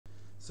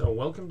So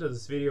welcome to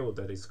this video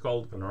that is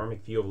called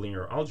Panoramic View of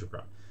Linear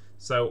Algebra.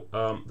 So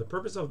the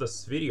purpose of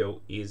this video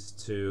is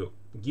to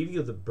give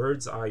you the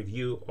bird's eye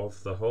view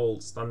of the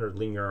whole standard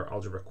linear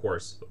algebra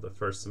course of the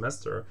first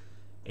semester,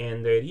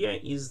 and the idea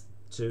is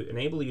to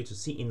enable you to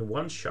see in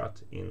one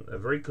shot, in a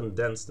very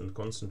condensed and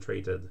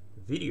concentrated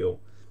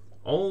video,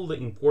 all the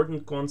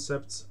important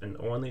concepts and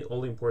all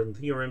the important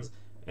theorems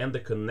and the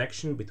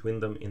connection between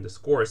them in this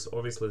course.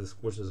 Obviously this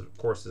course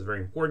is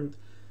very important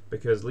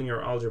because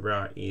linear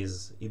algebra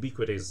is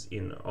ubiquitous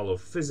in all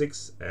of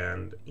physics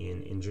and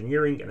in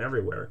engineering and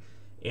everywhere.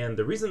 And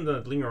the reason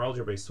that linear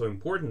algebra is so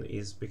important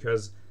is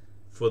because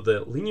for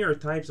the linear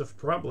types of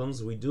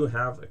problems, we do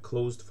have a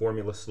closed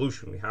formula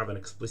solution. We have an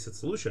explicit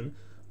solution,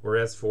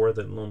 whereas for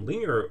the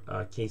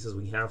nonlinear cases,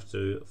 we have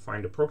to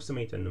find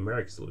approximate and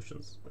numeric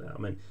solutions. I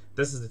mean,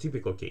 this is the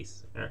typical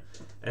case.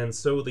 And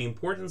so the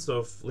importance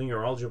of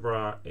linear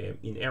algebra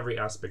in every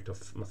aspect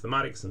of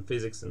mathematics and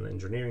physics and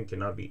engineering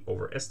cannot be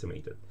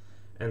overestimated.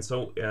 And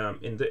so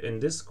in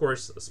this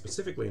course,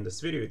 specifically in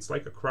this video, it's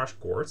like a crash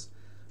course,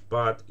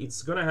 but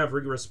it's going to have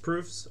rigorous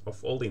proofs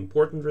of all the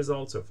important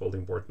results, of all the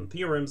important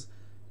theorems,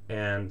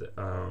 and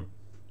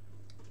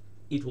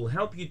it will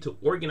help you to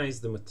organize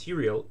the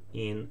material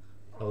in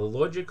a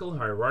logical,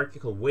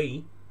 hierarchical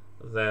way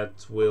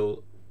that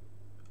will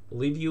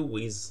leave you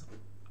with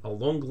a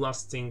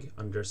long-lasting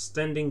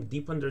understanding,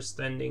 deep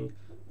understanding,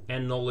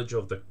 and knowledge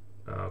of the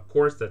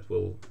course that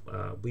will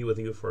be with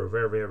you for a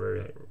very, very,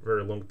 very,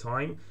 very long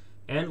time,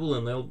 and will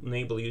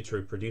enable you to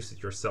reproduce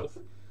it yourself.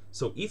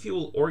 So if you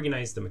will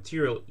organize the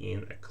material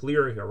in a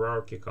clear,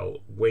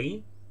 hierarchical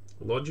way,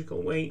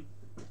 logical way,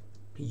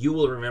 you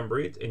will remember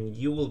it and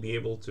you will be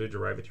able to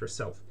derive it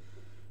yourself.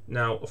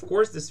 Now, of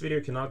course, this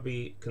video cannot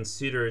be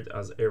considered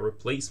as a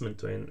replacement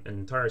to an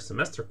entire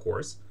semester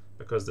course,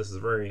 because this is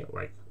very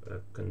like a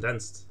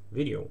condensed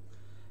video.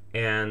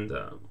 And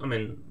I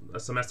mean, a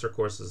semester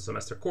course is a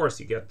semester course.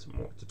 You get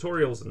more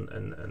tutorials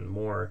and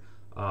more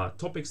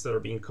topics that are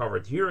being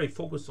covered. Here I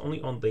focus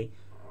only on the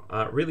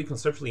really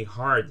conceptually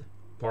hard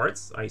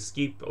parts. I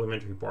skip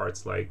elementary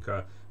parts like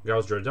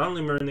Gauss-Jordan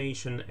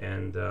elimination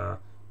and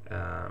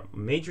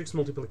matrix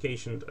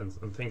multiplication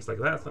and things like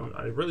that, and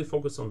I really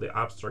focus on the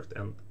abstract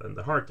and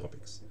the hard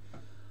topics.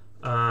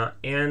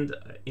 And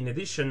in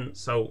addition,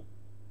 so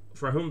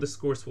for whom this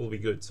course will be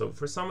good? So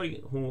for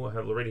somebody who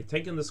have already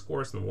taken this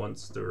course and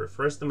wants to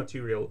refresh the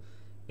material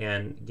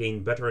and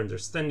gain better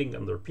understanding,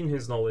 underpin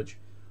his knowledge,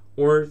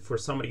 or for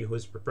somebody who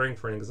is preparing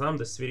for an exam,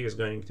 this video is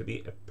going to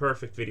be a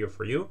perfect video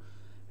for you.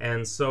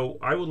 And so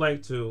I would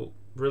like to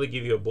really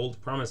give you a bold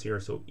promise here.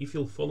 So if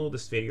you'll follow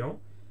this video,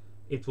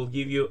 it will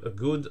give you a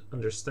good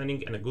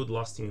understanding and a good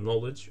lasting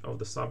knowledge of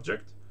the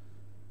subject,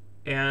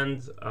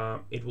 and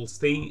it will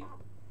stay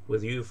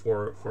with you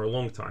for a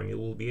long time. You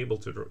will be able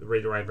to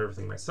rederive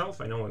everything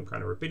myself. I know I'm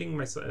kind of repeating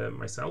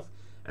myself,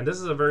 and this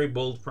is a very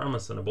bold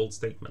promise and a bold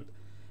statement.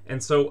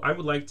 And so I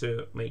would like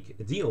to make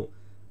a deal.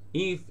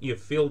 If you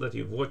feel that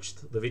you've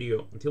watched the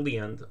video until the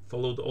end,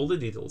 followed all the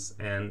details,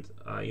 and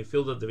you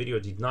feel that the video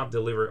did not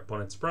deliver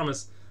upon its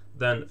promise,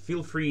 then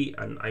feel free,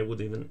 and I would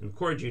even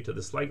encourage you to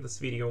dislike this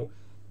video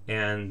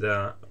and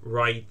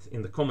write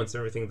in the comments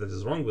everything that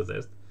is wrong with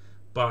it.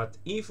 But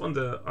if on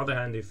the other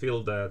hand you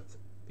feel that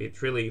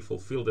it really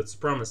fulfilled its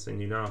promise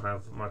and you now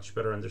have much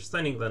better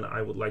understanding, then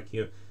I would like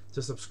you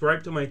to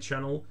subscribe to my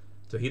channel,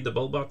 to hit the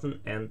bell button,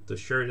 and to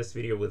share this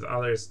video with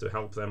others to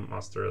help them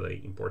master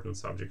the important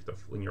subject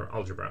of linear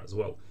algebra as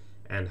well,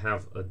 and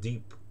have a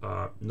deep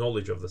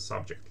knowledge of the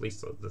subject, at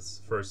least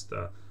this first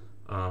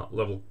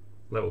level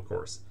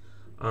course.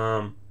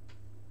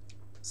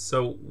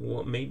 So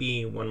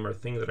maybe one more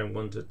thing that I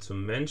wanted to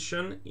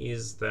mention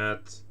is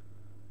that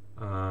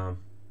the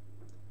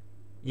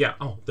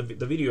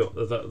video,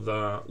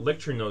 the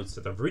lecture notes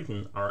that I've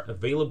written are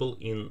available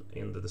in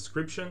the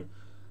description,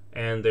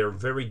 and they're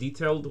very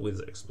detailed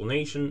with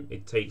explanation.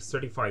 It takes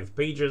 35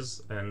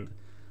 pages, and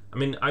I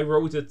mean, I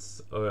wrote it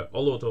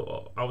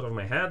all out of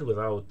my head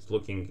without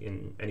looking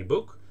in any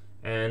book,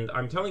 and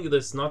I'm telling you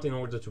this not in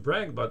order to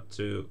brag, but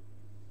to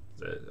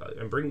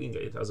I'm bringing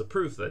it as a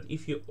proof that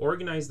if you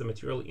organize the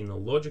material in a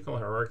logical,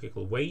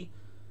 hierarchical way,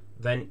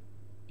 then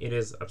it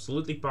is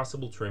absolutely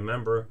possible to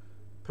remember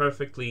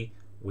perfectly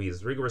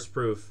with rigorous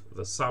proof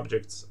the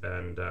subjects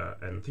and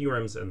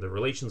theorems and the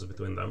relations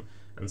between them.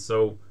 And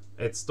so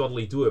it's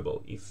totally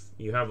doable. If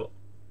you have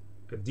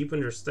a deep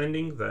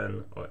understanding,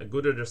 then a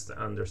good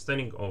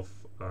understanding of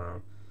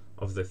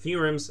the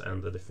theorems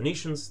and the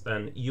definitions,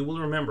 then you will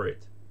remember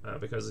it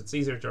because it's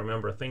easier to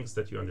remember things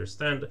that you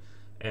understand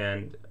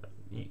and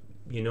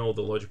you know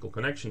the logical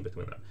connection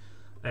between them.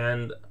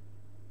 And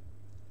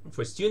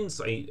for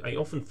students, I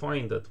often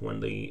find that when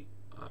they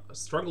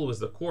struggle with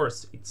the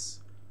course, it's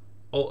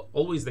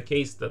always the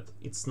case that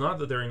it's not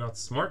that they're not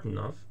smart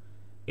enough,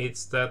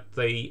 it's that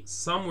they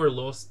somewhere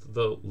lost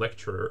the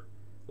lecturer,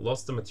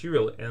 lost the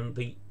material, and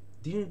they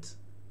didn't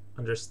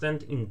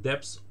understand in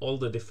depth all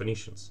the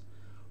definitions.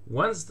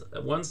 Once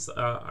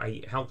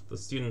I helped the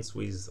students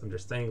with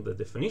understanding the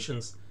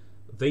definitions,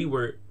 they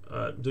were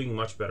doing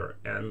much better.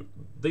 And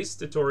this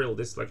tutorial,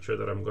 this lecture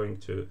that I'm going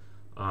to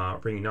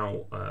bring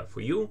now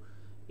for you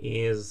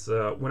is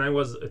when I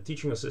was a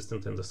teaching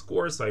assistant in this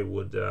course, I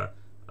would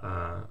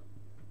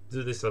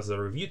do this as a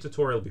review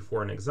tutorial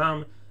before an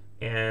exam,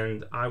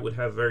 and I would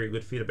have very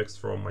good feedbacks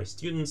from my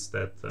students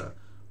that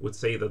would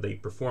say that they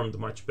performed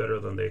much better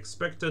than they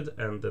expected,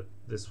 and that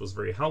this was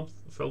very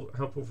helpful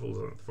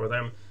for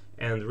them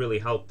and really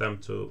helped them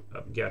to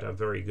get a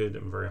very good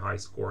and very high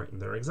score in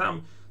their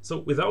exam. So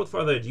without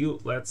further ado,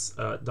 let's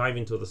dive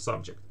into the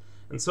subject.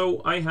 And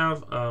so I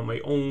have my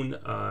own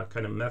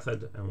kind of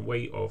method and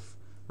way of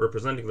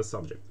representing the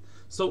subject.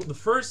 So the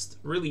first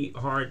really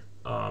hard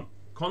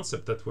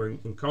concept that we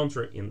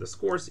encounter in this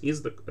course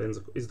is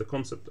the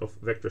concept of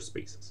vector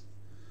spaces.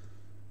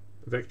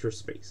 Vector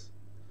space.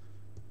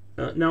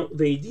 Now,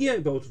 the idea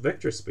about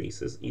vector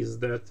spaces is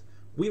that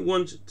we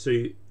want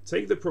to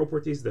take the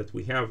properties that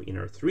we have in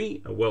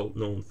R3, a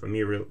well-known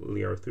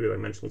familiar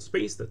three-dimensional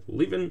space that we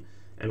live in,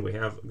 and we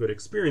have good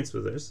experience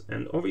with this.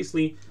 And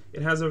obviously,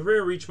 it has a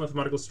very rich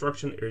mathematical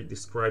structure. It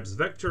describes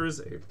vectors,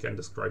 it can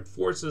describe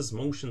forces,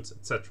 motions,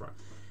 etc.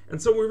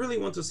 And so we really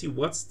want to see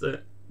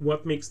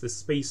what makes this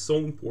space so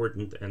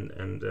important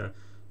and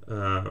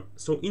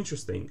so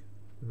interesting.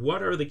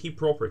 What are the key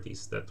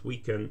properties that we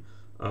can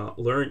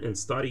learn and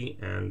study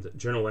and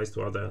generalize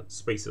to other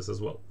spaces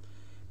as well?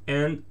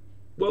 And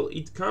well,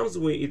 it comes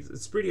with,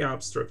 it's pretty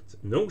abstract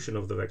notion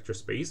of the vector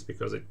space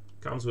because it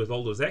comes with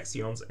all those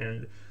axioms,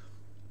 and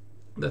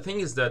the thing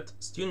is that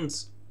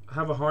students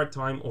have a hard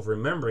time of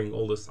remembering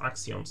all those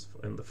axioms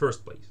in the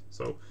first place.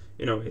 So,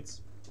 you know,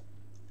 it's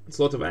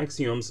a lot of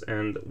axioms,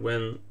 and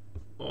when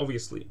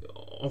obviously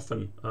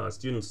often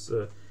students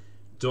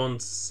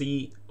don't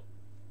see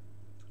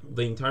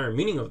the entire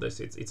meaning of this,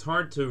 it's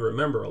hard to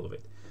remember all of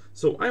it.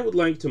 So I would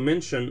like to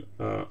mention,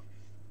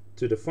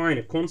 to define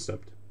a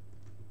concept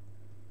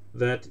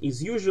that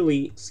is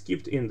usually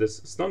skipped in this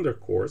standard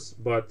course,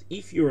 but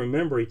if you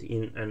remember it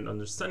and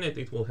understand it,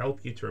 it will help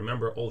you to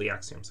remember all the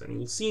axioms. And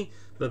you'll see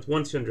that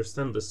once you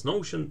understand this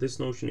notion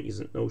is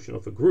a notion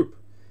of a group.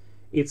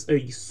 It's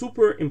a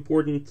super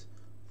important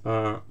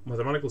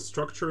mathematical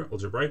structure,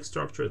 algebraic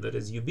structure, that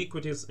is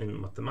ubiquitous in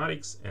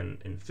mathematics and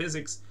in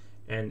physics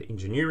and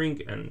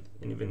engineering and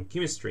even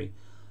chemistry.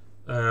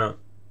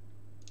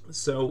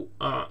 So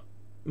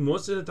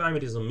most of the time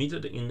it is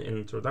omitted in an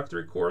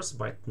introductory course,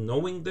 but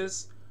knowing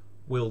this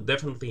will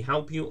definitely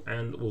help you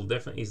and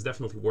is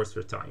definitely worth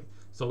your time.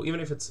 So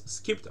even if it's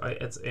skipped,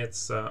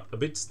 it's a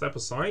bit step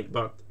aside,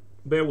 but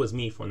bear with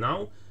me for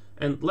now,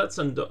 and let's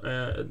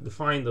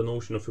define the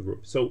notion of a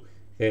group. So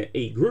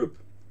a group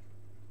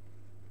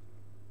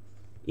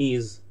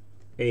is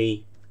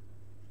a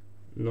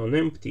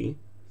non-empty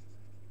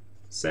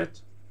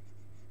set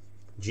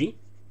G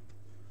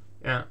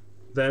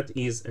that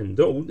is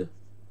endowed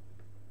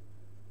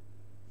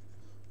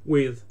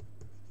with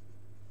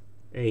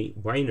a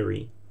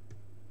binary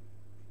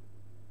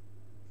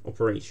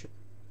operation.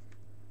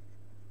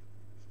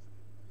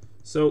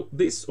 So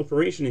this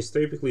operation is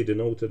typically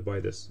denoted by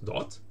this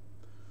dot,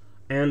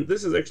 and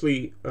this is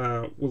actually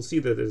we'll see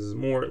that this is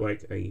more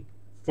like a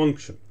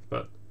function,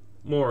 but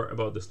more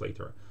about this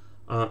later,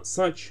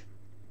 such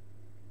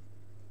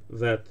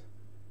that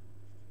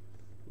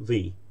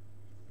the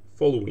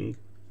following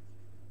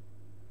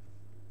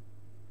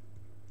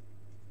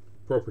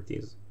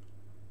properties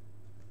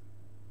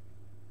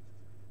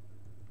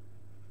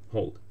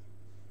hold.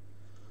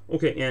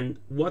 Okay, and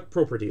what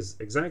properties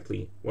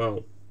exactly?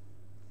 Well,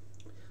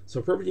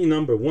 so property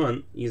number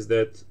one is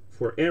that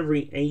for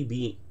every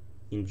AB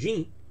in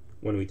G,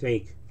 when we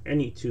take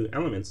any two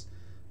elements,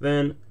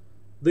 then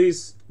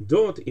this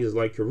dot is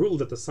like a rule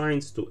that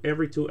assigns to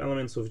every two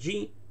elements of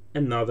G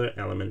another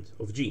element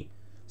of G.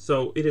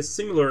 So it is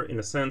similar in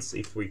a sense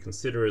if we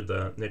consider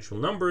the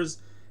natural numbers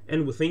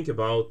and we think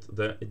about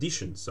the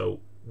addition. So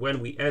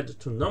when we add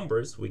two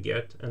numbers, we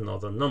get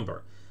another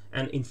number.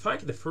 And in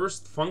fact, the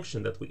first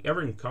function that we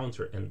ever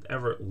encounter and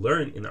ever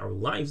learn in our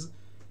lives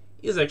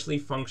is actually a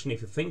function,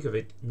 if you think of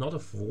it, not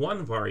of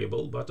one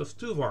variable, but of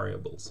two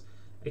variables.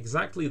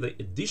 Exactly, the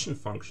addition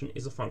function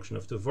is a function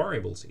of two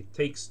variables. It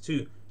takes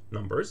two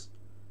numbers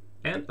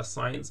and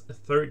assigns a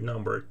third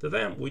number to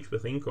them, which we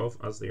think of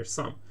as their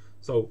sum.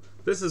 So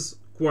this is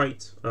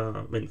quite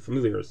a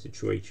familiar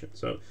situation.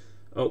 So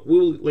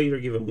we'll later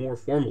give a more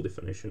formal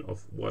definition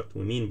of what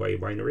we mean by a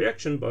binary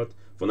action, but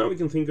for now we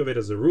can think of it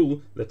as a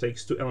rule that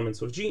takes two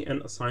elements of G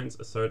and assigns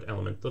a third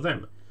element to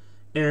them.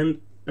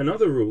 And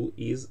another rule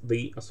is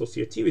the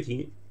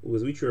associativity,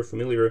 with which you're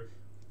familiar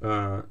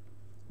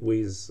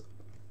with,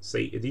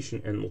 say,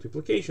 addition and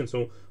multiplication.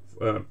 So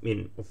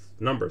of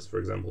numbers, for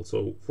example.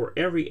 So for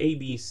every A,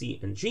 B, C,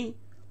 and G,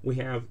 we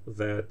have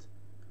that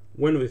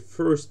when we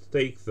first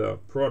take the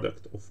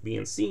product of B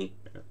and C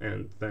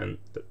and then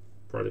the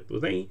product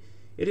with A,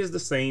 it is the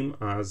same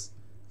as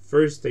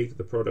first take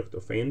the product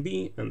of A and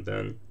B and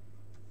then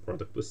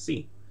product with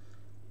C.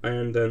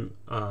 And then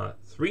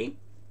 3.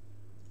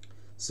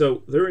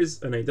 So there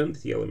is an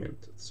identity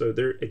element. So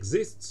there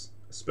exists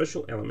a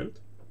special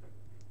element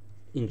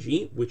in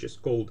G, which is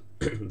called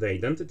the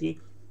identity.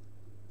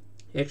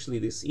 Actually,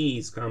 this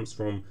E comes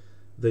from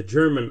the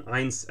German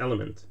eins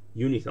element,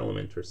 unit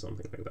element or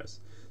something like this.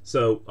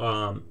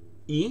 So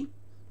E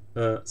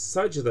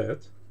such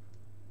that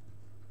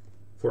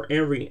for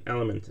every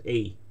element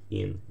A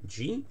in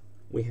G,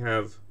 we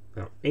have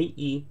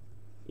AE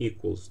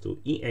equals to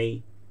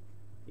EA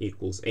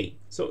equals A.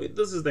 So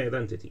this is the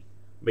identity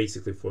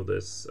basically for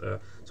this.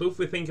 So if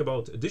we think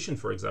about addition,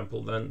 for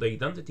example, then the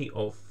identity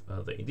of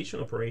the addition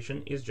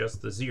operation is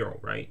just the 0,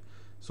 right?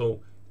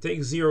 So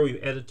take 0, you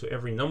add it to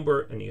every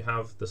number, and you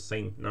have the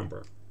same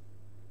number.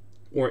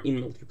 Or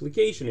in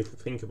multiplication, if we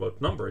think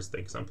about numbers, the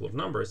example of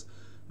numbers,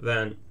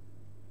 then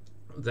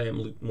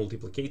the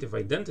multiplicative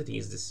identity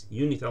is this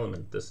unit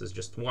element. This is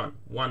just 1.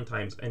 1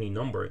 times any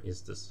number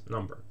is this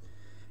number.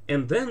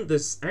 And then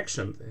this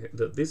action,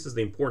 this is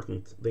the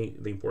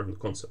important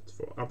concept.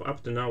 For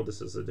up to now,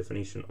 this is a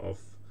definition of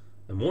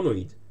a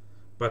monoid.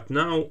 But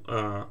now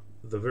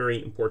the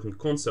very important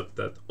concept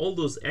that all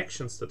those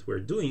actions that we're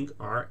doing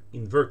are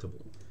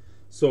invertible.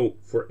 So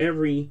for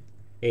every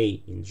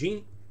A in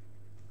G,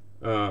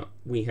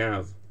 we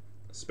have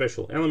a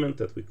special element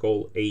that we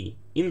call A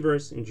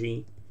inverse in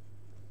G,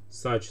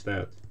 such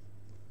that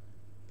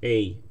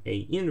A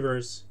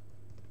inverse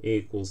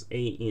equals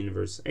A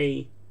inverse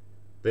A.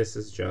 This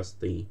is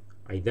just the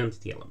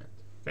identity element.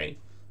 Okay,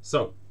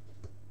 so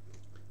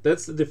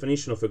that's the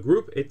definition of a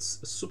group.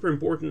 It's super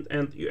important,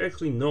 and you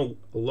actually know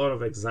a lot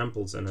of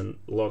examples and a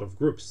lot of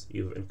groups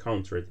you've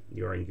encountered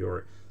during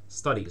your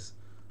studies,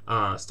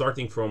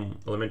 starting from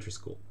elementary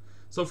school.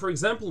 So for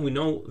example, we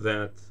know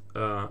that,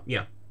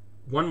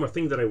 one more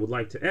thing that I would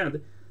like to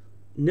add,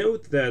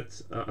 note that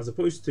as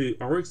opposed to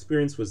our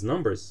experience with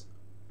numbers,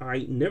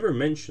 I never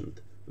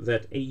mentioned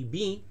that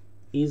AB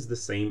is the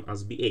same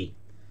as BA.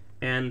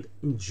 And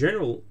in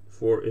general,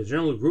 for a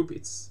general group,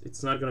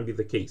 it's not going to be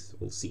the case.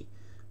 We'll see.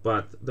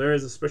 But there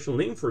is a special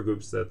name for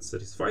groups that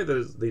satisfy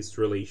this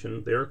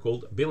relation. They are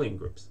called abelian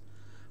groups.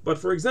 But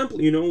for example,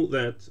 you know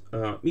that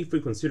if we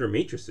consider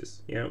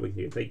matrices, we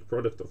can take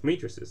product of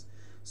matrices.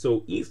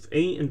 So if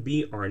A and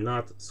B are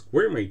not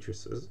square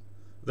matrices,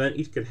 then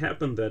it can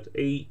happen that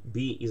A,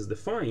 B is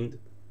defined,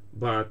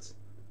 but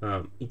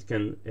it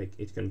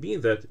can be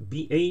that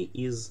BA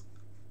is,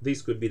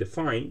 this could be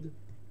defined,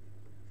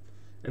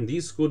 and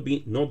these could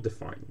be not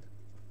defined,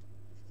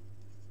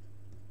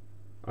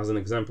 as an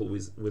example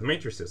with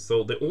matrices.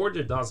 So the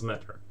order does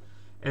matter.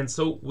 And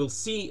so we'll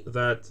see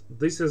that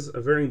this is a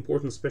very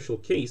important special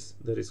case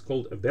that is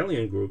called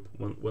abelian group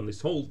when this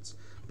holds,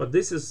 but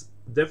this is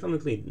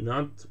definitely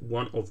not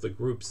one of the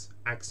group's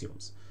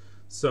axioms.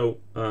 So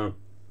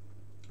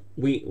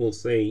we will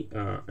say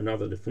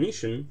another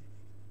definition.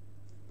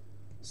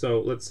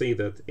 So let's say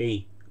that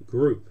a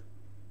group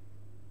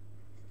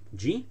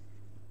G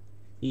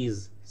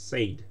is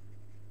said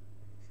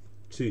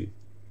to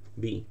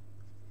be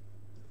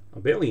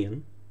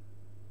abelian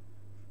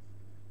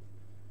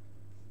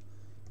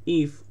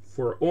if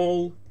for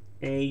all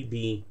A,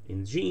 B,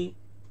 and G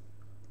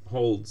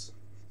holds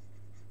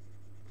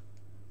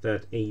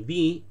that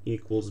AB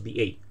equals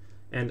BA.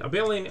 And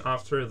abelian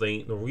after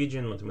the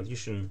Norwegian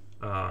mathematician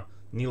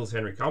Niels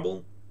Henrik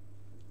Abel.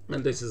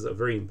 And this is a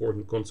very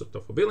important concept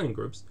of abelian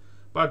groups,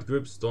 but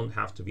groups don't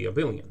have to be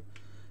abelian.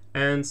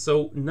 And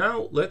so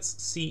now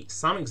let's see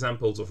some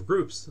examples of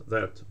groups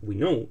that we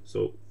know.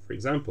 So for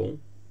example,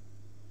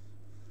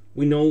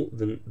 we know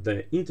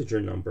the integer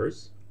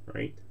numbers,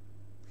 right?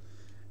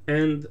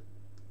 And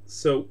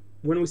so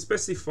when we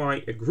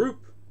specify a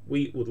group,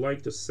 we would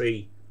like to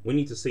say, we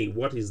need to say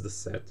what is the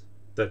set,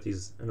 that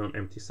is a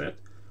non-empty set.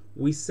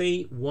 We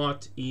say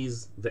what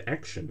is the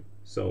action,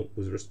 so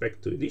with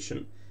respect to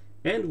addition,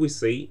 and we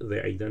say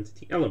the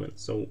identity element.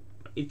 So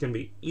it can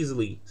be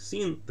easily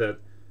seen that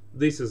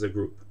this is a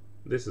group.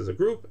 This is a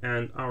group,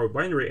 and our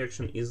binary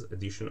action is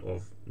addition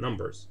of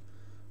numbers,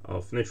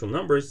 of natural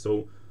numbers.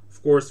 So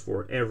of course,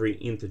 for every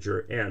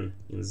integer n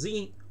in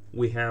Z,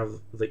 we have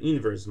the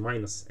inverse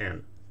minus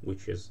n,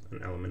 which is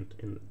an element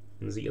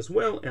in Z as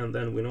well. And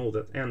then we know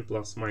that n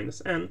plus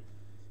minus n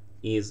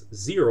is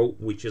 0,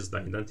 which is the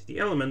identity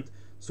element.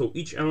 So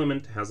each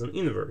element has an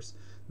inverse.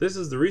 This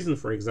is the reason,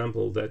 for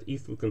example, that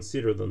if we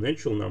consider the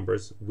natural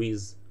numbers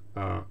with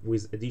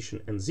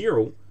addition and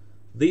 0,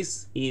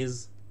 this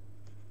is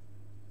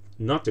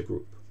not a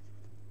group,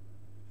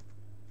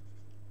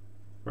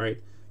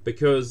 right?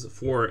 Because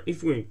for,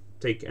 if we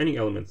take any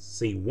element,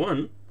 say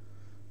 1,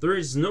 there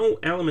is no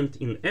element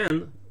in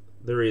n,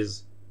 there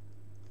is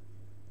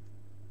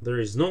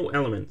no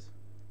element,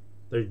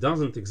 there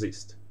doesn't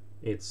exist.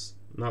 It's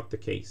not the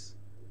case.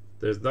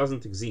 There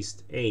doesn't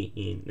exist A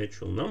in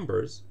natural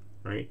numbers,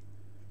 right?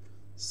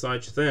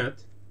 Such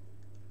that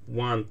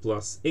 1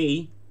 plus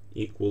A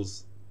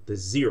equals the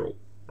 0,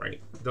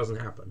 right? It doesn't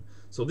happen.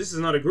 So this is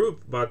not a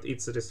group, but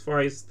it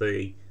satisfies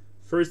the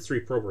first three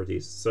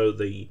properties. So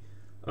the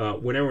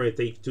whenever I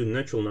take two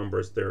natural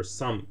numbers, their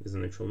sum is a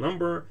natural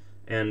number,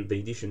 and the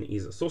addition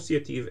is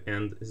associative,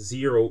 and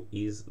 0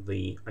 is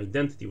the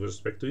identity with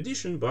respect to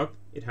addition, but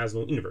it has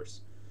no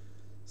inverse.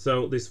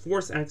 So this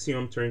fourth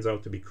axiom turns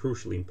out to be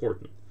crucially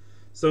important.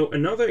 So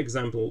another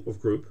example of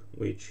group,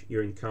 which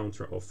you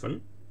encounter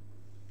often,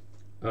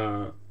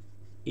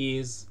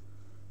 is,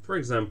 for for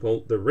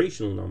example, the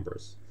rational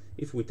numbers.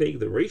 If we take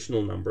the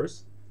rational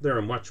numbers, there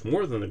are much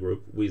more than a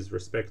group with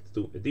respect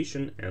to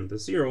addition and the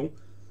zero.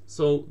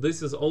 So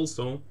this is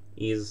also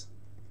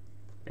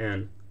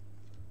an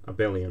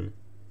abelian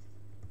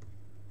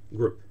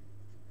group.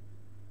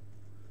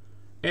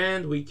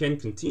 And we can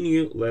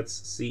continue. Let's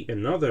see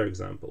another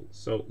example.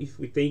 So if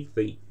we take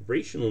the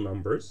rational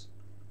numbers,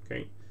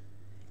 okay,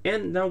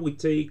 and now we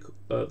take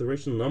the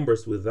rational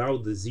numbers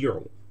without the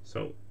zero.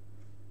 So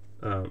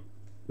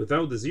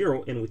without the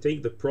zero, and we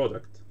take the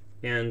product,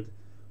 and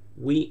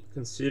we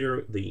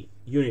consider the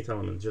unit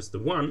element, just the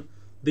one.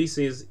 This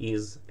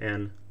is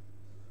an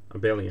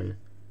abelian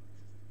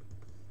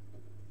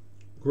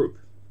group.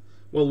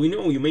 Well, we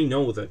know, you may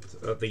know that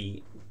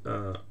the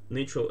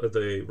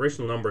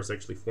rational numbers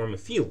actually form a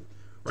field,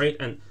 right?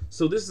 And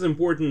so this is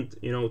important,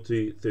 you know,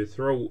 to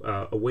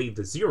throw away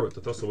the zero,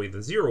 to toss away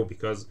the zero,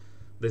 because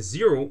the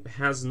zero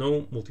has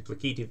no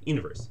multiplicative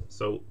inverse.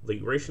 So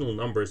the rational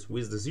numbers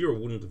with the zero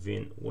wouldn't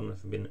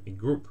have been a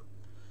group.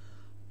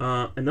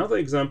 Another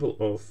example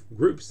of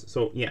groups.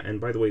 So yeah,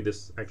 and by the way,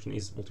 this action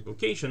is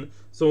multiplication.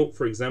 So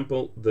for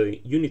example, the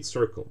unit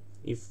circle.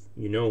 If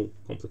you know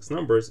complex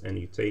numbers and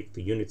you take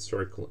the unit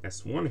circle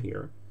S1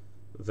 here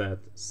that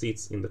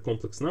sits in the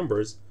complex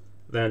numbers,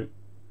 then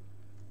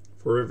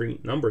for every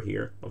number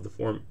here of the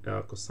form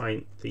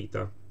cosine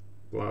theta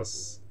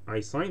plus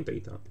I sine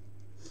theta,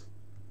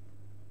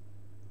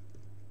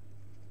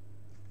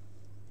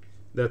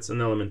 that's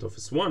an element of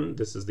S1.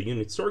 This is the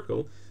unit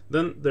circle.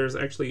 Then there's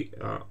actually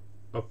a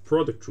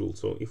product rule.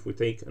 So if we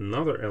take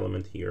another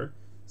element here,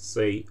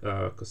 say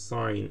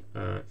cosine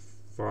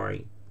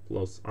phi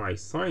plus I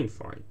sine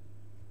phi,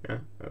 yeah,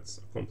 that's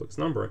a complex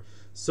number.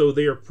 So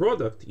their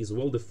product is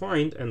well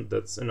defined, and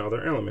that's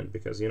another element,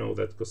 because you know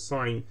that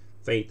cosine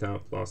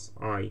theta plus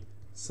I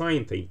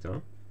sine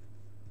theta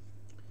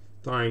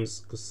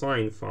times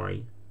cosine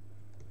phi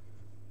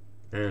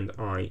and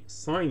I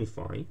sine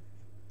phi.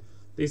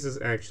 This is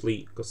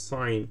actually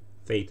cosine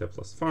theta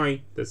plus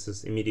phi. This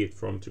is immediate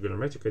from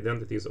trigonometric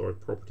identities or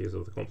properties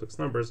of the complex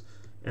numbers,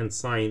 and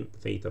sine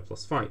theta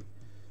plus phi.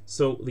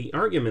 So the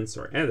arguments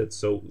are added,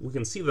 so we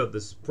can see that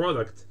this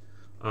product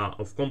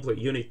of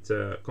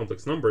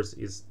complex numbers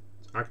is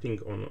acting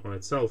on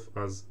itself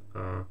as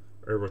a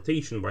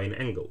rotation by an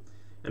angle.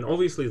 And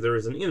obviously there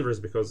is an inverse,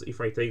 because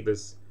if I take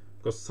this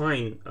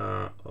cosine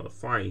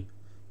phi,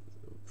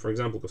 for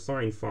example,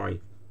 cosine phi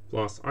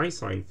plus I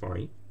sine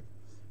phi,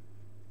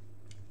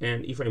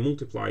 and if I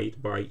multiply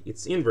it by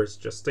its inverse,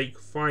 just take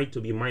phi to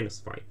be minus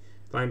phi,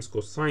 times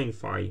cosine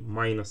phi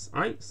minus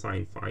I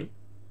sine phi.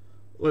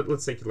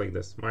 Let's take it like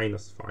this,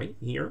 minus phi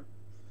here.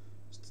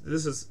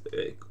 This is,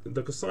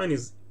 the cosine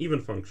is even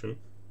function,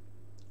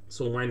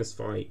 so minus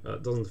phi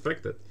doesn't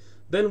affect it.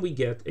 Then we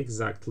get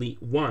exactly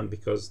 1,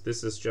 because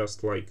this is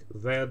just like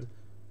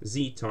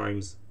z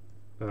times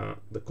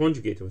the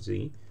conjugate of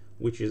z,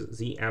 which is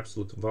z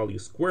absolute value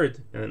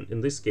squared, and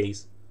in this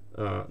case,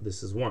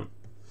 this is 1.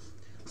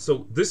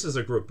 So this is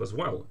a group as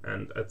well,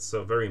 and it's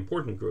a very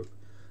important group.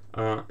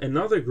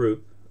 Another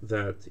group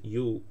that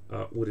you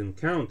would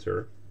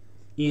encounter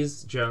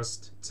is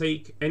just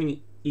take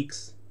any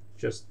x,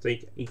 just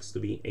take x to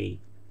be a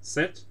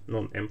set,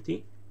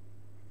 non-empty,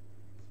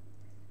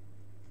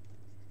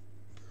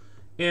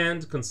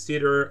 and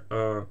consider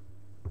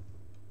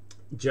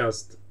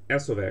just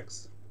s of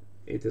x.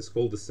 It is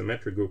called the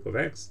symmetric group of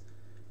x.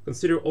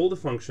 Consider all the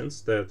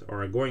functions that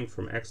are going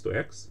from x to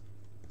x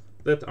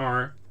that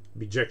are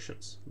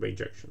bijections.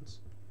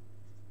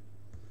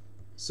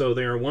 So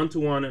they are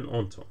one-to-one and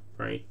onto,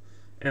 right?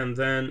 And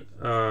then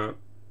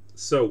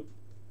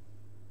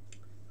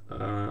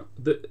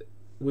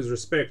with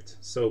respect,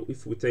 so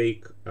if we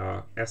take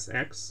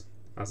Sx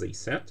as a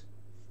set,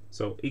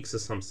 so x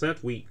is some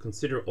set, we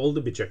consider all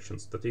the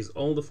bijections, that is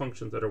all the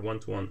functions that are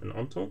one-to-one and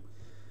onto.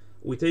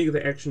 We take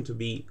the action to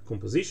be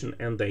composition,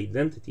 and the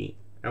identity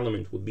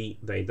element would be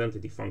the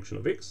identity function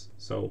of x.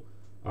 So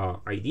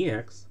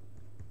idx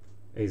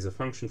is a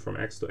function from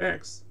x to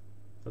x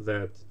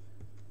that,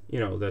 you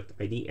know, that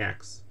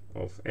idx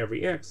of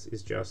every x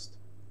is just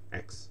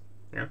x.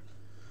 Yeah.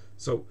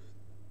 So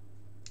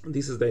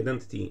this is the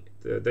identity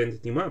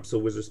map. So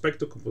with respect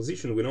to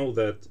composition, we know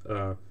that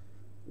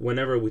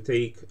whenever we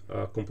take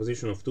a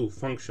composition of two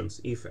functions,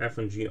 if f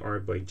and g are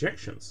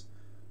bijections,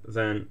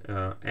 then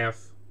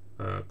f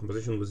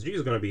composition with g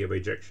is going to be a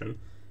bijection,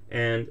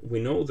 and we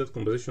know that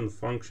composition of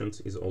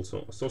functions is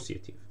also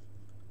associative.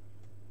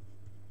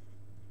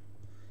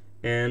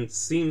 And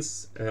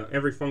since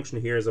every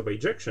function here is a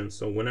bijection,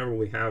 so whenever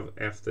we have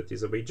f that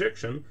is a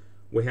bijection,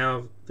 we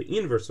have the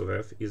inverse of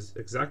f is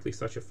exactly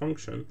such a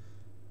function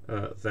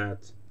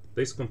that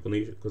this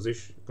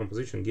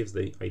composition gives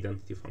the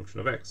identity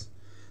function of x.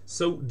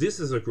 So this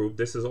is a group.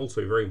 This is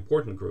also a very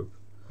important group.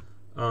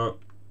 And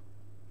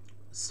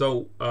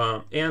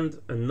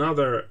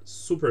another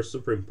super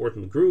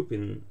important group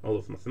in all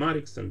of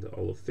mathematics and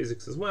all of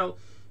physics as well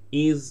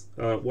is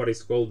what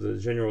is called the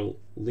general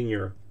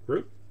linear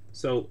group.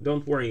 So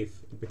don't worry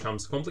if it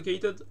becomes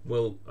complicated.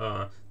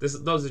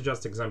 Those are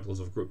just examples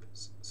of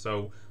groups.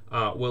 So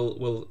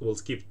we'll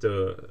skip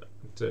the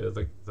to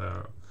the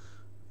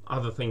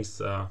other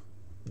things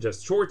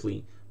just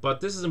shortly. But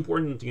this is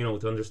important, you know,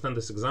 to understand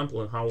this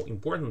example and how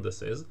important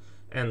this is.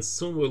 And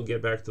soon we'll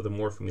get back to the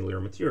more familiar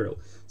material.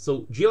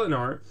 So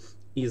GLNR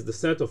is the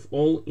set of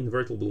all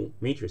invertible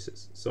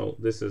matrices. So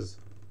this is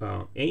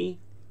A.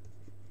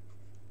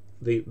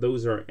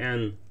 Those are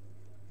n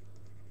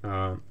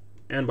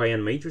by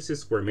n matrices,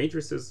 square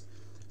matrices,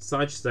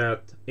 such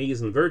that A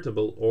is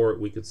invertible, or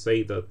we could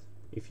say that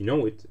if you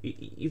know it,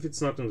 if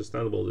it's not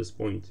understandable at this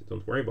point,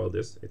 don't worry about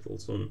this, it will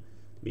soon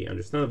be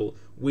understandable,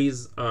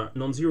 with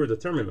non-zero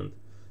determinant,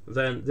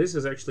 then this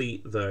is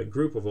actually the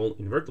group of all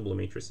invertible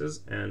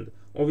matrices, and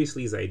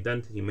obviously the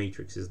identity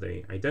matrix is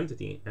the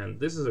identity, and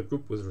this is a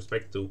group with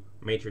respect to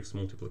matrix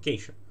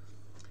multiplication.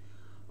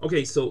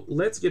 Okay, so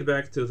let's get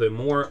back to the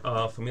more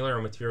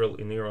familiar material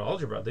in linear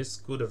algebra. This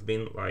could have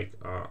been like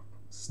a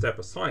step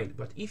aside,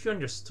 but if you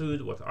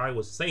understood what I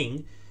was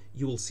saying,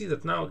 you will see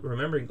that now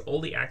remembering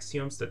all the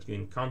axioms that you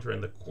encounter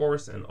in the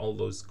course and all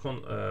those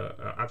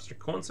abstract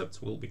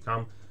concepts will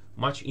become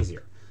much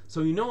easier.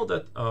 So you know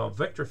that a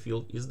vector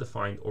field is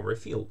defined over a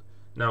field.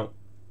 Now,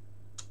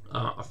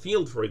 a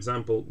field, for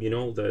example, you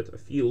know that a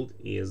field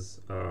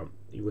is,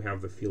 you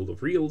have the field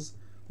of reals,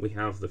 we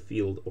have the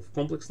field of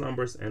complex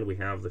numbers, and we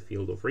have the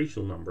field of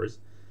rational numbers.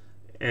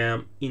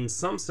 In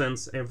some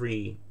sense,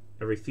 every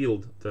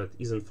field that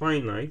isn't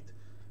finite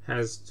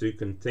has to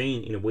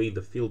contain, in a way,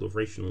 the field of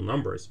rational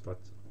numbers, but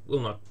we'll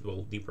not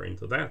go deeper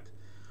into that.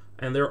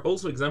 And there are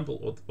also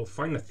examples of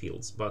finite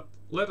fields, but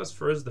let us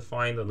first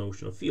define the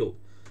notion of field.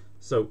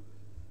 So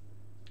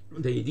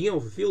the idea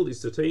of a field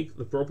is to take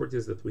the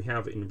properties that we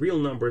have in real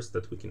numbers,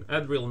 that we can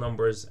add real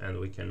numbers and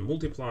we can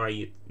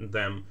multiply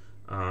them,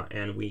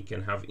 and we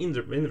can have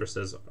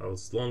inverses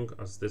as long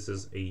as this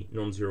is a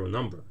non-zero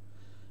number.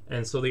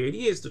 And so the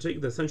idea is to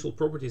take the essential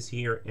properties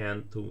here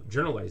and to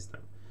generalize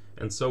them.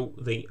 And so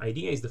the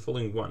idea is the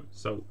following one.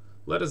 So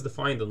let us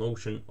define the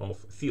notion of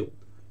field.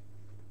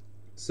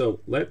 So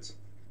let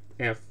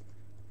F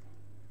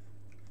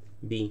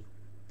be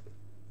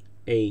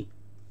a,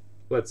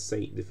 let's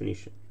say,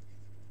 definition.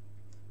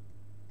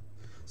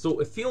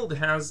 So a field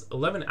has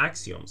 11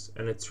 axioms,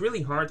 and it's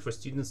really hard for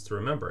students to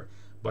remember.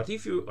 But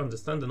if you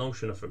understand the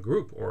notion of a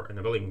group or an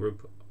abelian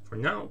group for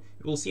now,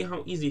 you will see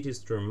how easy it is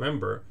to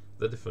remember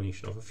the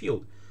definition of a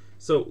field.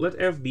 So let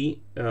F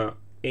be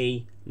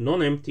a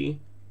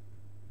non-empty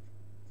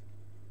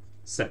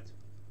set.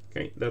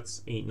 Okay,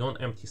 that's a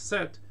non-empty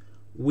set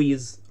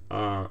with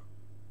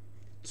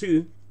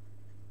two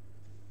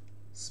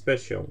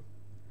special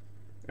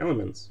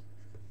elements.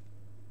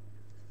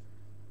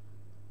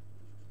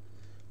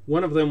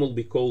 One of them will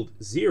be called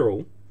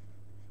 0,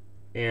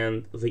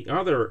 and the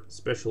other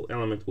special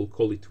element will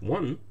call it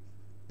 1.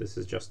 This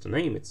is just a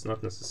name. It's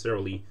not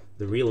necessarily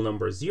the real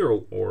number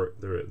 0 or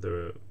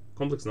the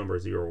complex number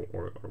 0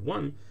 or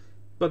 1,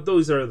 but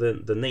those are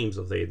the names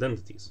of the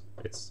identities.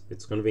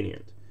 It's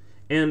convenient.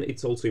 And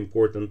it's also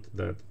important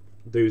that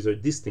those are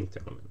distinct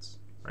elements,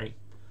 right?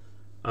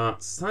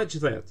 Such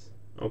that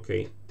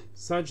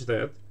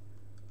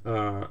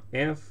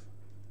F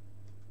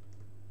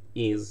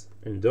is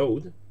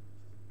endowed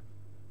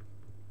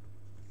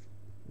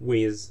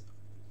with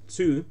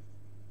two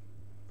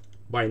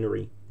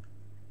binary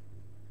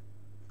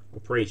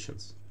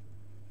operations.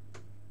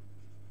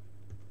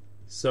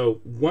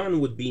 So one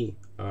would be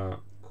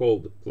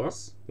called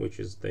plus, which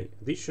is the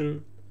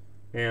addition,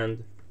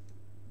 and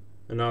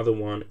another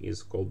one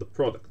is called the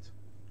product.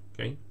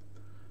 Okay,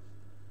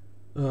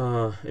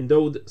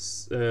 endowed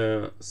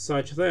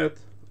such that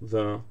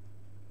the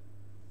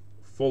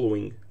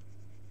following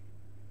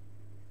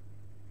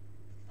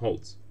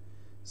holds.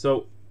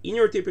 So in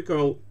your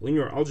typical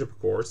linear algebra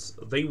course,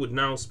 they would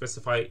now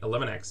specify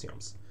 11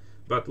 axioms.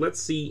 But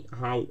let's see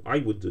how I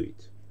would do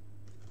it.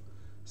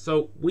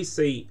 So we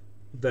say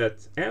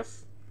that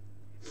F,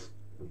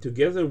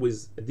 together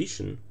with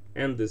addition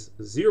and this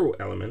 0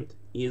 element,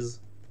 is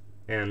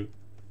an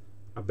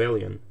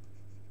abelian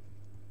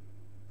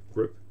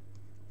group.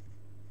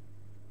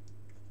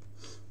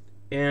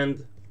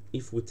 And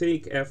if we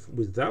take F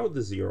without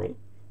the 0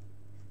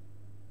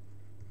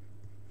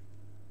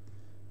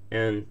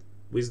 and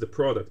with the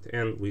product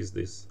and with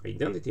this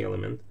identity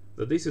element,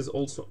 that this is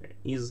also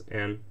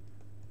an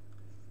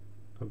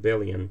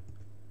abelian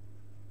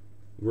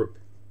group.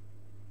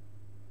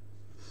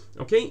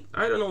 Okay,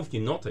 I don't know if you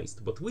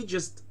noticed, but we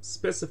just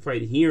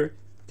specified here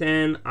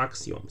 10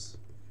 axioms.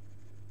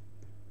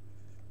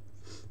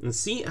 And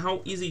see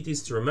how easy it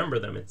is to remember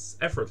them. It's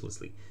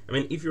effortlessly. I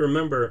mean, if you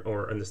remember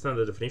or understand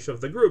the definition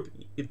of the group,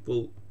 it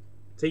will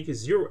take you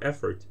 0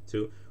 effort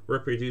to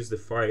reproduce the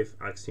 5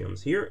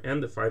 axioms here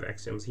and the 5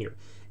 axioms here.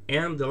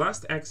 And the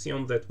last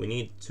axiom that we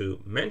need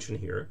to mention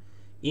here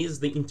is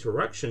the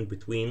interaction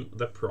between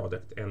the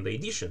product and the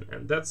addition,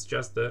 and that's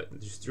just the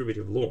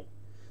distributive law.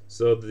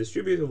 So the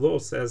distributive law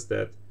says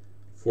that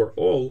for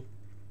all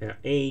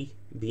A,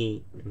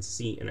 B, and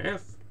C, and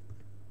F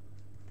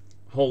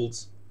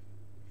holds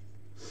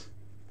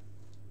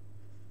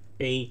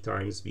A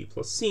times B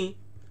plus C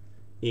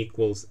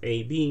equals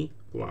AB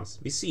plus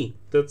BC.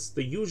 That's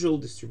the usual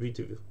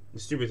distributive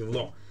distributive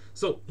law.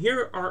 So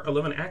here are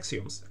 11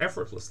 axioms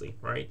effortlessly,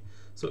 right?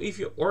 So if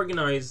you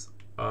organize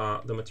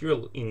the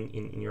material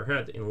in your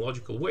head in a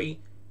logical way,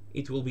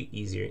 it will be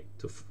easier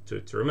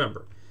to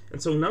remember.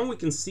 And so now we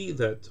can see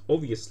that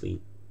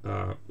obviously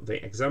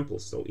the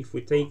examples. So if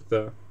we take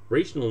the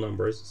rational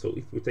numbers,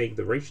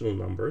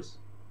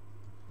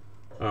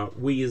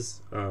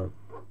 with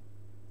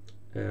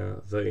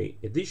the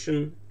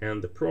addition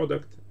and the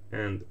product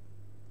and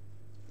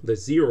the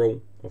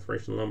zero of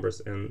rational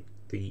numbers and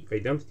the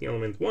identity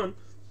element 1,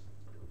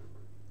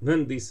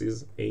 then this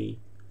is a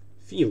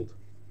field,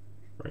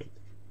 right?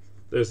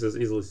 This is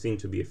easily seen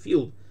to be a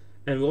field.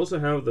 And we also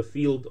have the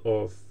field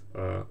of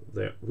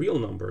the real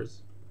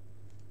numbers,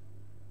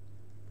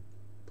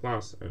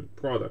 plus and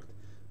product.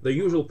 The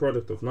usual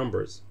product of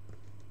numbers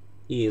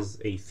is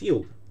a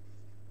field.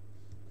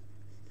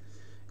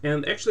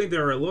 And actually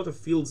there are a lot of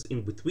fields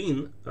in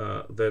between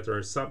that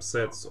are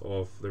subsets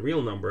of the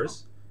real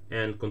numbers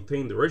and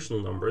contain the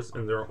rational numbers,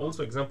 and there are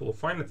also examples of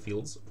finite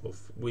fields,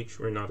 of which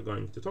we're not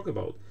going to talk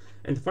about.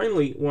 And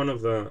finally, one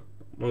of the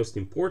most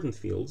important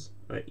fields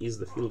is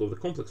the field of the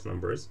complex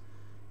numbers,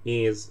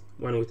 is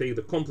when we take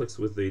the complex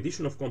with the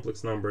addition of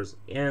complex numbers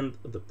and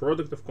the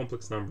product of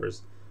complex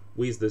numbers,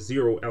 with the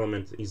zero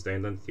element is the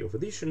identity of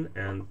addition,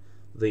 and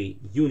the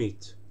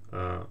unit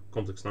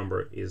complex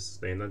number is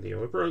the identity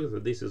of the product. So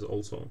this is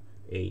also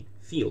a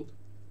field.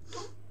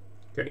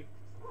 Okay.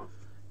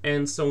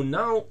 And so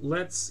now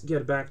let's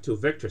get back to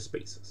vector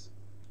spaces.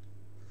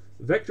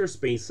 Vector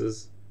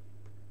spaces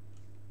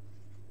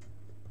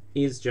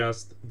is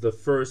just the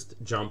first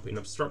jump in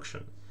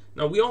abstraction.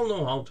 Now we all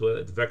know how to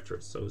add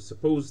vectors. So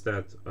suppose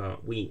that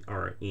we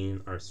are in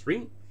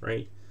R3,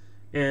 right?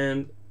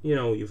 And you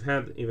know, you've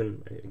had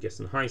even, I guess,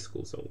 in high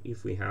school. So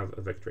if we have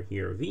a vector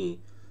here, v,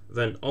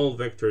 then all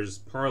vectors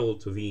parallel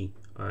to v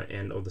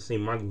and of the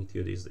same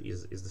magnitude is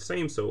the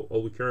same. So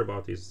all we care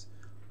about is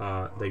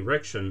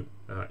direction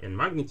and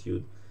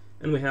magnitude.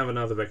 And we have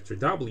another vector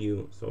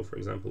w. So for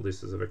example,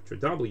 this is a vector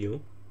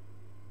w.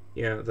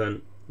 Yeah,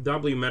 then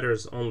w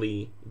matters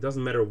only, it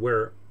doesn't matter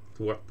where,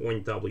 to what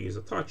point w is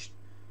attached.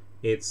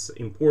 It's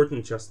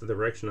important just the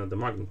direction and the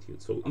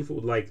magnitude. So if we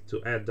would like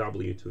to add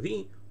w to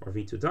v or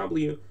v to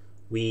w,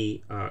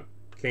 we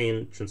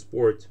can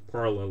transport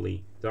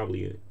parallelly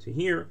w to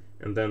here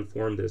and then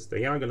form this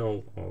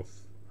diagonal of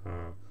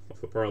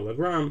a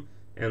parallelogram,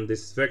 and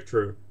this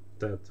vector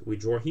that we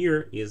draw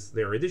here is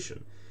their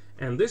addition.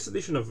 And this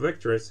addition of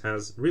vectors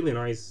has really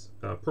nice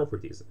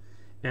properties.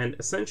 And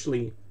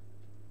essentially,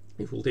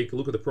 if we'll take a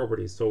look at the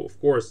properties, so of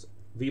course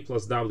v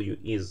plus w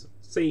is,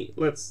 say,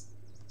 let's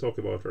talk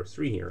about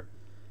R3 here,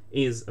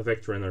 is a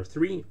vector in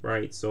R3,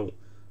 right? So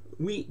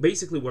we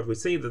basically, what we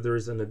say, that there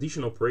is an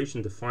addition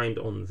operation defined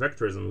on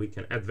vectors, and we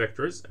can add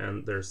vectors,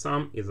 and their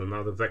sum is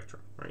another vector,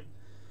 right?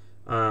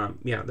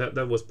 Yeah,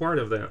 that was part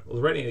of the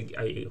already.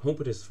 I hope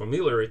it is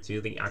familiar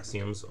to the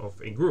axioms of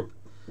a group.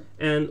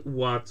 And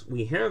what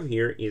we have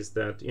here is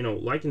that, you know,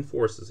 like in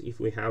forces, if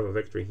we have a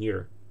vector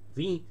here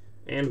v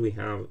and we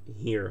have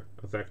here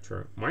a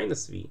vector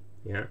minus v,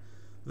 yeah,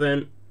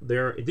 then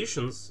their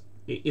additions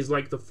is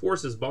like the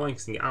forces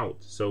balancing out.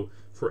 So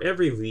for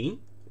every v,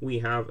 we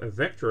have a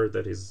vector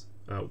that is,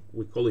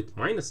 we call it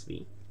minus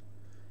v,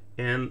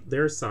 and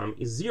their sum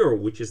is 0,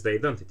 which is the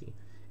identity.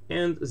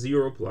 And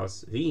 0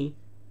 plus v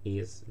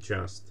is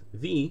just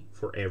v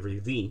for every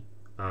v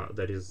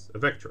that is a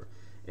vector.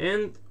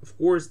 And of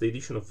course, the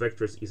addition of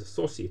vectors is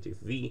associative.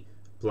 V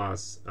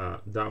plus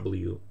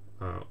w1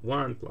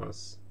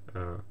 plus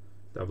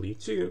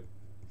w2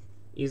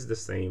 is the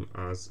same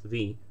as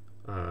v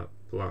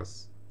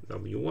plus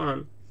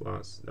w1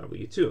 plus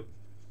w2.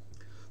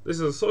 This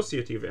is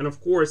associative, and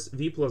of course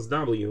v plus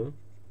w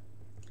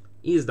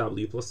is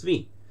w plus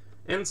v.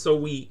 And so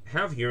we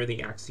have here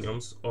the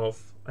axioms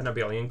of an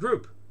abelian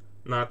group.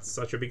 Not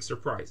such a big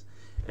surprise.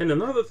 And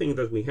another thing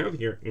that we have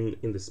here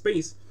in the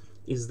space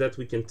is that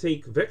we can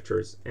take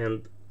vectors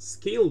and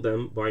scale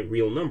them by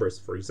real numbers.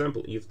 For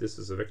example, if this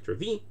is a vector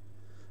v,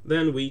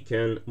 then we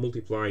can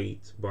multiply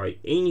it by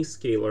any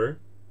scalar,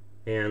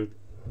 and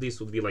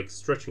this would be like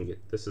stretching it.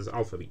 This is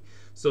alpha v.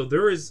 So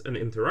there is an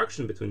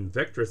interaction between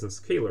vectors and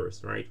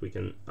scalars, right? We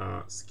can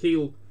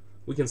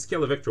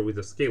scale a vector with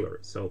a scalar.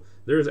 So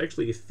there is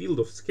actually a field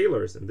of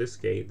scalars. In this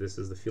case, this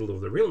is the field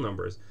of the real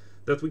numbers,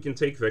 that we can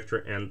take vector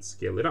and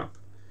scale it up.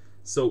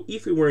 So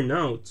if we were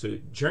now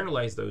to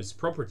generalize those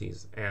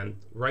properties and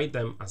write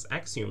them as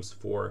axioms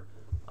for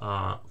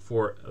a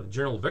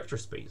general vector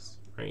space,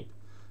 right,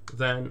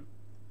 then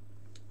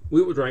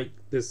we would write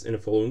this in the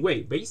following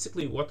way.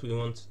 Basically, what we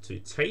want to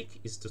take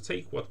is to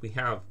take what we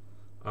have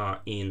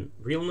in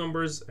real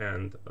numbers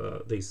and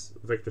this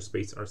vector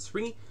space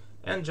R3,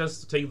 and just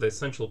to take the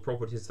essential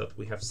properties that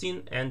we have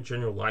seen and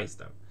generalize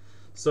them.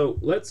 So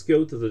let's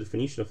go to the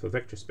definition of a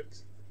vector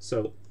space.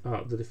 So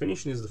the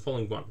definition is the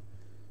following one.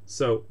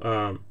 So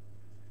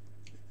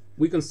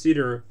we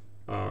consider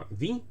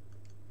v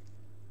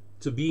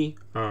to be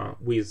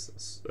with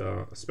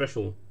a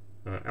special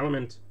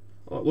element.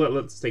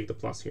 Let's take the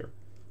plus here,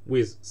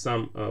 with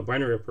some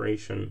binary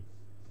operation.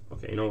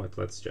 Okay, you know what?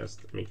 Let's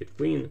just make it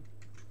clean.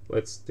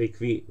 let's take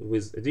V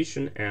with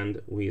addition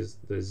and with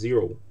the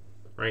 0,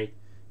 right?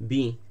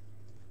 Be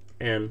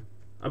an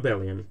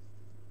abelian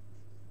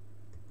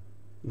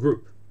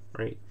group,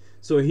 right?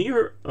 So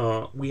here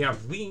we have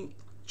V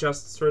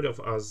just sort of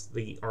as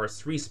the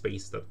R3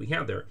 space that we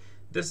had there.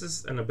 This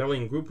is an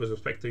abelian group with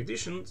respect to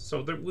addition,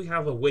 so that we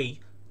have a way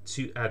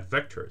to add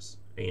vectors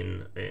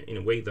in a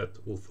way that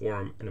will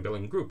form an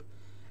abelian group.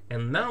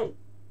 And now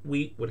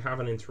we would have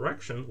an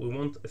interaction. We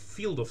want a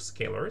field of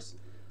scalars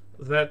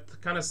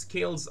that kind of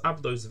scales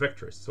up those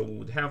vectors. So we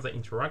would have the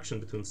interaction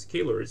between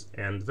scalars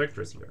and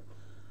vectors here.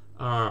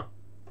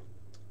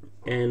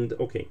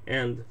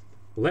 And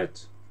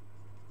let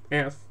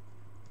F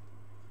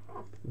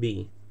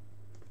be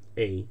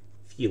a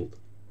field.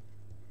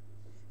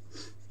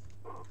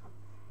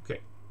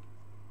 Okay.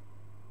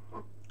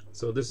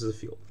 So this is a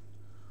field.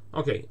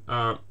 Okay.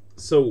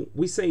 So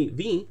we say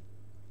V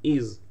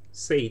is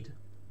said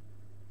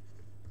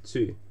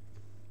to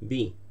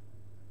be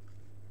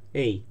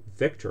a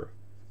vector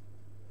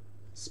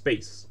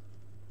space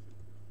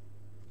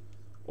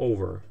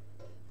over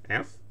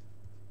F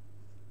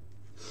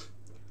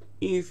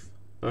if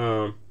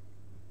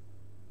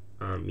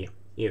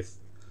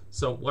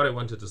so what I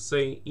wanted to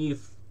say,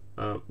 if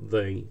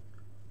the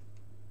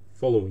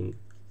following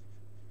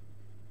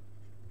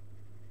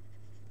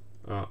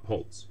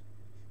holds.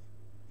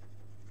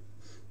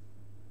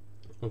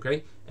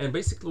 Okay, and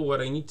basically what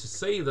I need to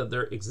say that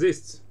there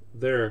exists,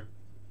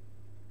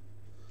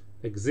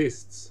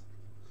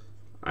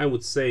 I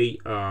would say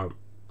there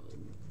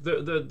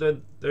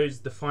is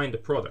defined a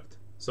product.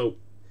 So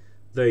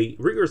the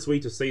rigorous way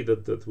to say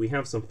that we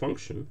have some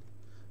function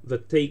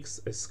that takes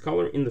a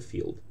scalar in the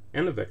field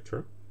and a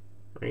vector,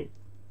 right,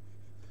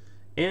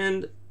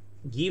 and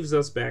gives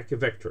us back a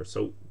vector.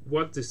 So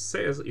what this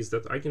says is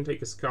that I can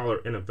take a scalar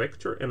and a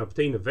vector and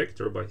obtain a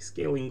vector by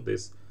scaling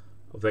this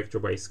vector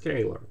by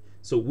scalar.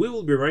 So we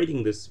will be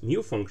writing this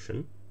mu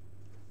function.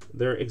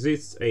 There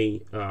exists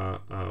a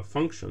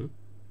function,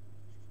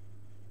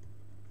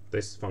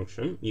 this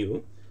function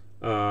mu,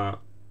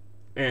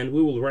 and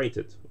we will write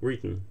it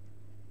written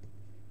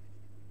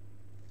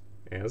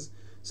as.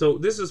 So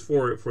this is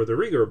for the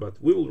rigor,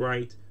 but we will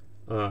write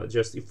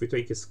just if we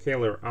take a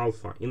scalar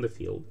alpha in the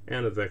field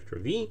and a vector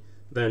v,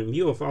 then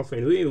mu of alpha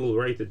and v, will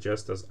write it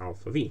just as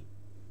alpha v,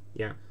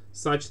 yeah,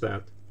 such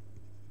that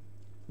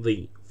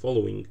the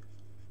following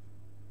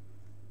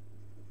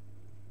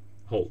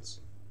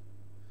holds.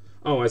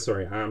 Oh, I'm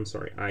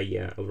sorry.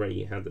 I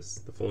already had this.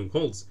 The following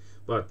holds,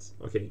 but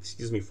okay.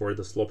 Excuse me for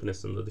the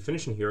sloppiness in the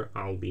definition here.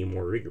 I'll be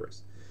more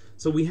rigorous.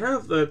 So we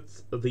have that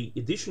the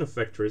addition of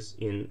vectors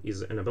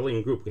is an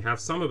abelian group. We have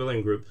some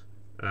abelian group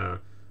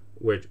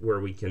where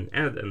we can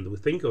add, and we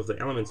think of the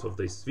elements of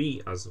this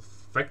V as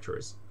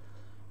vectors,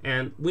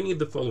 and we need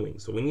the following.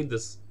 So we need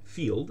this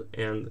field,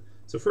 and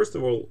so first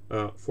of all,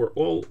 for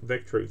all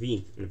vector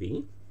V and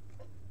V,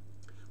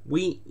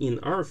 we in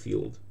our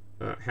field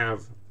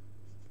have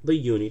the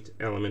unit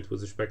element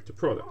with respect to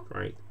product,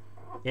 right?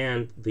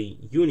 And the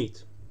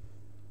unit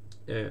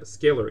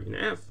scalar in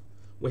F,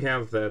 we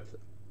have that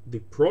the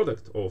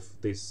product of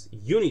this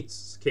unit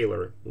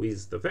scalar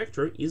with the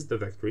vector is the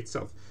vector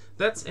itself.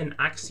 That's an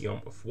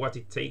axiom of what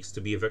it takes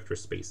to be a vector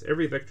space.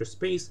 Every vector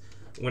space,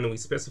 when we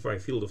specify a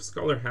field of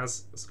scalars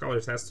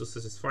has to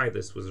satisfy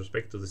this with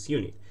respect to this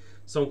unit.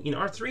 So in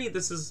R3,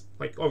 this is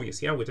like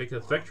obvious. Yeah, we take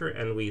a vector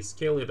and we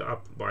scale it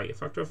up by a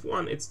factor of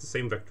 1. It's the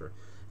same vector.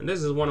 And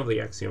this is one of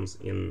the axioms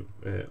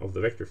of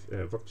the vector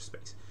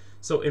space.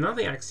 So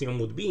another axiom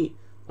would be,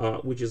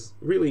 which is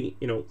really,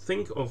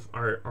 think of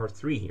our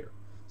R3 here.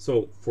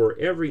 So for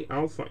every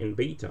alpha and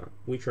beta,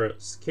 which are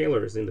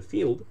scalars in the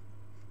field,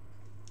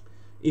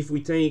 if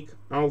we take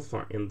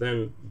alpha and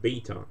then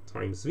beta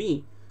times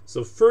v,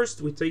 so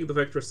first we take the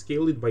vector,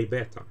 scale it by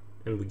beta,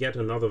 and we get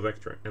another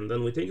vector. And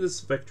then we take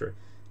this vector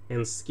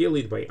and scale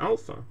it by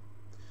alpha.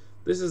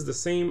 This is the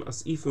same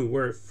as if we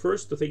were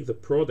first to take the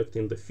product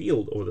in the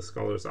field of the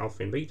scalars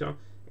alpha and beta,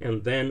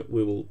 and then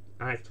we will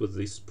act with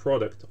this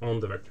product on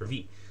the vector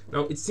v.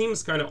 Now, it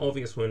seems kind of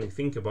obvious when you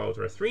think about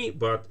R3,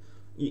 but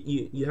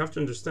you have to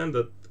understand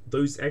that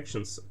those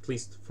actions, at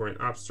least for an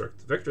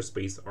abstract vector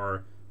space,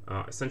 are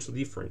essentially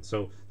different.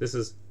 So this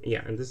is,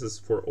 and this is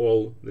for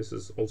all, this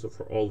is also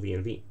for all v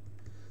and v.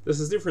 This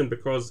is different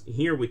because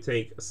here we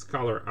take a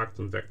scalar act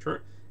on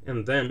vector,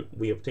 and then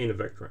we obtain a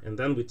vector, and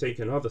then we take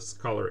another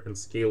scalar and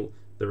scale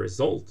the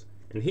result.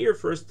 And here,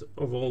 first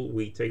of all,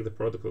 we take the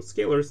product of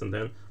scalars and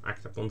then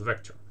act upon the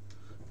vector.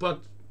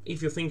 But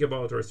if you think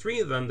about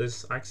R3, then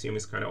this axiom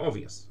is kind of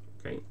obvious.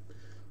 Okay,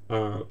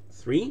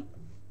 3,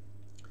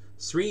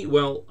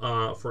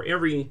 well, for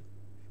every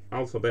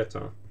alpha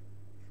beta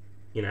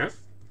in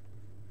F,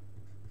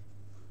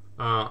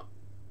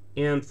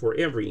 and for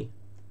every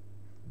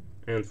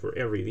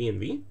v and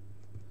v,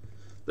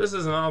 this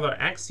is another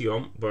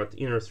axiom, but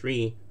in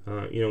R3,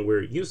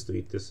 we're used to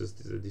it. This is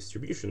the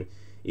distribution.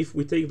 If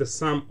we take the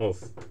sum of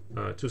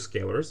two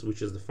scalars,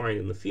 which is defined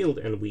in the field,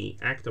 and we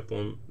act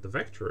upon the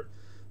vector,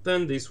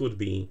 then this would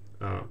be,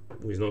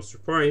 with no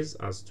surprise,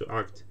 as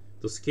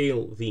to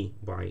scale v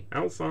by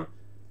alpha,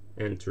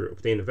 and to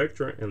obtain a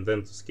vector, and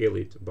then to scale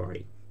it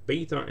by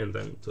beta, and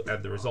then to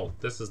add the result.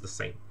 This is the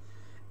same.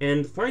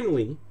 And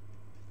finally,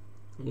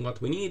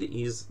 what we need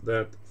is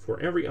that for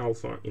every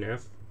alpha in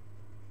F,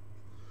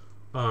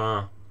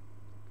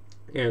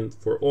 and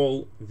for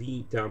all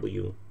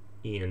VW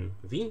in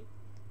V,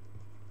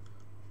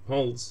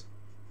 holds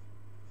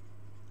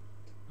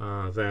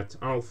that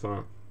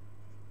alpha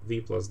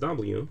V plus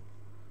W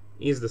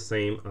is the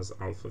same as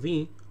alpha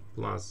V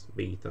plus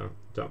beta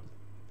W.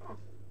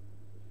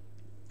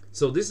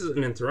 So this is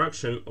an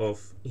interaction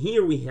of,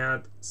 here we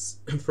had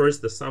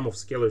first the sum of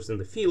scalars in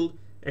the field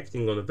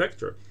acting on a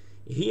vector.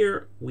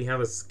 Here we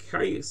have a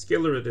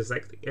scalar that is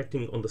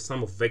acting on the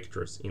sum of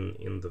vectors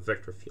in the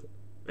vector field,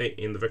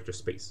 in the vector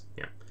space.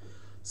 Yeah.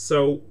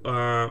 So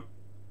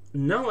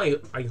now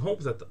I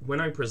hope that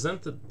when I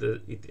presented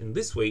it in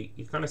this way,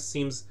 it kind of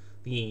seems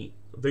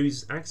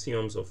these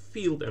axioms of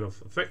field and of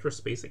vector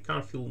space, they kind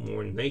of feel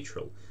more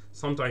natural.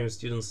 Sometimes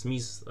students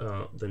miss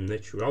the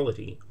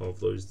naturality of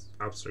those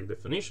abstract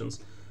definitions,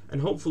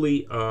 and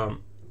hopefully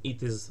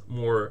it is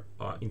more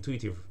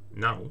intuitive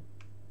now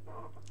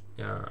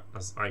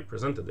as I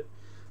presented it.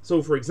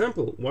 So for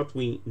example, what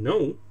we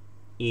know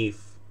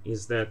is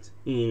that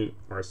in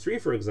R3,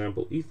 for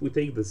example, if we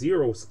take the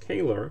zero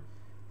scalar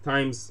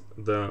times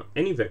the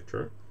any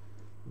vector,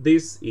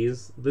 this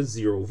is the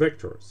zero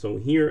vector. So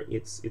here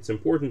it's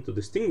important to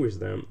distinguish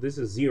them. This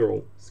is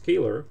zero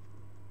scalar,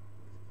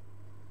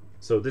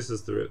 so this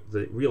is the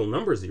real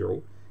number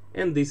 0,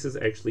 and this is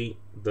actually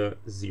the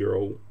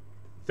zero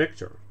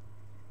vector.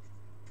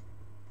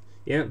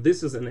 Yeah,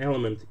 this is an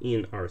element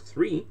in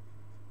R3.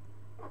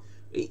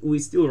 We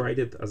still write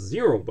it as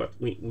 0, but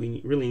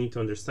we really need to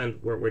understand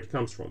where it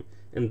comes from.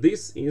 And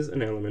this is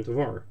an element of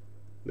R.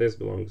 This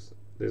belongs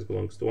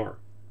to R,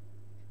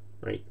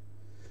 right?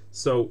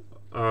 So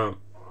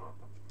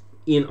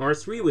in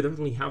R3 we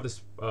definitely have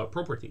this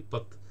property,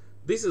 but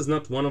this is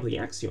not one of the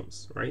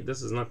axioms, right?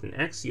 This is not an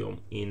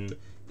axiom in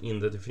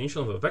the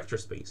definition of a vector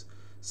space.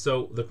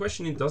 So the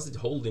question is, does it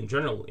hold in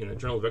general in a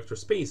general vector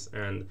space?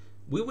 And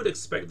we would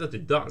expect that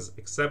it does,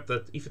 except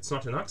that if it's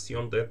not an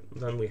axiom,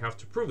 then we have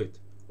to prove it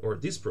or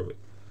disprove it.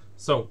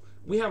 So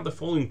we have the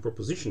following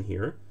proposition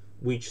here,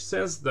 which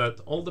says that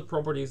all the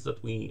properties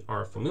that we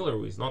are familiar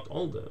with, not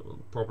all the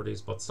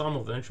properties, but some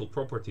of the natural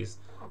properties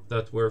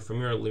that we're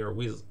familiar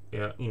with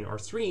in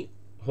R3,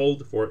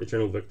 hold for a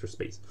general vector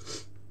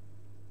space.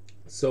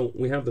 So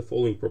we have the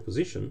following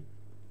proposition.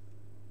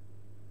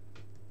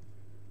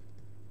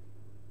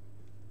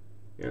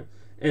 Yeah.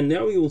 And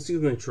now you will see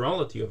the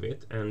naturality of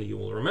it, and you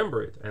will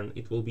remember it, and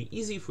it will be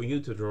easy for you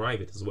to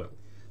derive it as well.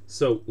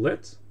 So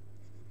let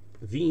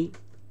V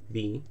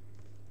be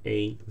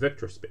a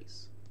vector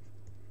space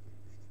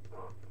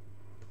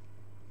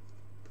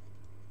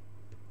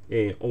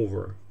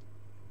over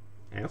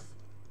F.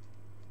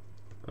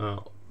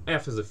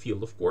 F is a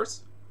field, of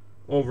course,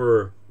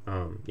 over,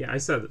 yeah, I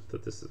said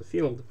that this is a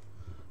field,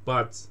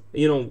 but,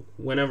 you know,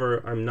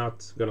 whenever I'm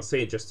not going to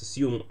say it, just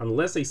assume,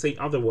 unless I say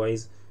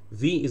otherwise,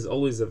 V is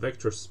always a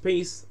vector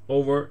space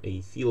over a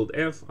field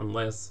F,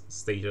 unless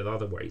stated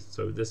otherwise.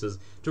 So this is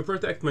to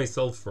protect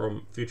myself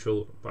from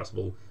future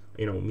possible,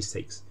 you know,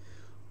 mistakes.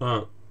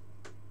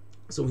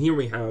 So here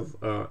we have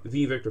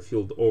V vector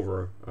field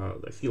over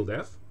the field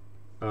F.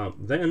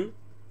 Then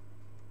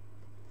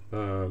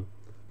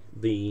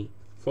the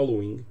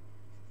following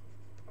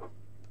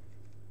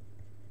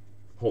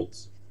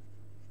holds.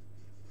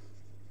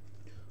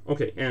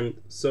 Okay, and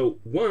so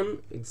one,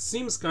 it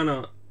seems kind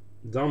of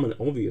dumb and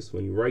obvious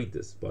when you write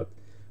this, but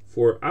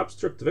for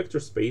abstract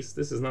vector space,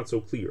 this is not so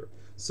clear.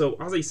 So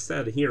as I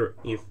said here,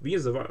 if V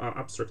is an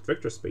abstract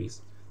vector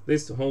space,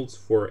 this holds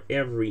for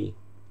every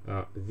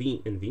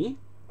V in V,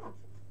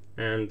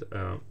 and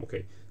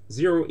okay,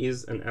 0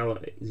 is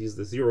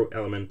the 0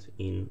 element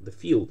in the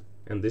field,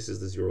 and this is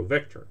the 0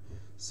 vector.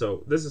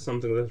 So this is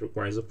something that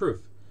requires a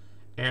proof.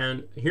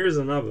 And here's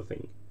another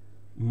thing: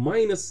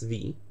 minus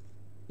V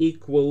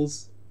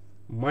equals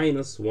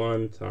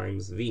 -1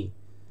 times V.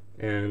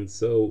 And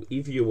so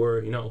if you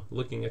were, you know,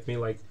 looking at me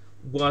like,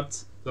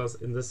 what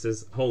does, and this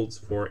is holds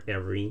for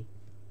every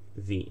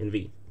V in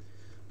V.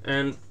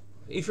 And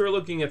if you're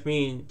looking at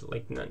me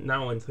like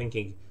now and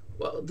thinking,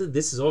 well,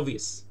 this is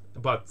obvious,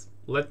 but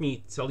let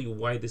me tell you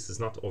why this is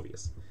not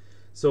obvious.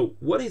 So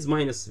what is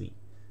minus V?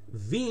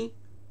 V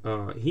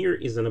here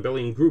is an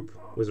abelian group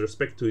with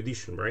respect to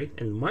addition, right?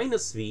 And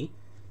minus V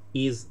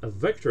is a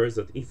vector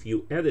that if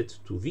you add it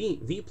to V,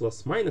 V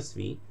plus minus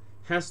V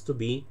has to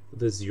be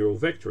the 0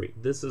 vector.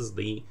 This is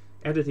the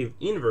additive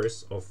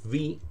inverse of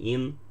V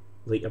in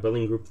the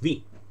abelian group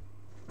V.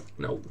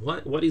 Now,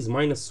 what is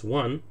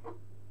 -1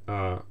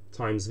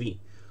 times V?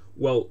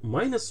 Well,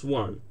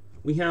 -1,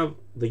 we have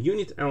the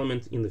unit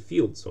element in the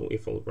field. So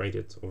if I'll write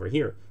it over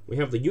here, we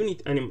have the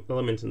unit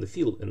element in the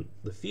field, and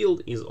the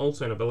field is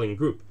also an abelian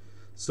group.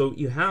 So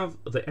you have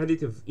the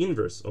additive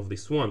inverse of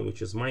this one,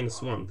 which is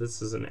 -1.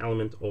 This is an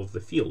element of the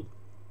field.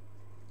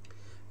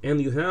 And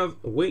you have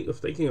a way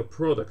of taking a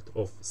product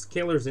of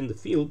scalars in the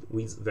field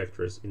with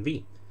vectors in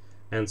V.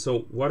 And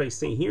so what I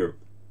say here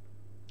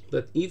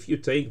that if you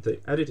take the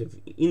additive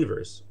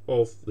inverse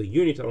of the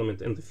unit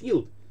element in the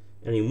field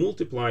and you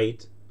multiply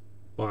it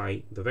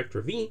by the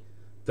vector v,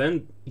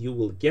 then you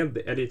will get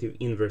the additive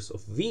inverse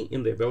of v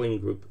in the abelian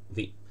group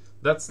v.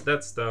 That's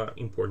the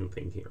important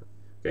thing here.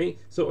 Okay,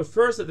 so at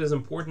first it is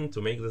important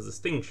to make this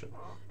distinction.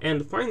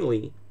 And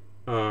finally,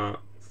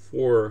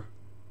 for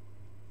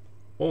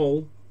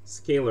all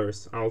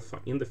scalars alpha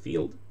in the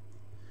field,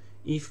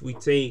 if we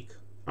take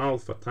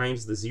alpha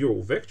times the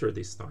zero vector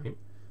this time,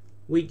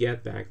 we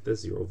get back the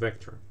zero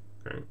vector.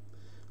 Okay,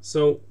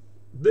 so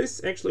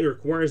this actually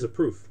requires a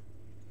proof.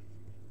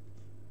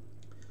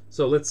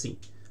 So let's see.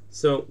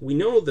 So we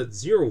know that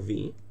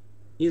 0v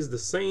is the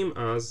same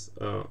as,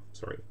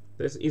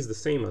 this is the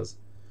same as,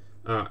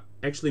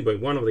 actually by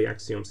one of the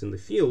axioms in the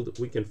field,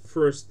 we can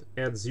first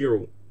add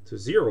 0 to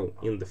 0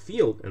 in the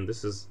field, and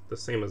this is the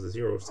same as the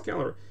 0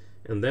 scalar,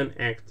 and then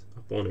act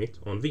upon it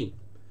on v.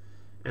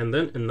 And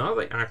then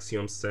another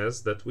axiom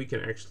says that we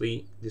can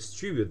actually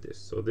distribute this.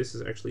 So this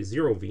is actually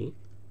 0v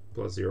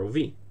plus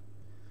 0v.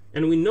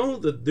 And we know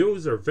that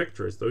those are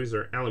vectors, those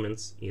are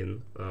elements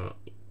in an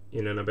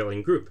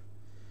abelian group.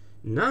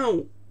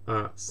 Now,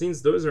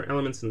 since those are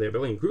elements in the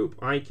abelian group,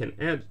 I can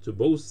add to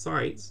both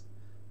sides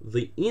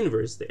the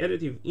inverse, the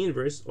additive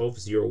inverse of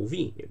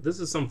 0v. This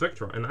is some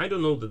vector, and I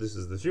don't know that this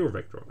is the 0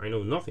 vector. I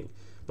know nothing.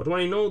 But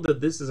I know that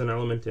this is an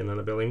element in an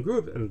abelian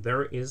group, and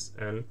there is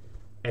an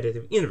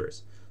additive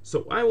inverse.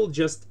 So I will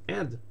just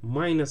add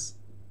minus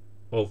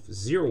of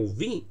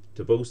 0v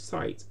to both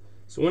sides.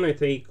 So when I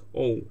take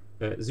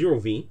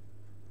 0v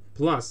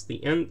plus the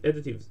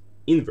additive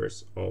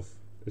inverse of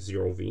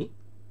 0v,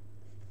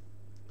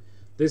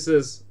 this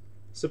is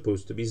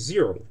supposed to be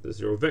 0, the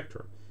 0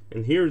 vector.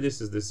 And here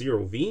this is the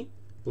 0v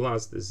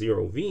plus the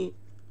 0v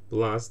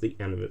plus the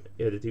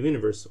additive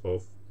inverse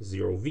of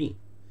 0v.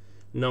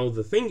 Now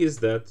the thing is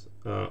that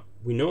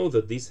we know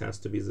that this has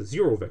to be the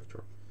 0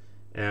 vector.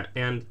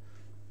 And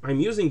I'm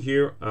using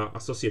here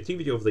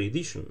associativity of the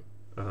addition,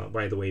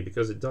 by the way,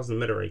 because it doesn't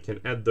matter. I can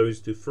add those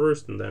two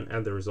first and then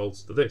add the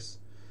results to this.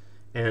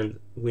 And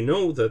we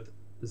know that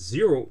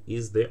 0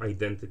 is the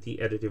identity,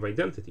 additive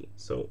identity.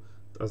 So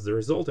as the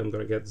result, I'm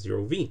going to get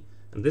 0v.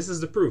 And this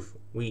is the proof.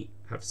 We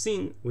have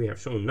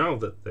shown now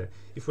that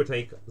if we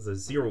take the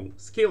 0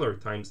 scalar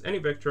times any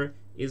vector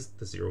is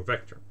the 0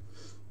 vector.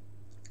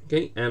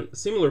 Okay, and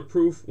similar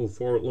proof will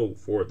follow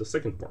for the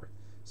second part.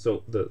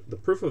 So the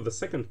proof of the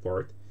second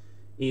part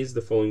is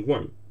the following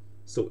one.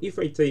 So if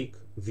I take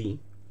v,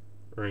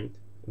 right,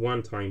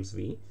 1 times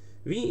v,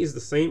 v is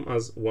the same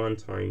as 1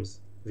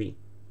 times v.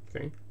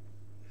 Okay,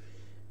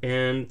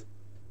 and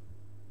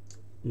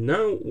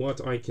now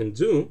what I can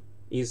do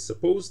is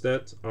suppose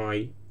that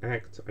I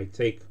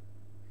take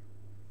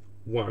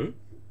 1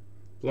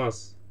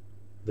 plus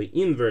the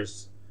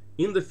inverse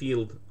in the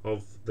field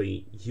of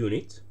the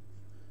unit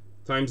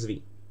times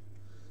v.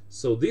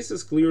 So this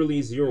is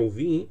clearly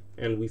 0v,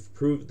 and we've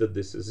proved that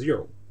this is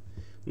 0.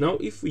 Now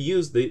if we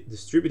use the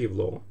distributive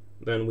law,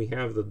 then we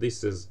have that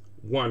this is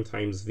 1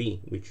 times v,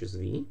 which is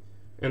v,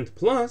 and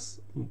plus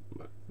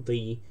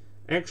the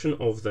action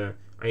of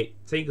I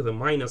take the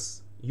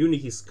minus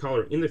unity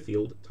scalar in the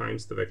field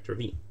times the vector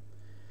v.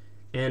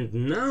 And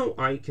now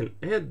I can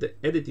add the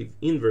additive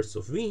inverse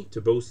of v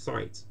to both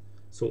sides.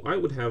 So I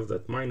would have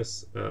that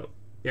minus,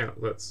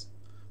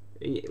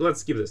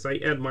 let's give this. I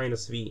add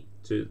minus v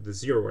to the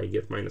 0, I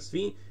get minus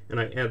v, and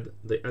I add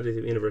the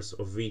additive inverse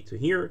of v to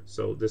here,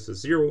 so this is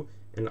 0,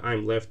 and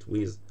I'm left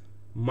with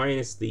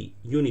minus the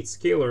unit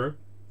scalar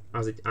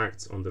as it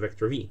acts on the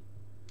vector v.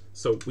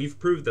 So we've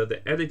proved that the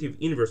additive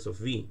inverse of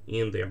v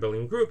in the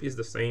abelian group is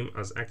the same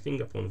as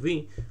acting upon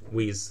v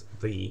with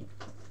the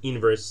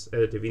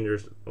additive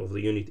inverse of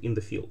the unit in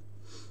the field.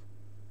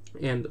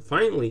 And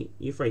finally,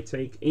 if I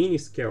take any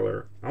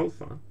scalar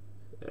alpha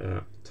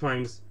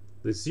times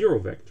the 0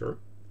 vector,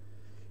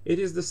 it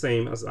is the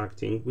same as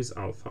acting with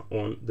alpha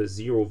on the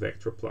 0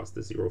 vector plus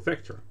the 0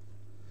 vector.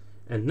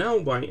 And now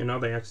by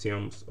another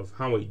axioms of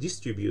how I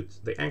distribute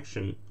the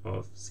action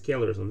of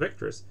scalars and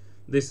vectors,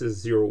 this is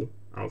 0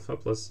 alpha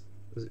plus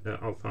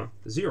alpha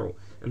 0.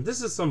 And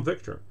this is some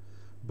vector,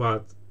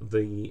 but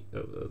the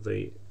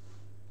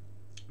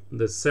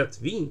set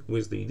v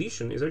with the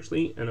addition is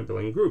actually an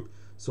abelian group.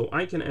 So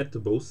I can add to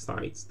both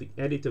sides the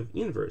additive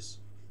inverse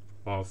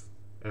of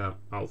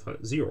alpha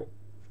 0,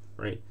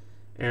 right?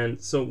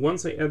 And so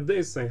once I add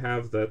this, I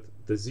have that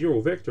the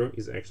 0 vector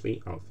is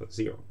actually alpha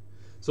 0.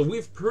 So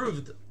we've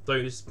proved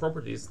those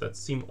properties that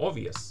seem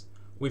obvious.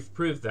 We've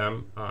proved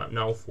them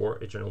now for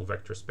a general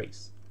vector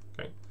space.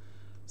 Okay,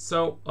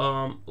 so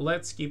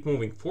let's keep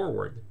moving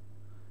forward.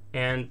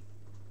 And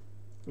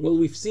well,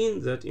 we've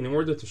seen that in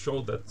order to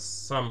show that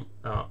some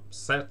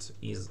set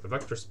is a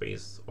vector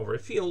space over a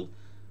field,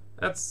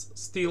 that's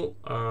still,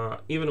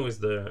 even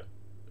with the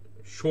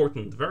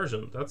shortened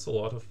version, that's a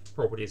lot of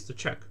properties to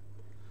check.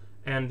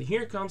 And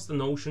here comes the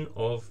notion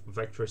of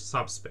vector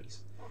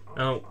subspace.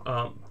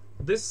 Now,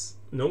 this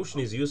notion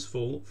is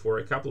useful for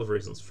a couple of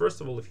reasons.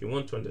 First of all, if you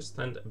want to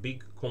understand a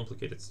big,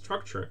 complicated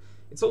structure,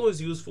 it's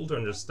always useful to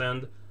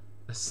understand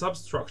a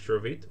substructure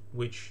of it,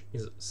 which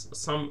is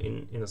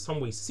in some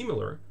way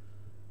similar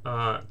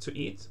to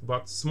it,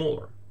 but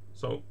smaller.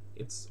 So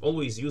it's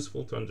always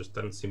useful to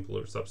understand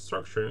simpler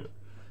substructure,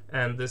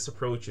 and this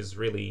approach is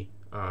really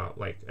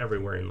like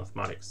everywhere in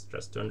mathematics,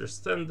 just to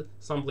understand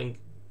something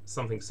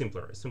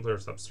simpler, a simpler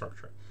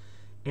substructure.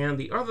 And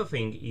the other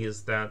thing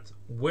is that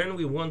when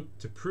we want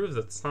to prove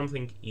that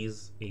something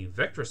is a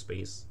vector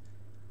space,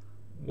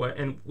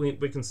 and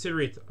we consider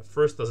it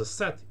first as a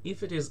set,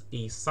 if it is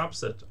a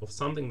subset of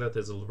something that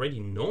is already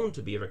known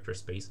to be a vector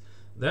space,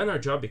 then our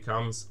job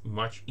becomes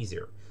much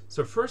easier.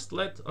 So first,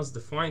 let us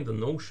define the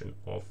notion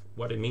of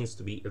what it means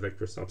to be a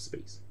vector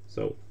subspace.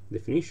 So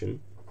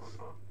definition.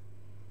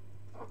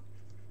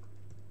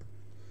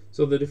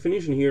 So the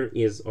definition here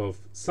is of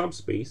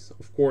subspace.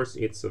 Of course,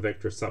 it's a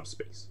vector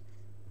subspace.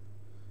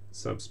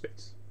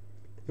 Subspace.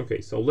 Okay,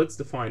 so let's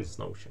define this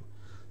notion.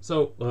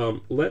 So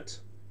let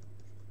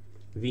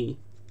V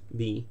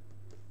be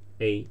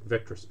a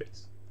vector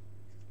space.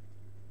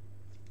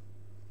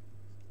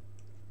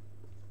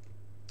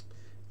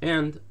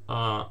 And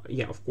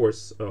yeah, of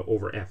course,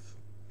 over F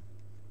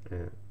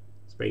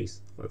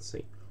space, let's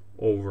say,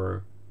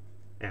 over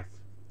F.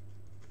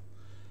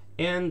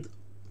 And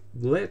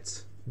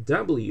let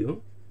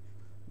W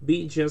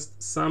be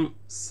just some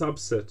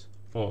subset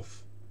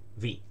of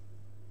V.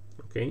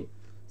 Okay,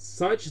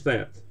 such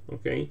that,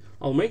 okay,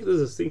 I'll make the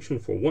distinction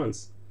for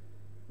once.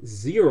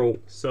 0,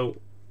 so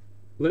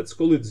let's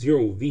call it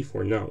 0V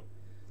for now.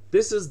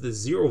 This is the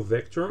 0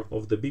 vector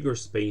of the bigger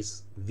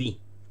space V,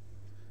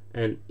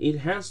 and it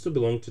has to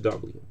belong to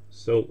W.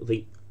 So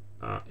the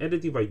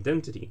additive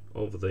identity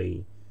of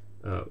the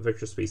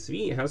vector space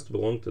V has to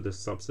belong to the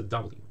subset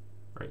W,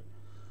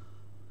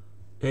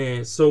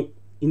 right? So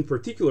in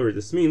particular,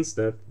 this means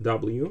that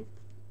W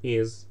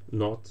is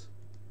not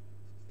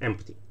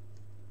empty.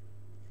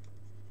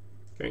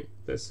 Okay,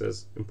 this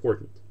is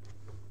important.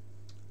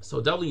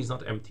 So W is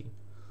not empty.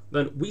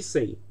 Then we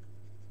say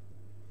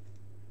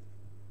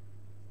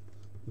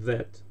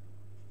that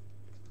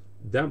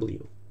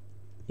W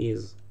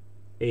is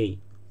a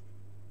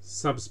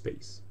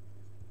subspace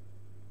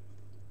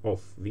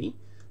of V.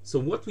 So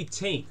what we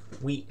take,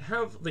 we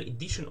have the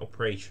addition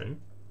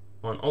operation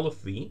on all of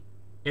V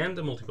and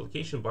the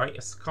multiplication by a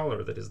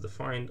scalar that is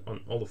defined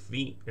on all of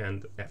V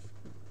and F.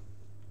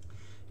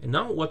 And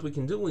now what we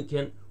can do, we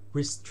can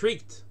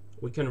restrict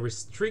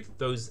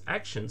those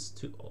actions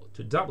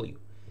to W.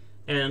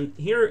 And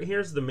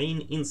here's the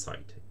main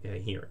insight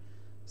here.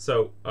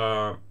 So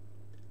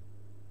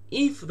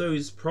if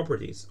those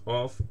properties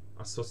of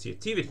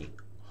associativity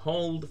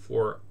hold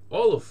for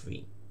all of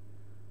V,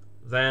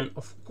 then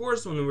of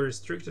course when we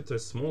restrict it to a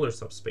smaller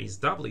subspace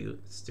W,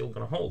 it's still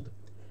going to hold.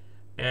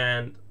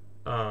 And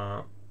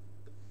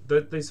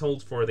this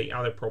holds for the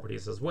other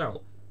properties as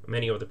well.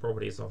 Many of the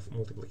properties of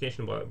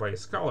multiplication by a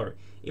scalar.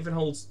 If it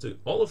holds to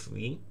all of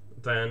V,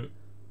 then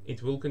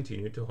it will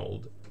continue to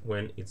hold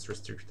when it's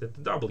restricted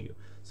to W.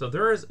 So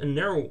there is a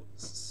narrow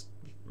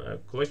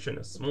collection,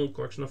 a small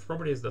collection of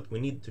properties that we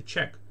need to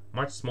check,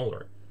 much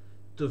smaller,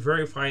 to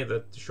verify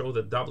that, to show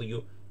that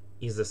W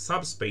is a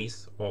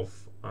subspace of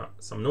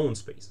some known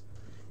space.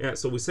 Yeah,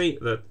 so we say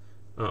that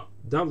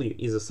W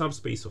is a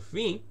subspace of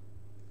V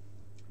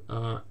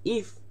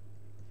if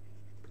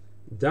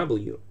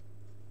W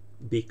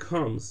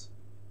becomes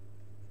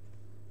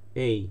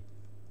a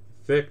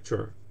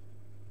vector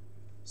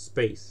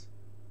space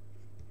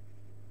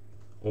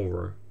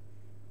over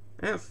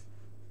F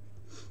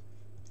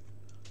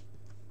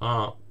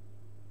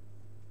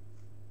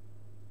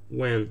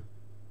when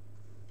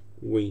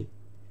we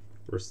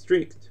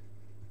restrict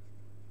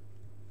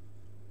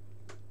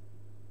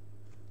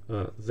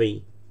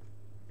the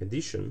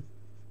addition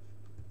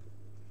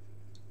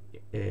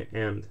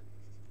and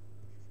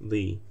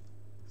the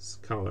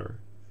scalar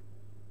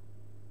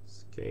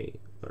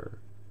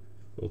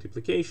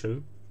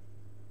multiplication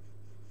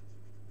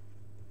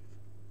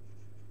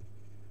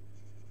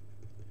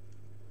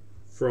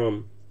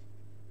from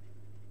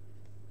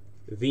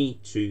V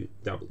to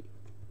W.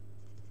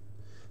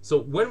 So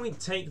when we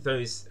take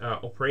those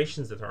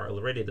operations that are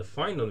already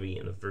defined on V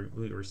and if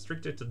we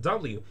restrict it to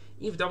W,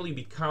 if W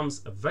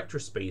becomes a vector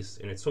space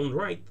in its own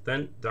right,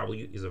 then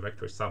W is a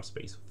vector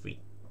subspace of V.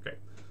 Okay,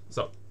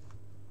 so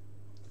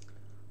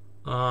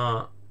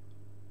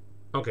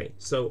okay,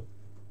 so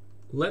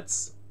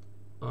let's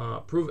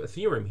prove a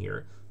theorem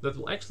here that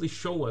will actually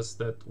show us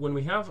that when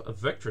we have a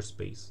vector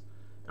space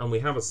and we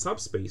have a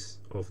subspace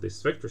of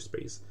this vector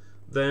space,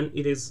 then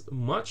it is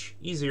much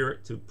easier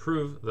to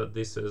prove that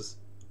this is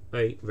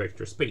a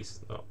vector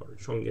space, or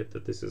showing it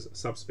that this is a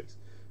subspace.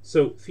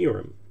 So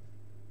theorem.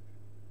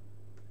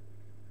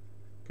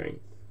 Okay,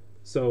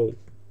 so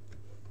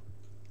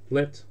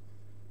let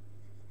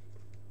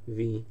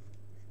V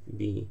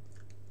be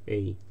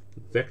a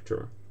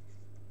vector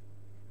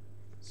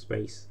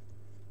space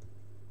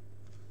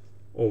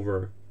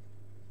over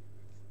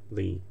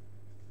the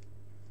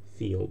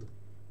field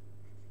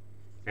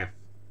F,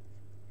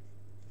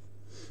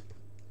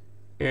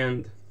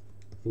 and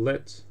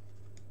let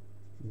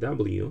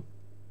W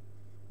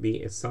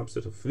be a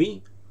subset of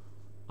V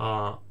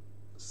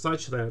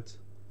such that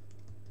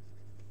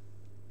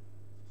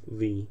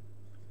the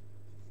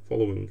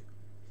following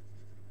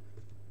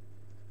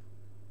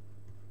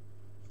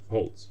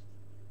holds.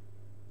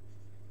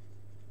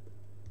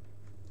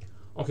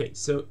 Okay,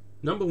 so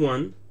number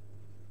one,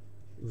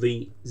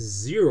 the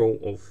 0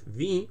 of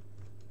v,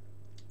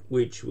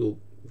 which we'll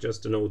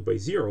just denote by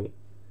 0,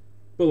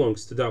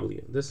 belongs to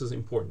w. This is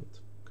important,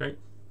 okay?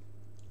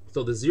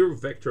 So the 0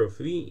 vector of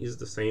v is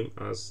the same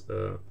as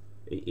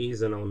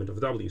is an element of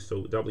w,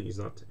 so w is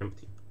not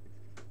empty.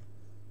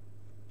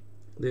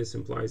 This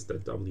implies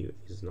that w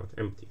is not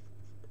empty.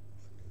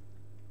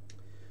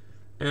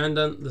 And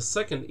then the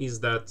second is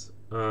that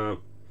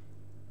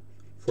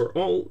for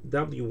all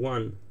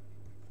w1,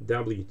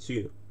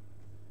 w2,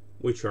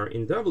 which are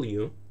in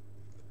w,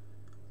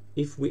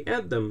 if we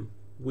add them,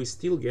 we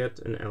still get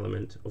an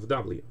element of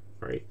w,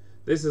 right?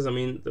 This is, I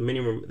mean, the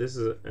minimum, this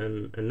is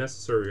a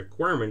necessary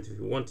requirement. If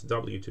you want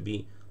w to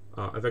be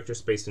a vector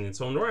space in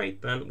its own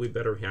right, then we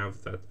better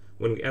have that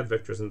when we add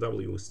vectors in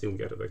w, we still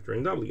get a vector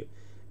in w.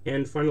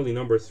 And finally,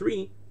 number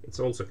 3, it's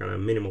also kind of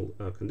a minimal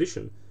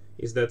condition,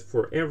 is that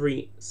for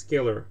every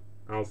scalar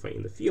alpha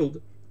in the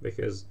field,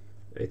 because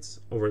it's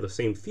over the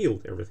same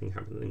field, everything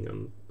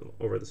happening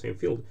over the same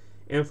field,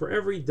 and for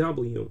every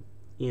w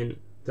in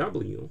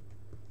w,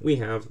 we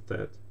have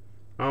that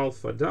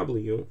alpha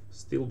w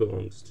still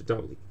belongs to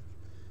w.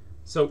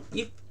 So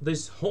if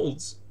this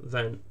holds,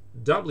 then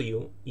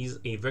w is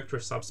a vector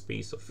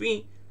subspace of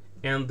v,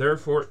 and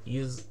therefore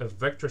is a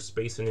vector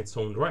space in its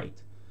own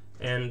right.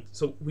 And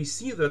so we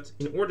see that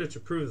in order to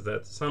prove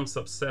that some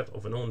subset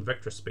of a known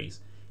vector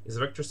space is a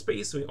vector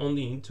space, we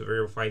only need to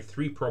verify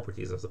 3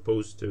 properties as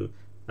opposed to,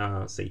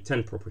 say,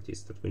 10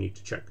 properties that we need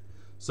to check.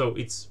 So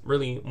it's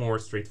really more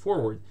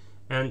straightforward.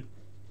 And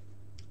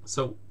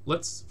so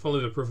let's follow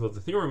the proof of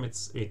the theorem.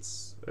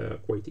 It's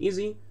quite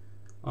easy.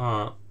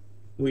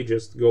 We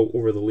just go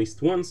over the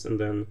list once, and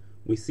then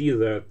we see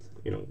that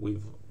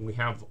we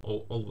have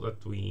all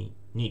that we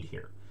need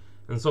here.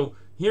 And so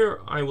here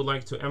I would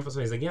like to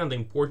emphasize again the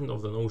importance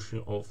of the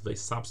notion of the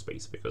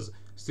subspace, because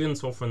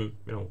students often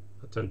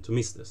tend to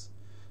miss this.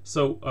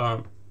 So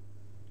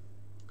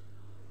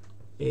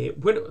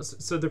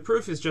so the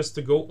proof is just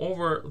to go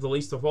over the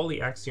list of all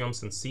the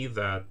axioms and see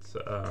that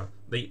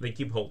they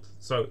keep hold.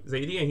 So the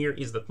idea here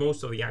is that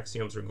most of the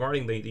axioms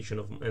regarding the addition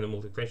of and the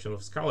multiplication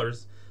of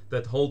scalars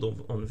that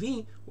hold on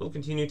V will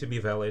continue to be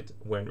valid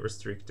when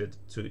restricted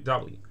to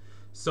W.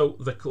 So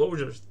the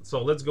closure,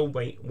 so let's go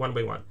by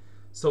one.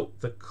 So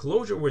the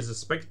closure with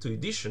respect to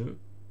addition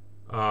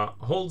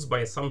holds by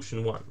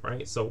assumption 1,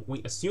 right? So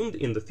we assumed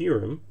in the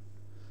theorem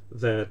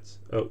that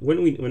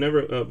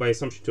whenever by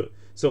assumption 2,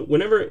 so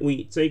whenever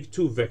we take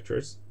 2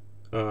 vectors,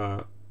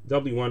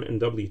 w1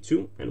 and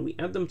w2, and we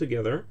add them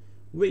together,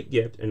 we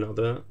get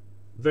another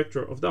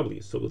vector of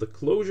w. So the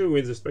closure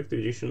with respect to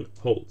addition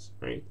holds,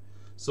 right?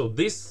 So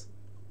this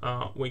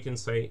we can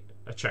say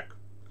a check.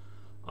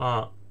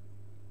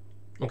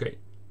 Okay,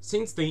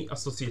 since the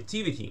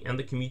associativity and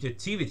the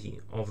commutativity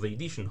of the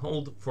addition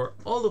hold for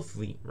all of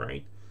V,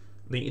 right?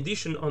 The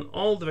addition on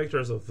all the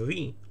vectors of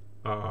V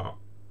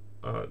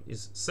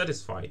is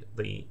satisfied,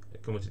 the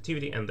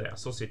commutativity and the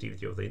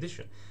associativity of the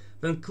addition.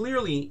 Then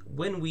clearly,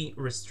 when we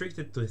restrict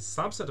it to a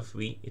subset of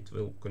V, it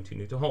will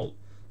continue to hold.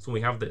 So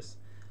we have this.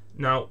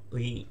 Now,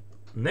 the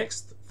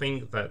next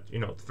thing that,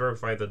 to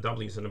verify that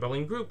W is an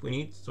abelian group, we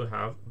need to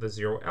have the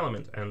 0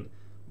 element. And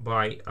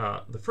by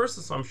the first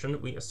assumption,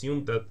 we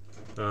assume that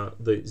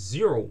the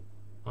 0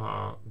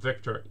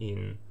 vector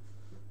in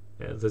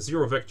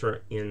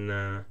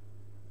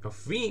of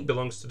V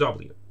belongs to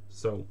W.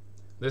 So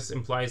this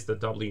implies that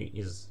W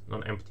is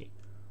non-empty,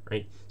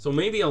 right? So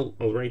maybe I'll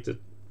write it.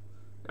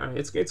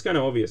 It's kind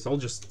of obvious. I'll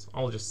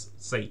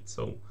just say it.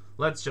 So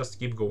let's just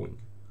keep going.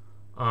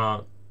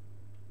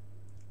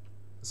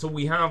 So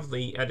we have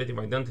the additive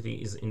identity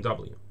is in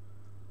W.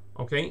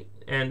 Okay,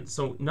 and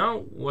so now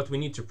what we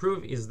need to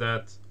prove is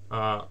that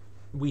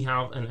we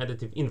have an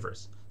additive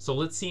inverse. So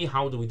let's see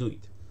how do we do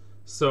it.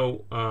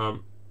 So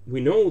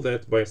we know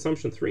that by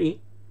assumption 3,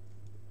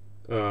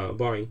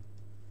 by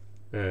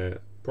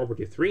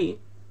property 3,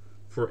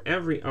 for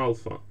every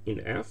alpha in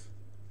F,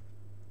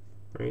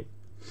 right,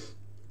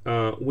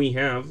 we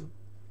have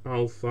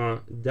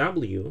alpha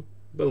W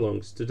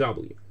belongs to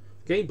W.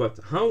 Okay, but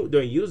how do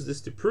I use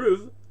this to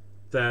prove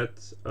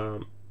that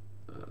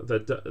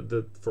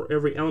that for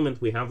every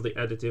element we have the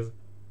additive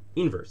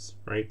inverse,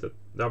 right? That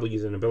W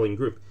is an abelian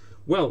group.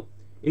 Well,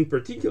 in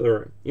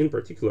particular,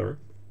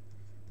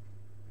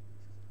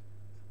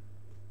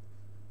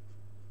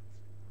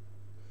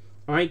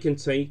 I can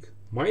take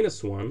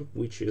 -1,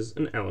 which is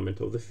an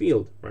element of the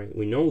field, right?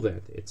 We know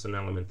that it's an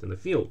element in the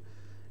field.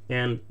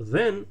 And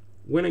then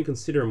when I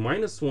consider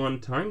 -1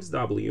 times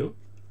W,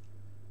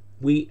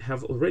 we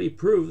have already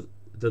proved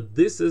that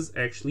this is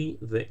actually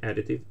the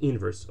additive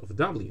inverse of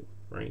W,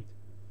 right?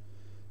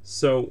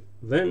 So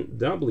then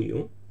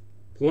W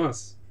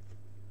plus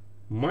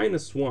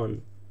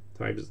 -1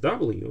 times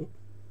W,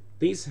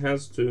 this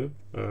has to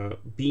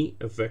be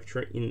a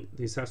vector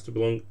this has to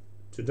belong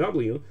to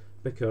W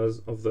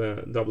because of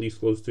the w is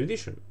close to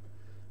addition.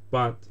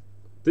 But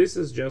this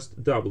is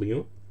just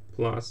w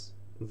plus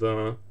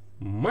the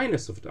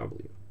minus of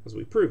w, as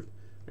we proved,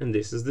 and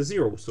this is the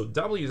 0. So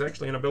w is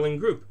actually an abelian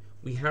group.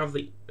 We have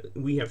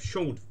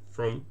showed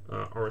from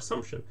our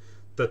assumption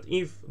that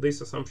if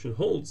this assumption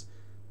holds,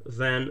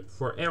 then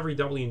for every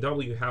w in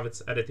w you have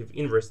its additive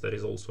inverse that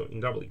is also in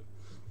w.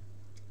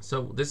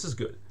 So this is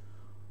good.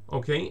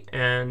 Okay,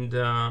 and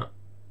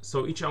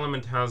so each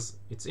element has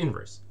its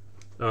inverse.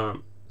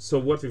 So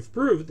what we've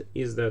proved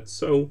is that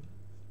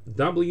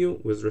w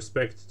with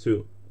respect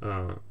to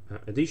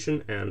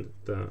addition and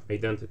the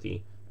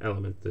identity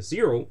element, the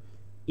 0,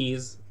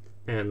 is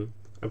an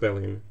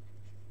abelian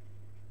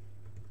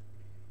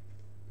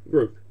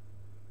group.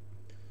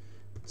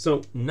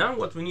 So now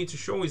what we need to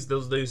show is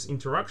those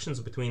interactions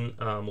between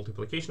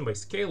multiplication by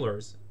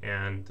scalars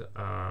and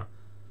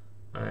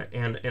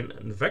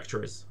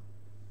vectors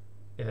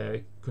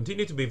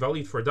continue to be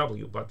valid for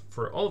w, but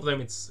for all of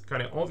them it's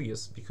kind of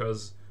obvious,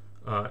 because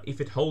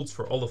if it holds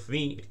for all of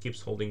v, it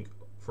keeps holding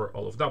for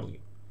all of w.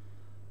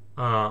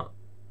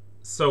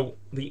 So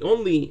the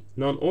only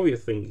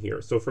non-obvious thing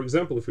here, so for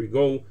example, if we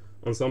go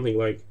on something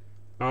like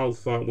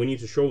alpha, we need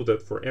to show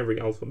that for every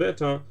alpha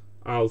beta,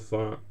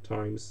 alpha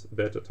times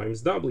beta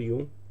times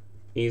w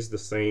is the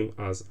same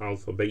as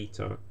alpha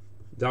beta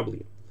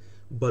w.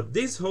 But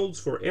this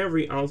holds for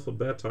every alpha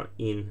beta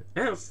in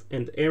f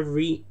and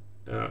every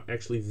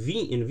actually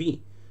v in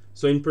v.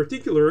 So in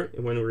particular,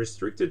 when we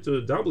restrict it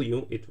to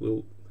w, it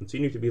will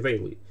continue to be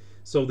valid.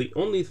 So the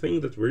only thing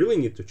that we really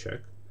need to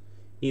check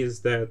is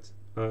that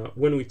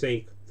when we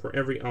take for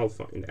every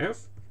alpha in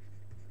f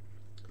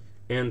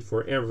and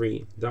for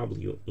every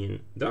w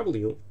in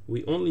w,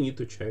 we only need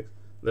to check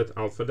that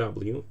alpha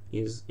w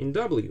is in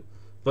w.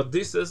 But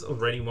this is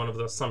already one of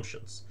the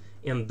assumptions,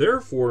 and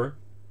therefore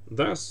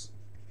thus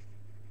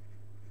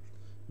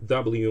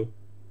w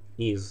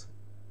is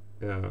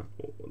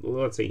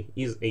let's say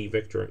is a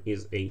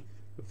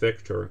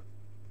vector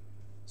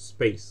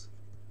space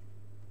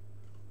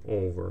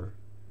over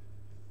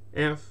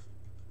f,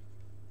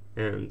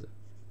 and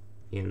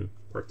in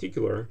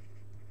particular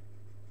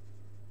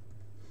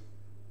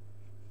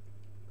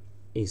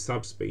a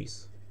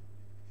subspace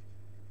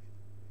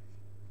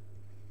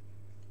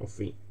of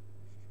v.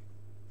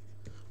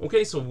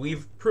 Okay, so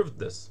we've proved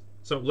this.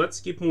 So let's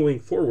keep moving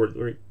forward.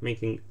 We're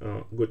making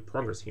good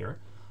progress here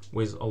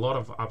with a lot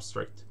of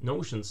abstract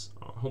notions,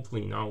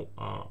 hopefully now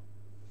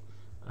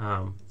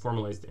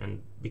formalized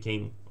and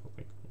became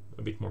like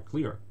a bit more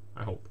clear,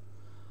 I hope.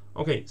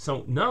 Okay,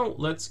 so now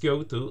let's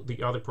go to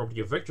the other property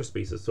of vector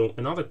spaces. So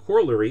another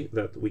corollary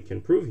that we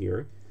can prove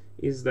here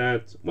is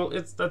that, well,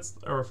 that's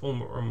our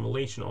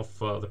formulation of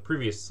the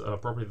previous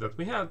property that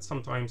we had.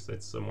 Sometimes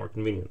it's more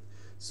convenient.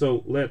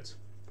 So let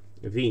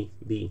V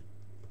be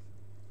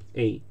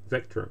a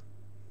vector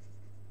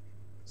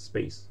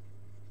space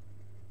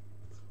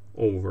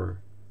over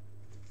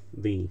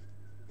the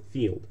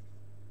field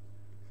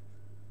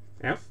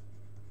F,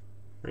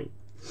 right?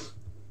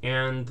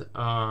 And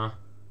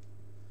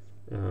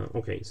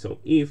okay, so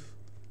if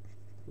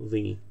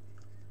the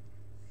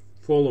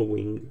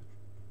following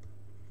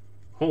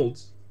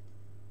holds,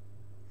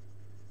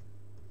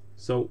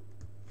 so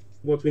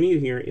what we need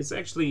here is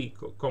actually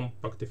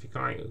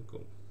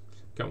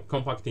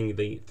compacting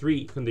the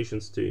three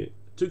conditions to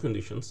two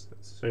conditions.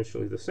 It's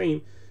essentially the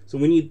same. So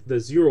we need the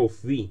 0 of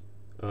v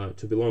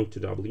to belong to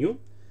w,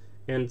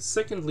 and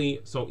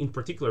secondly, so in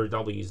particular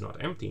w is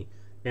not empty,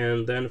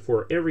 and then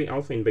for every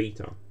alpha and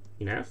beta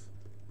in f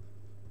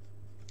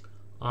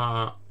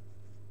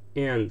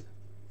and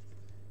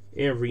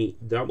every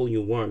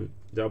w1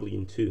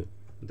 w2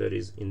 that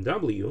is in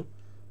w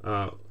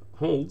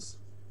holds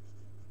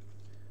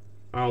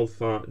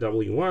alpha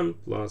w1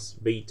 plus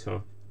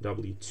beta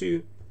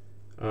w2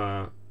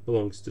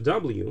 belongs to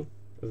w,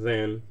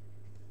 then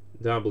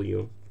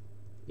w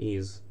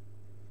is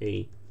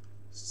a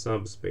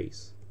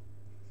subspace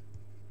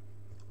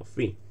of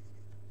v.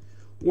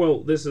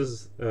 Well, this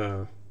is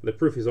the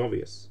proof is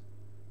obvious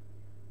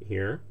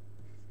here,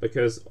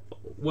 because,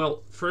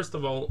 well, first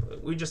of all,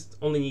 we just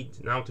only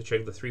need now to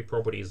check the three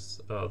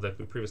properties that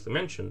we previously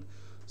mentioned.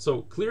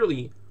 So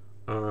clearly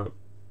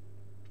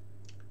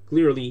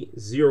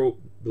 0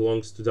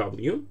 belongs to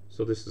w,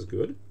 so this is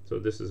good. So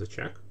this is a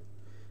check.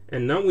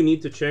 And now we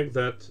need to check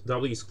that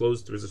w is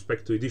closed with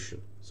respect to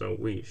addition. So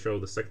we show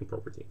the second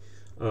property.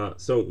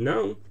 So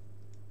now,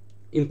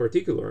 in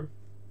particular,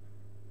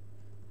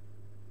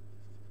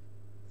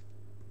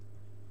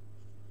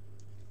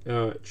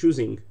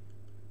 choosing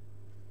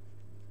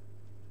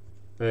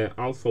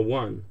alpha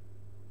 1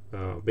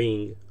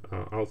 being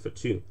alpha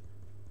 2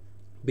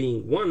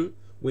 being 1,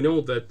 we know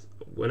that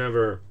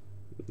whenever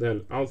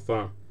then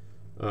alpha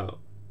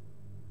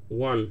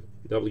 1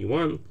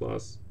 w1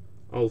 plus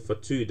alpha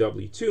 2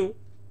 w2,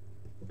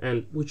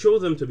 and we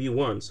chose them to be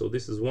 1, so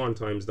this is 1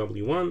 times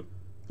w1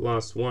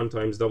 plus 1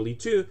 times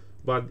w2,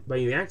 but by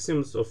the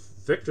axioms of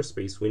vector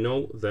space we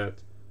know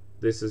that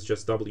this is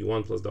just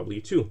w1 plus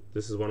w2.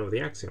 This is one of the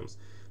axioms.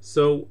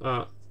 So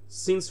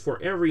since for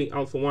every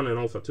alpha 1 and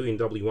alpha 2 in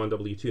W1,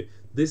 W2,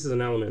 this is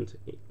an element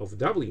of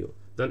W,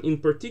 then in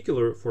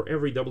particular for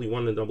every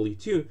W1 and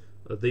W2,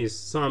 this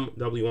sum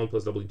W1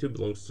 plus W2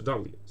 belongs to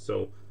W.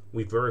 So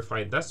we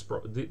verified this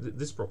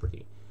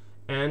property.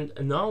 And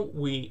now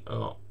we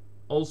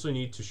also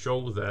need to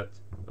show that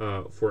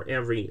for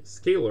every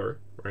scalar,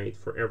 right,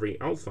 for every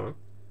alpha,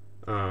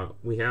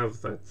 we have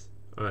that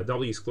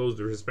W is closed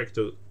with respect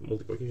to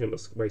multiplication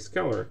by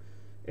scalar.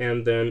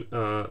 And then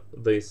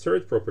the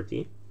third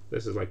property,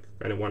 this is like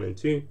kind of 1 and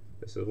 2,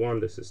 this is 1,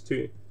 this is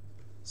 2.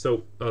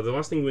 So the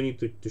last thing we need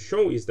to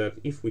show is that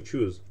if we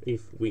choose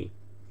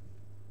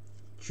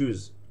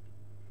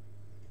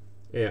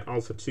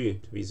alpha 2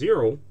 to be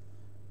 0,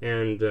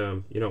 and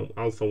you know,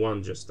 alpha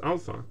 1 just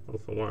alpha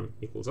 1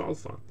 equals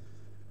alpha,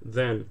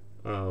 then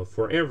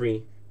for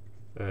every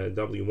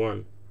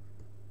W1,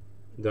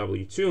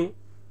 W2,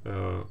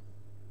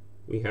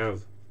 we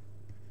have,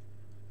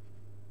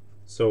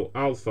 so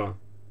alpha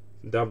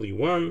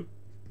W1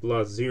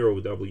 plus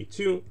 0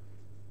 W2,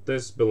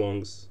 this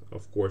belongs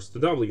of course to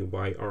W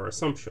by our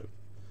assumption,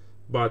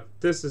 but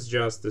this is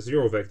just the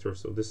 0 vector,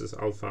 so this is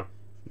alpha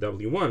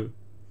W1,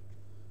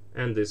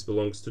 and this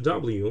belongs to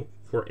W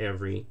for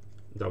every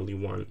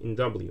W1 in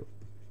W.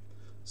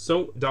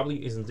 So W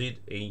is indeed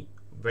a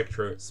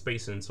vector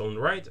space in its own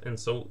right, and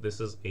so this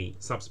is a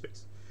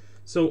subspace.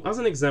 So as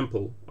an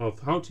example of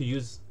how to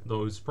use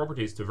those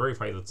properties to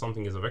verify that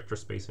something is a vector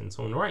space in its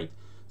own right,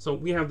 so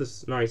we have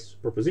this nice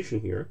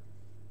proposition here.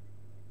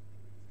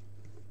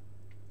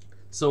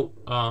 So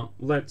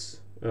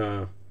let's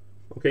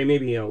okay,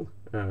 maybe I'll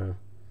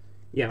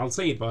yeah, I'll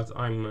say it, but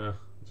I'm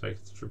sorry,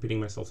 it's repeating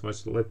myself so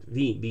much. Let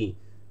V be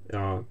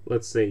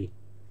let's say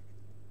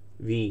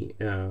V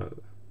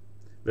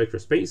vector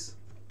space.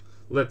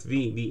 Let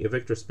V be a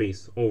vector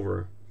space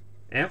over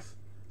F.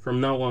 From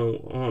now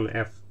on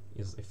F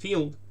is a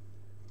field,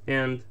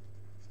 and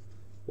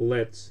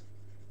let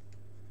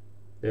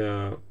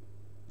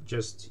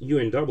just U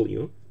and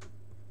W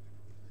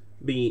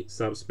be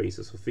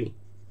subspaces of V.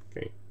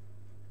 Okay,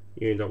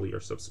 U and W are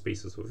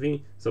subspaces of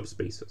V,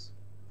 subspaces.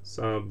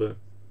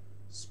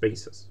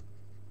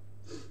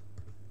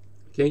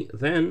 Okay,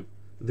 then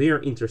their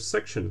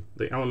intersection,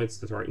 the elements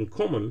that are in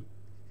common,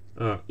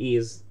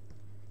 is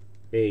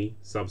a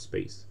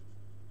subspace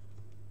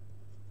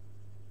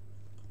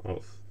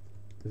of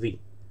V.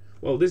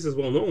 Well, this is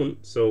well known,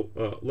 so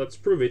let's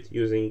prove it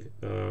using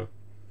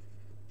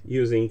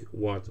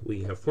what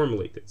we have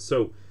formulated.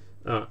 So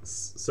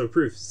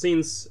proof,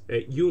 since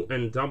U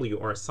and W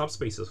are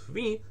subspaces of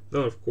V,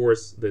 then of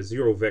course the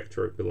 0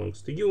 vector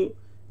belongs to U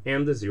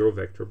and the 0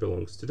 vector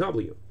belongs to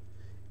W.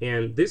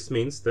 And this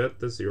means that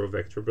the 0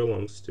 vector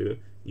belongs to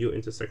U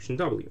intersection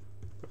W.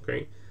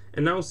 Okay,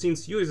 and now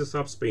since U is a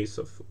subspace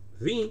of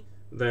V,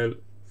 then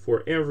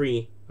for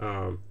every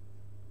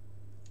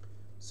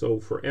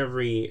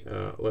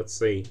let's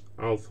say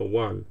alpha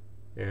 1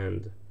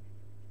 and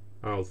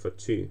alpha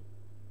 2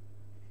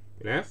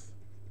 in F,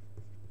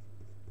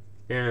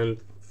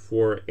 and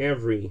for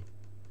every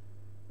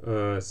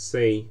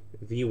say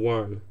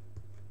V1,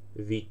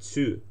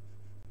 V2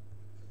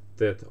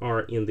 that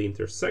are in the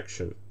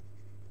intersection,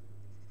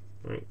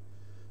 right?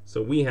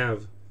 So we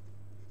have,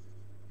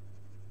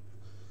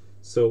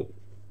 so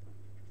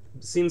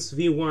since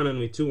V1 and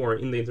V2 are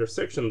in the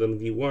intersection, then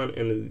V1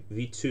 and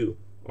V2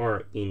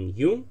 are in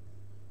U,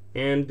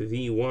 and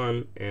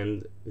V1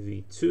 and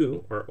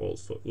V2 are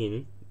also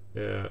in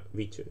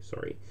V2,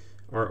 sorry,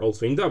 are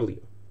also in W,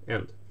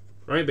 and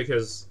right,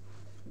 because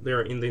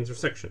they're in the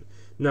intersection.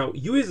 Now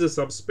U is a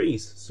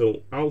subspace,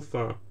 so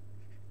alpha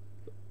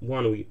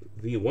 1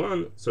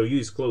 V1, so U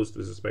is closed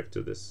with respect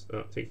to this,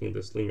 taking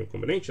this linear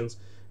combinations,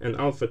 and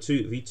alpha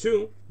 2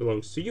 V2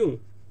 belongs to U,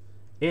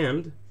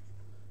 and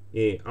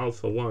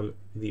alpha 1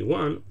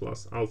 V1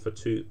 plus alpha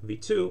 2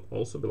 V2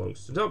 also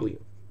belongs to W.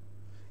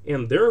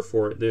 And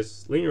therefore,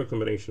 this linear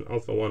combination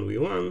alpha 1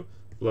 V1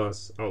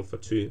 plus alpha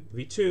 2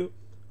 V2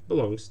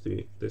 belongs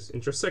to this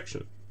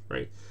intersection,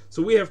 right?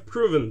 So we have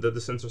proven that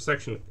this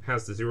intersection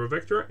has the 0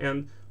 vector,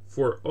 and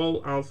for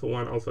all alpha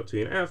 1, alpha 2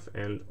 in F,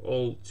 and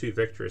all 2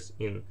 vectors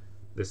in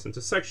this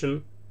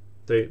intersection,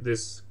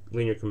 this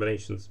linear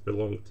combinations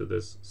belong to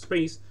this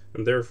space,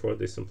 and therefore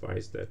this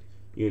implies that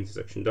U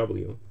intersection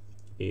W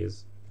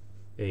is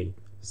a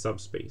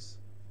subspace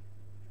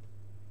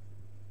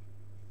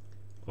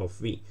of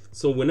V.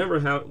 So whenever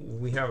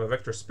we have a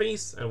vector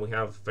space and we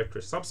have vector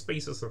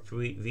subspaces of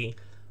V,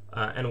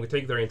 and we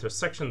take their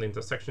intersection, the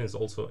intersection is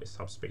also a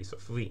subspace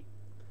of V.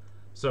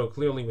 So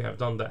clearly we have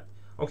done that.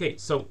 Okay,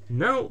 so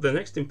now the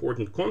next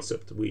important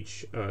concept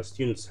which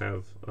students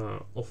have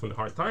often a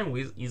hard time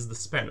with is the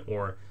span,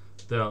 or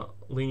the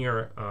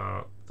linear,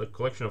 the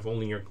collection of all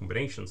linear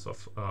combinations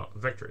of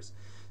vectors.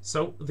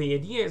 So the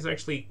idea is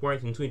actually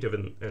quite intuitive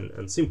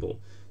and simple.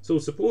 So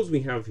suppose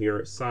we have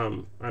here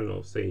some, I don't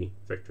know, say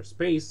vector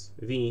space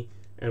V,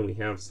 and we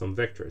have some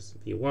vectors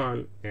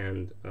V1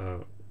 and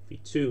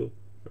V2,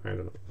 I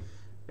don't know.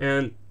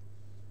 And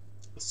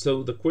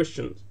so the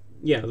question,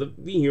 yeah, the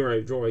V here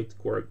I draw it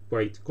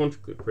quite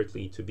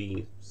concretely to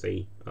be,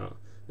 say, a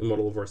a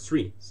model of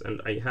R3,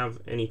 and I have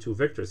any two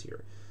vectors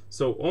here.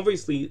 So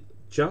obviously,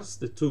 just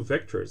the two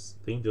vectors,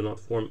 they do not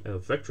form a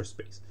vector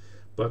space.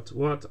 But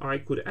what I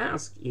could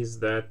ask is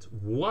that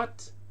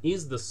what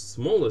is the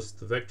smallest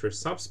vector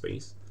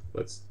subspace,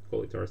 let's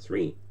call it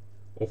R3,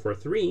 of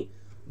R3,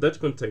 that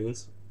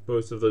contains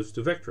both of those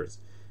two vectors?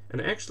 And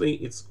actually,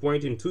 it's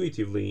quite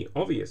intuitively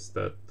obvious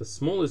that the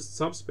smallest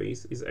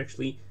subspace is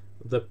actually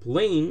the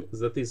plane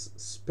that is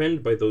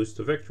spanned by those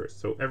two vectors.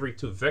 So every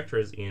two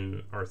vectors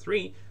in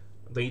R3,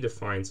 they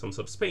define some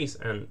subspace,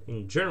 and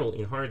in general,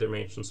 in higher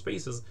dimension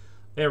spaces,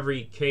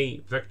 every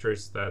k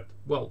vectors that,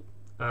 well,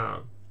 I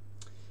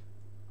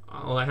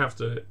have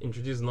to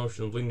introduce the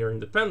notion of linear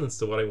independence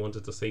to what I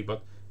wanted to say,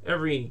 but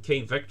every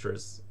k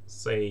vectors,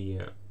 say,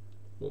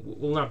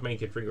 we'll not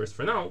make it rigorous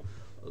for now,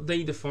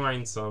 they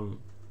define some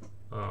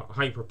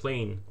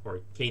hyperplane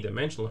or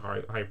k-dimensional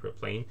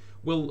hyperplane.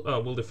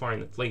 We'll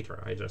define it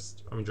later.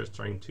 I'm just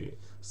trying to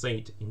say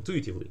it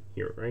intuitively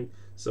here, right?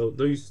 So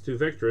those two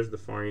vectors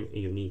define a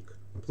unique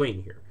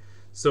plane here.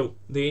 So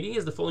the idea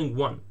is the following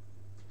one.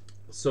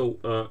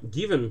 So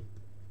given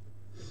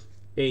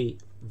a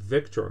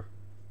vector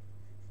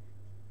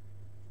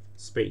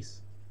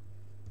space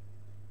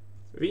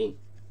V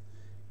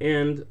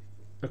and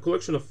a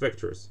collection of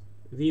vectors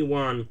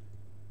V1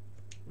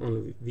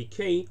 on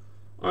Vk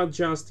are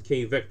just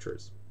k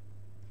vectors.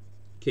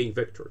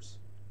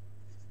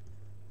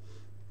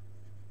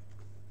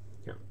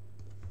 Yeah.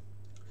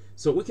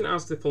 So we can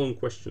ask the following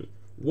question: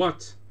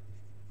 what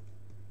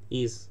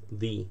is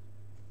the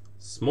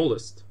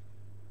smallest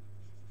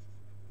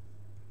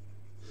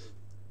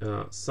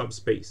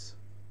subspace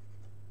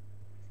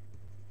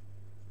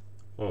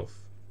of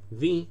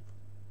V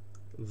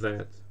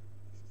that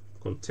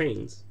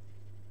contains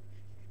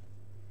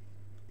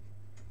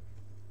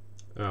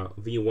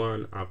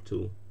V1 up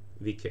to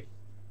Vk?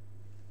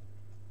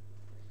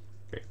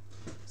 Okay,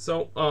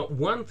 so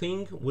one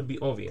thing would be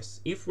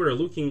obvious. If we're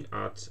looking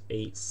at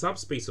a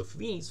subspace of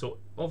V, so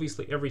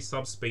obviously every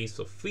subspace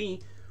of V,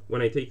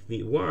 when I take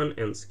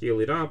V1 and scale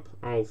it up,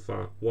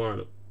 alpha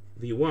 1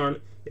 V1,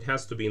 it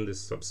has to be in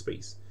this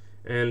subspace.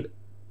 And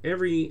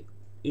every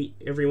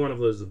one of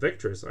those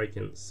vectors, I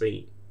can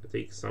say,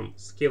 take some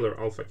scalar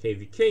alpha k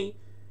Vk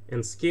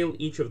and scale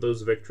each of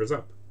those vectors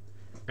up.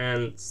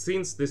 And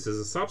since this is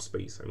a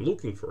subspace, I'm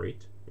looking for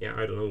it. Yeah,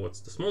 I don't know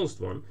what's the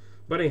smallest one,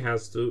 but it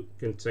has to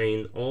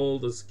contain all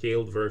the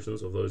scaled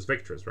versions of those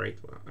vectors, right?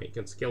 I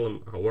can scale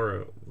them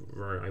however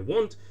I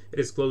want. It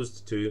is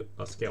close to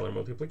a scalar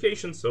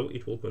multiplication, so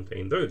it will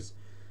contain those.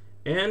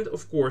 And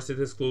of course, it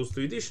is close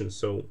to addition,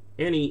 so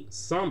any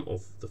sum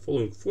of the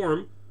following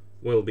form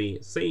will be,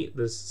 say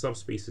this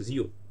subspace is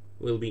U,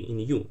 will be in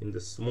U, in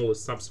the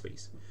smallest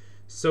subspace.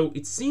 So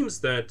it seems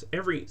that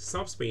every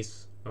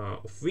subspace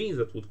of V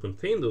that would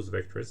contain those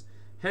vectors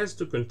has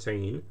to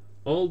contain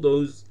all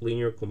those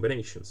linear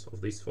combinations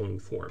of this following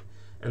form.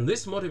 And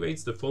this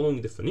motivates the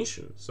following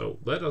definition. So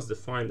let us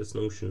define this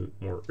notion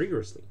more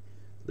rigorously,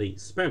 the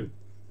span.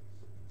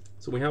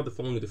 So we have the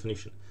following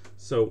definition.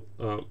 So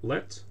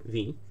let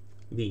V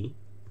be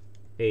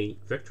a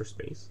vector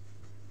space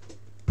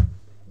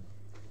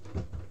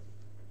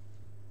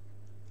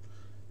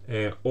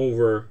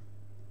over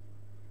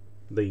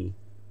the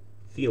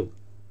field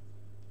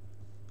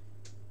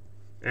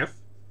F.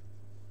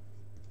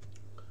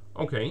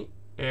 Okay,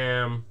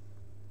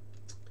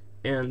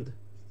 and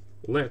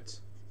let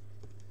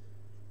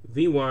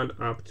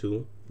V1 up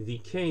to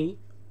Vk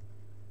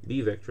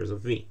be vectors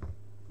of V.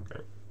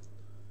 Okay.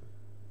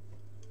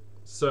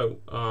 So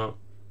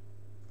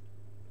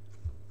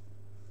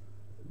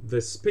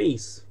the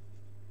space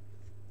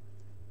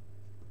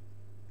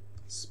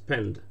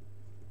spanned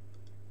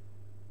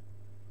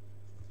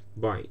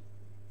by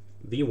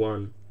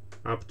V1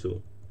 up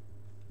to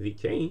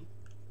Vk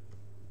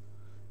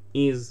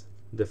is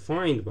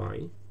defined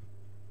by,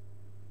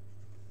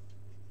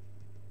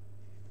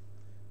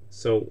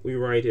 so we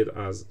write it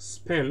as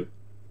span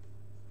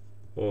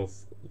of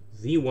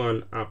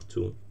V1 up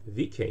to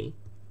Vk,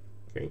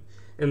 okay?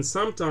 And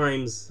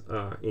sometimes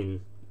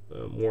in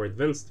more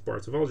advanced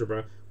parts of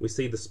algebra, we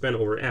say the span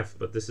over F,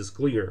 but this is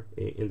clear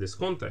in this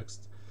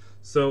context.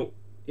 So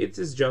it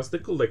is just the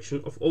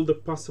collection of all the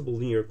possible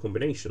linear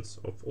combinations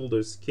of all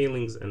those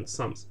scalings and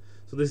sums.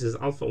 So this is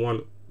alpha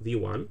 1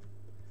 V1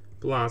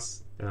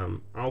 plus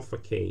alpha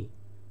k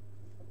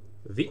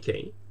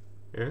Vk,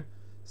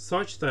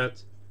 such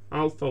that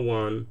alpha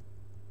 1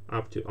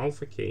 up to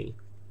alpha k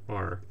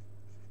are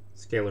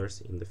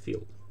scalars in the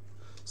field.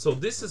 So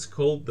this is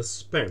called the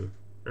span.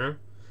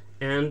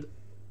 And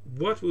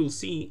what we'll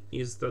see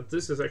is that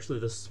this is actually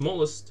the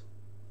smallest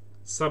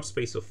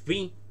subspace of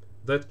V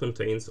that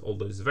contains all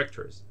those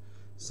vectors.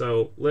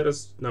 So let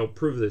us now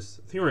prove this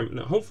theorem.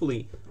 Now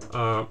hopefully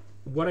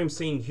what I'm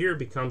saying here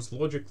becomes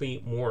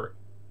logically more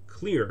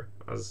clear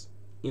as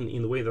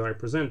in the way that I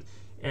present.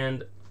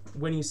 And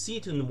when you see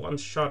it in one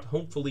shot,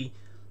 hopefully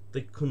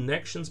the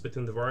connections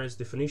between the various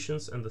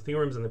definitions and the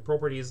theorems and the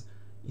properties,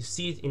 you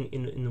see it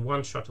in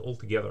one shot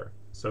altogether.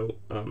 So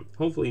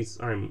hopefully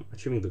I'm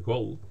achieving the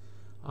goal.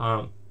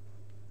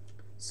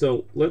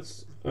 So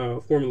let's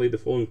formulate the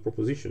following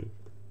proposition.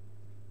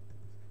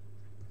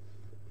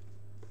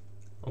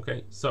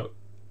 Okay, so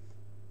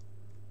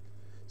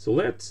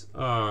let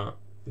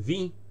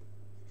V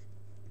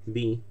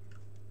be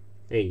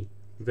a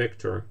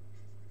vector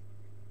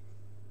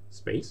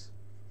space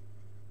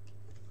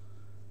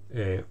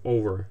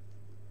over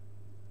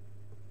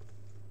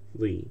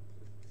the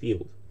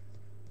field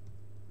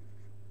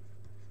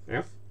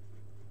F.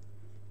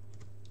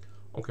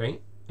 Okay,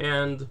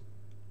 and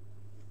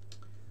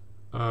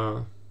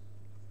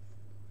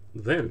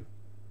then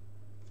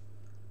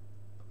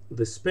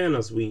the span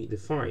as we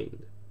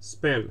defined,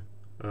 span,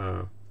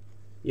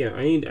 yeah,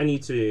 I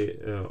need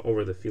to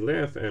over the field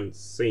F and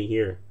say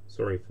here,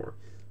 sorry, for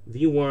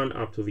V1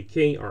 up to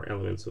Vk are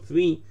elements of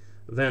V,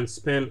 then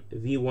span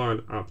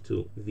V1 up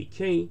to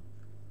Vk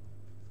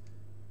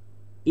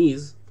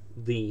is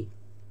the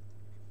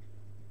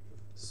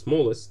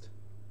smallest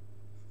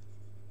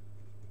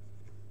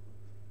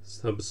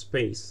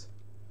subspace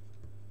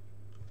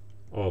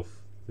of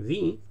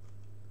V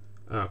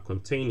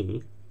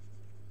containing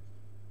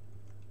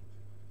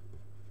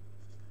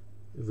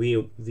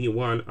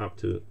V1 up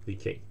to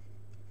Vk.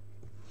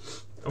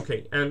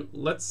 Okay, and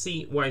let's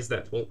see why is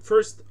that. Well,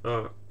 first,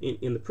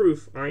 in the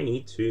proof, I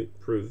need to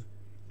prove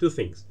two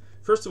things.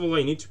 First of all,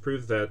 I need to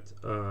prove that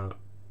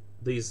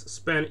this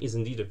span is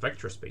indeed a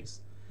vector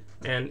space.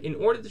 And in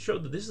order to show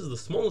that this is the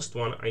smallest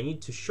one, I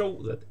need to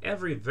show that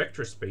every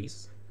vector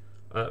space,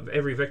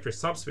 every vector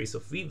subspace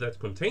of V that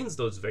contains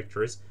those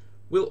vectors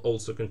will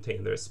also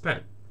contain their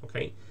span.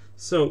 Okay,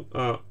 so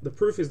the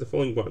proof is the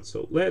following one.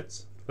 So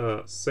let's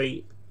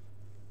say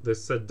the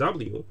set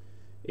W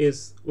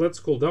is, let's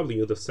call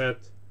W the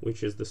set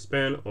which is the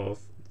span of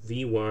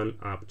V1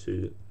 up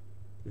to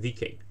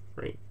Vk,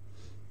 right?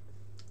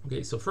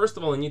 Okay, so first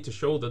of all, I need to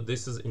show that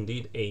this is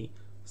indeed a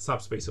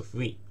subspace of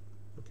V.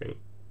 Okay,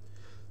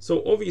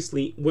 so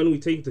obviously when we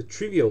take the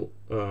trivial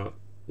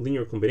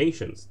linear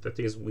combinations, that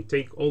is, we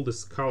take all the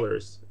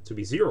scalars to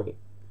be zero,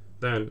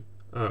 then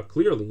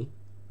clearly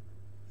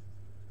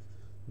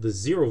the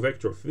zero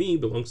vector of V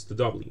belongs to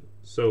W.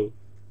 So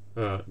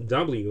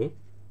W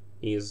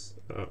is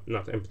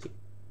not empty,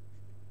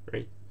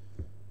 right?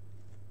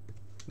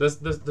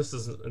 This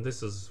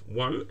is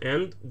one,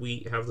 and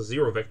we have the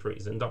zero vector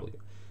is in W.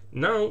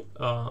 Now,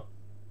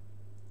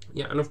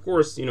 yeah, and of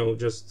course, you know,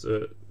 just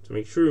to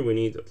make sure, we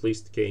need at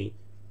least K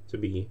to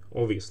be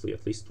obviously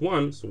at least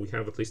one, so we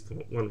have at least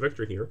one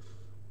vector here.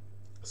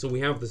 So we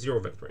have the zero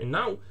vector, and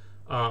now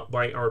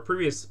by our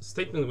previous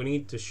statement, we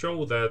need to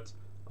show that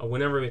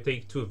whenever we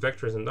take two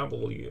vectors in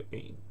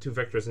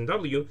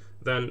W,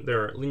 then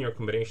their linear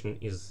combination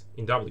is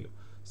in W.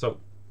 So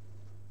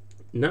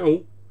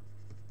now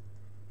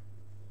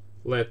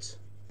let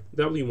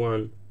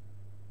W1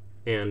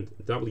 and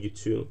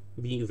W2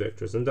 be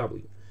vectors in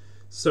W.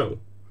 So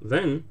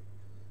then,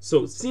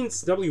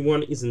 since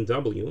W1 is in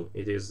W,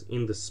 it is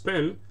in the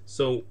span,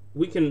 so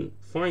we can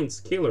find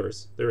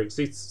scalars, there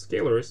exists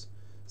scalars,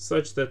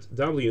 such that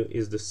W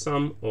is the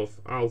sum of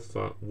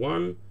alpha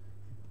 1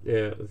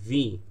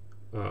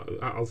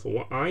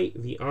 alpha I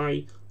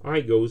Vi. I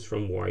goes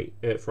from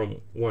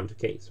from 1 to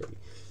K, sorry.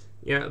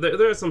 Yeah,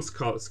 there are some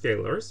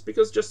scalars,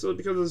 because of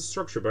the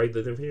structure, by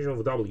the definition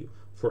of W,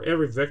 for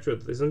every vector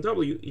that is in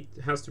W, it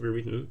has to be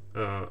written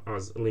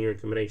as a linear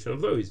combination of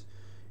those.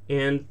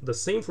 And the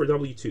same for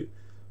W2.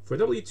 For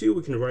W2,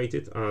 we can write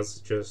it as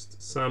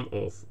just sum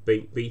of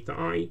beta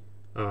I,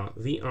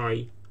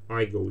 Vi.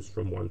 I goes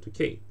from 1 to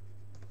K.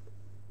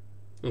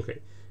 Okay,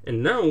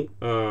 and now,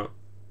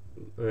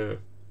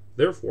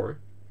 therefore,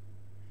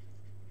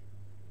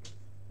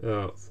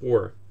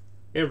 for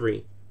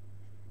every,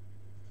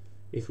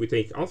 if we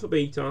take alpha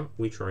beta,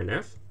 which are in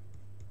F,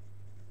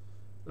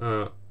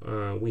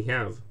 we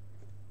have,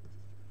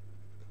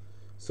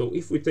 so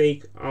if we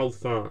take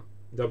alpha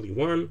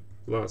W1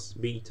 plus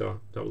beta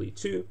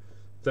W2,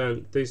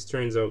 then this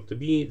turns out to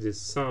be the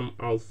sum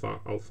alpha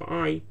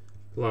I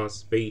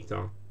plus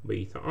beta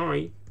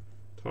I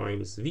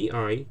times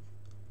Vi.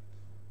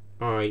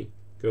 I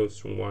goes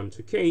from 1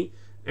 to K,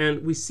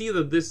 and we see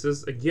that this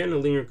is again a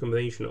linear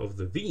combination of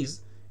the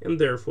V's, and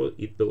therefore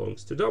it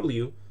belongs to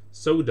W,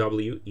 so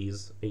W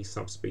is a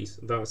subspace.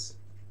 Thus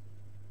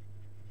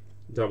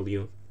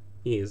W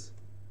is,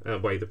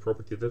 by the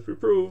property that we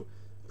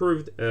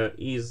proved,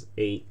 is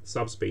a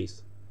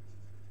subspace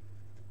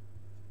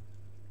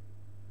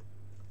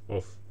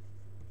of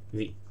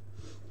V.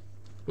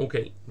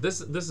 Okay, this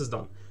is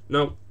done.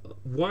 Now,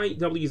 why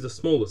W is the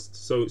smallest?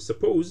 So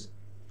suppose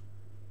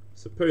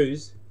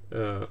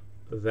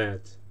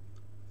that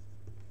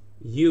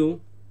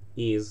U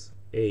is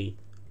a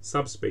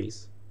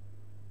subspace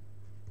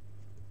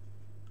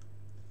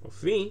of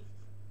V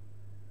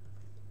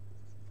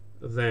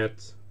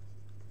that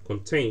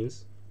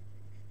contains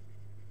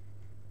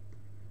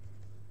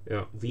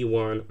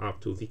V1 up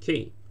to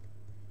Vk.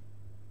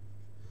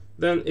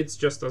 Then it's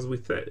just as we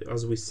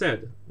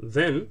said.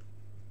 Then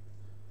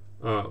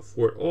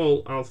for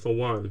all alpha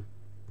 1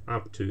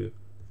 up to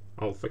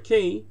alpha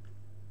k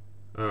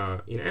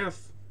in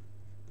F,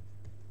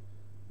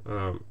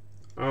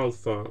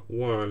 alpha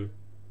 1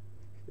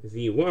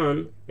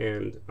 v1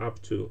 and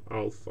up to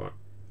alpha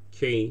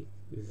k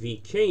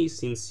vk,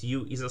 since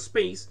U is a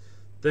space,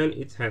 then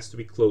it has to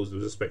be closed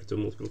with respect to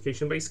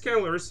multiplication by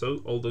scalars,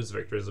 so all those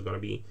vectors are going to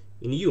be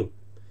in U.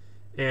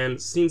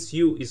 And since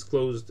U is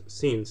closed,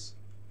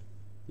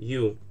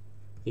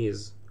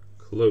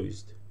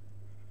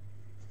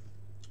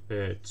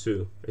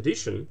 to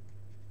addition,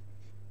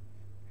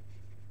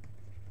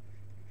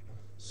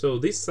 so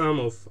this sum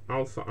of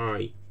alpha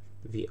I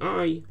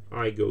vi,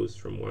 I goes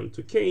from 1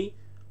 to k,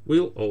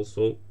 will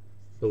also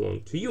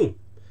belong to U.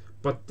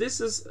 But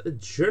this is a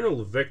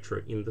general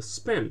vector in the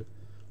span,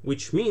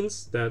 which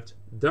means that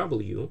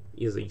W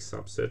is a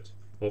subset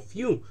of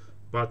U.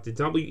 But the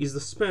W is the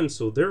span,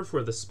 so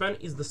therefore the span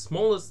is the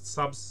smallest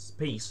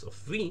subspace of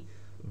V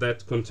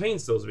that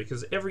contains those,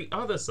 because every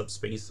other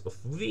subspace of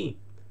V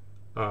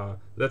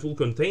that will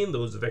contain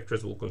those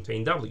vectors will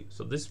contain W.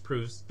 So this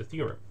proves the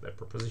theorem, that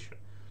proposition.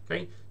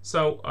 Okay,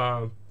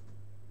 so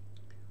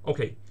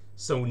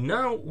so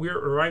now we're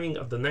arriving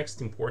at the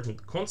next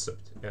important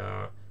concept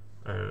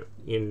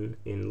in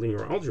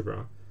linear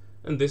algebra,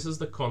 and this is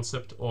the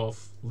concept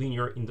of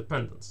linear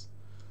independence.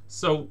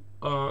 So,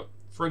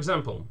 for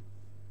example,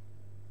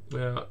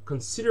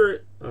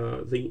 consider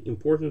the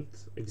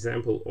important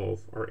example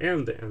of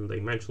Rn, the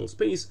n-dimensional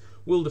space.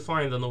 We'll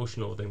define the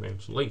notion of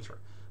dimension later.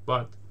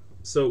 But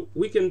so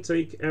we can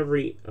take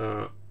every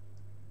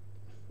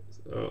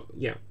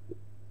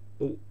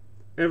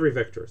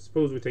vector.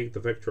 Suppose we take the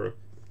vector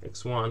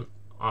x1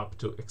 up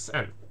to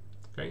xn.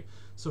 Okay.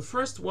 So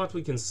first, what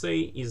we can say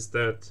is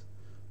that,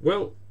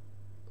 well,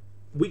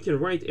 we can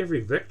write every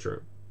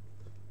vector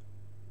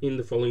in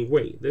the following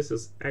way. This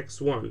is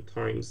x1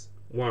 times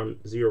 1,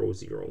 0,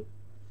 0,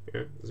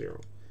 yeah,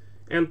 0,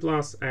 and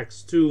plus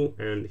x2,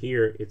 and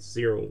here it's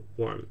 0,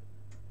 1,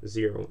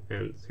 0,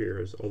 and here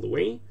is all the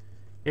way,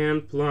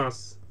 and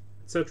plus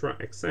etc.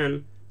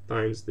 xn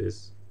times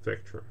this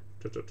vector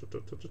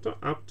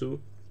up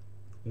to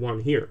 1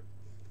 here.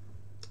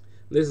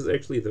 This is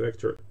actually the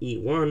vector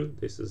e1,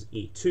 this is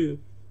e2,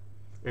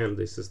 and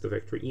this is the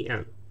vector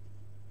en.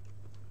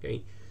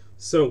 Okay,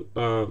 so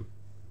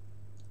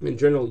in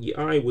general,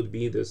 ei would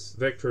be this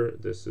vector.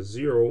 This is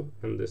 0,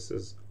 and this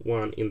is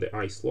 1 in the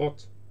I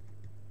slot.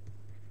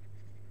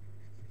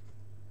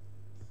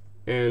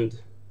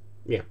 And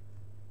yeah,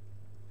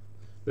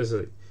 this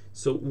is it.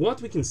 So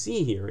what we can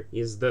see here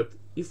is that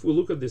if we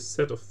look at this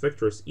set of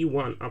vectors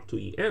e1 up to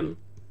en,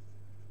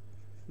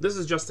 this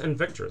is just n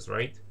vectors,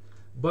 right?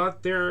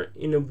 But they're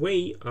in a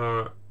way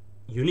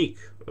unique.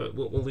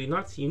 Well, they're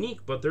not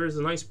unique, but there is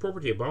a nice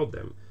property about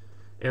them.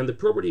 And the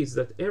property is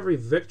that every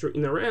vector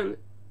in Rn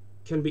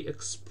can be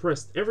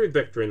expressed. Every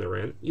vector in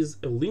Rn is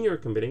a linear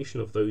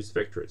combination of those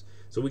vectors.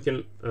 So we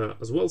can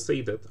as well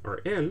say that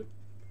Rn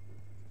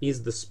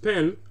is the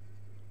span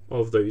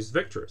of those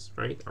vectors,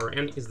 right?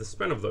 Rn is the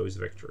span of those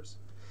vectors.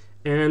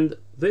 And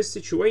this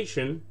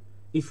situation,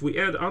 if we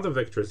add other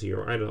vectors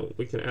here, I don't know,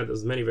 we can add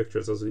as many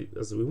vectors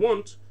as we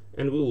want,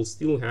 and we will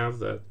still have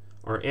that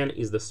Rn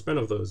is the span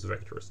of those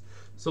vectors.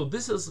 So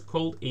this is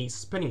called a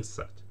spanning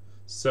set.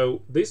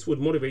 So this would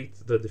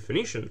motivate the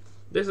definition.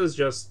 This is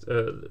just,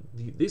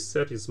 this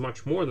set is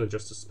much more than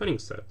just a spanning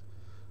set.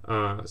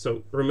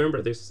 So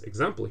remember this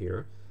example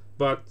here.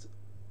 But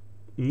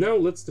now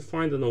let's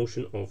define the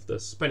notion of the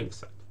spanning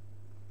set.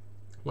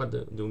 What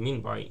do we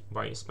mean by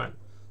a span?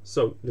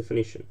 So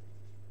definition.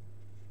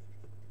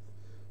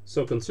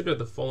 So consider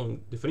the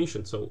following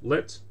definition. So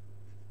let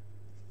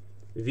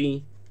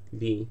V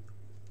be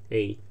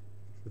a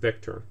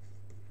vector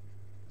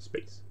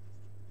space.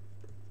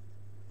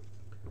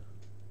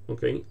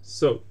 Okay,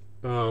 so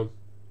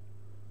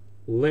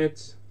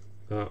let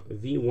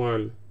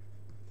v1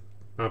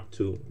 up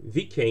to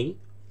vk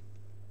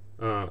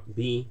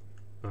be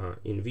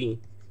in V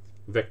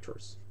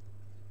vectors.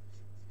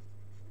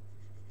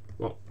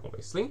 Well,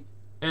 obviously,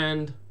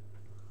 and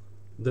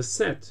the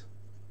set.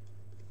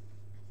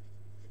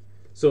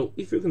 So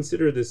if you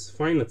consider this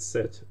finite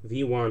set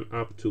v1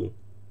 up to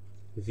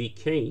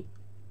vk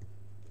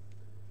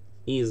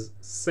is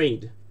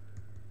said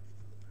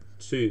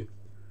to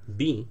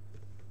be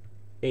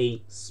a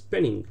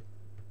spanning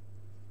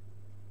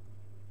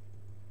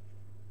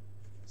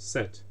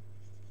set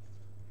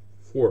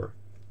for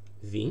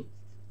V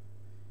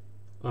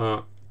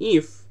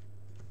if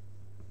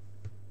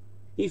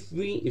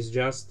V is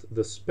just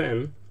the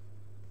span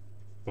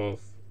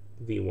of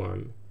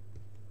V1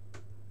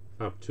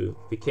 up to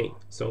Vk.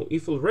 So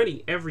if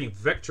already every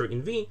vector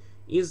in V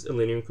is a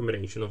linear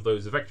combination of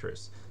those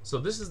vectors. So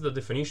this is the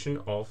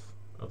definition of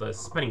the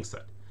spanning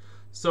set.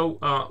 So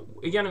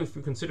again, if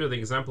we consider the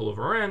example of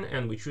Rn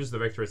and we choose the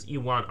vectors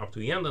e1 up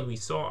to en, then we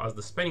saw as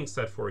the spanning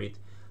set for it.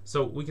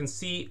 So we can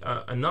see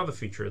another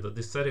feature, that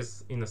this set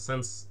is in a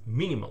sense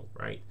minimal,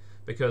 right?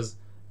 Because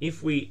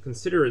if we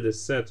consider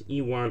this set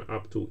e1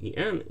 up to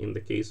en in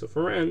the case of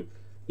Rn,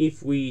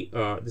 if we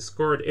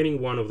discard any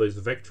one of those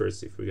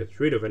vectors, if we get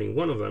rid of any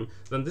one of them,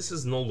 then this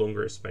is no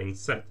longer a spanning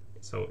set.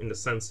 So in the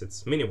sense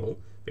it's minimal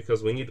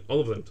because we need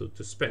all of them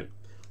to span.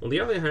 On the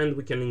other hand,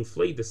 we can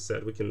inflate this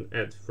set. We can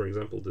add, for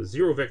example, the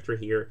 0 vector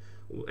here,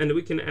 and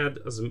we can add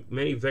as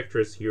many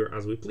vectors here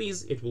as we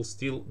please. It will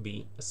still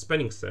be a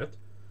spanning set,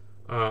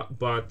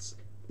 but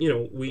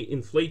we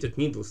inflate it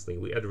needlessly.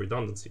 We add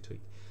redundancy to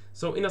it.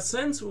 So in a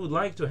sense, we would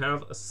like to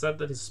have a set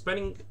that is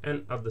spanning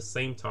and at the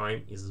same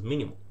time is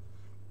minimal.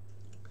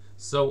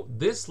 So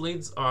this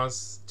leads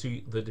us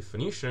to the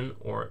definition,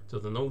 or to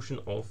the notion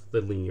of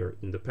the linear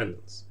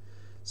independence.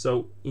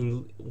 So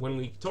when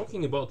we're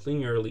talking about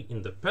linearly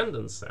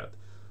independent set,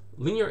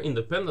 linear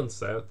independent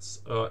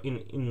sets,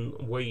 in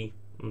a way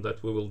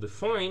that we will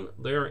define,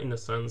 they are in a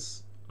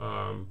sense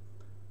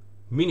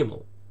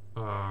minimal,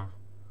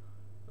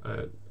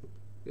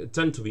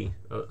 tend to be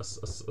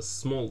as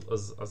small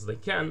as they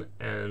can,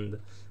 and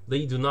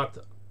they do not,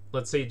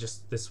 let's say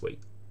just this way,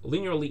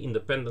 linearly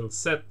independent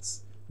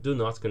sets do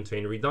not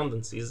contain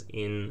redundancies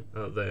in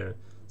the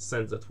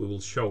sense that we will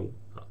show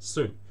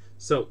soon.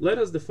 So let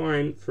us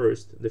define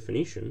first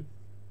definition,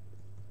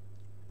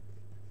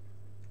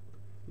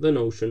 the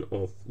notion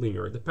of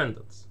linear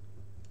dependence.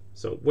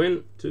 So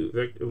when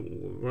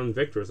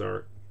vectors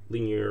are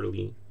linear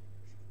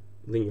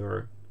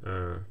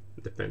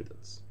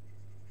dependence.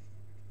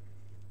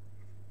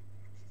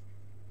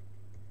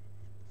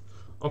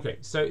 Okay,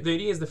 so the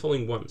idea is the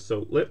following one.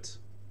 So let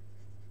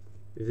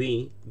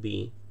V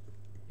be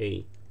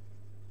a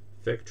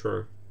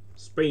vector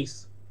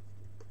space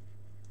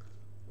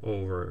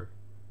over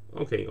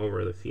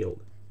the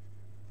field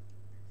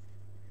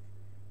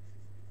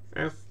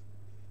F.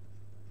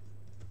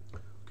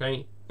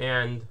 Okay,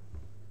 and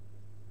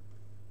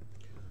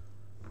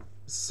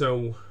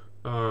so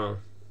the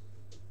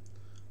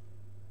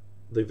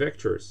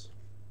vectors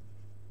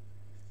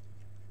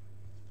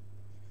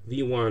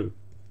V1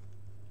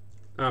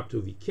 up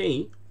to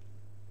Vk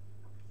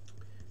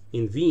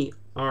in V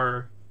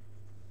are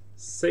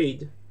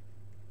said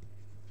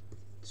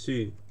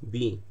to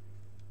be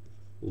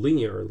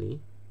linearly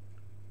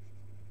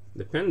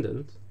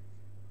dependent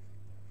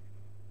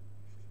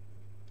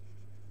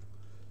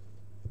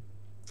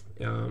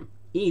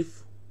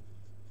if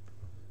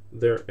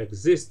there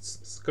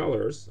exists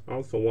scalars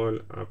alpha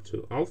 1 up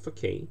to alpha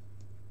k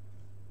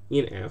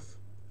in F,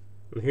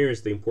 and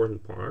here's the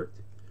important part,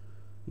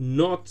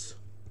 not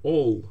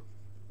all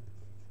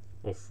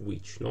of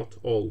which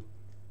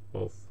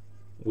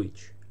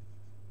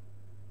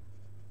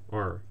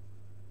are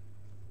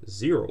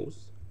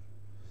zeros.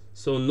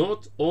 So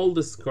not all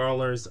the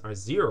scalars are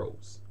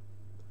zeros,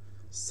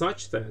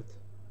 such that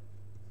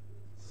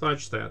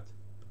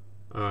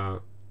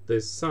the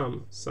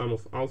sum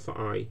of alpha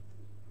I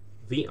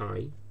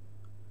vi,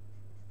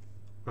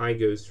 I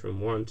goes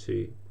from 1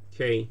 to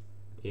k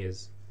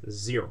is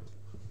 0.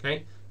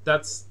 Okay,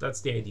 that's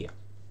the idea.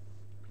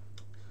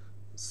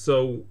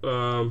 So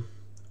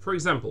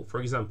for example,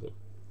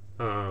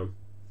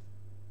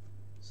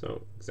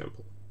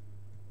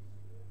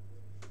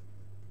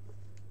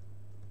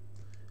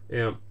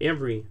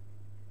 every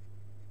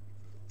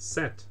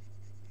set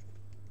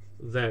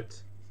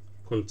that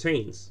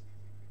contains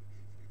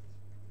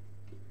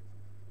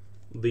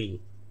the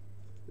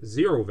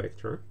 0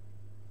 vector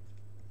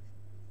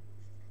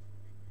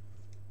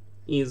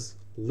is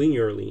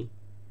linearly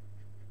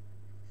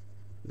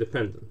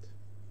dependent.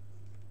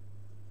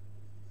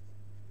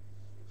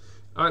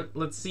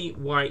 Let's see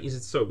why is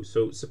it so.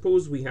 So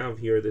suppose we have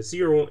here the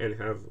 0 and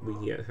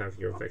we have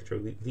here vector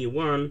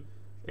v1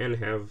 and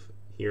have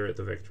here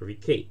the vector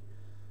vk.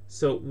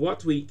 So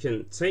what we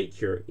can take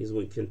here is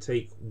we can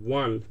take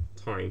 1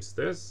 times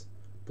this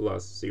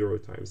plus 0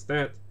 times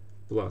that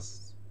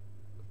plus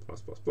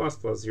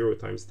 0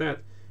 times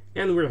that,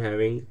 and we're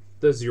having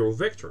the 0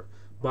 vector.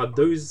 But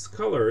those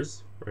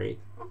scalars, right,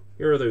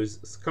 here are those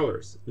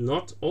scalars,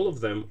 not all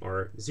of them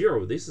are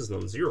 0. This is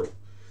non-zero.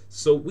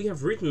 So we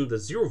have written the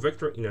 0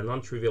 vector in a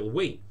non-trivial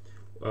way.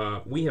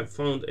 We have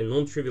found a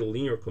non-trivial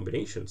linear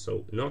combination,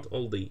 so not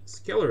all the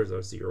scalars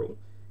are 0,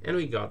 and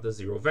we got the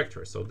 0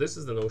 vector. So this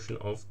is the notion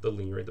of the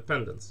linear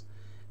dependence.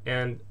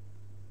 And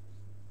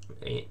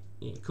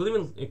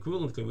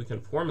equivalently, we can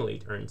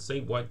formulate and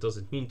say what does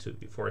it mean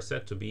for a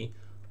set to be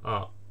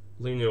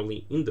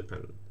linearly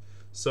independent.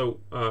 So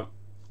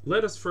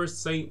let us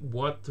first say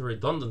what the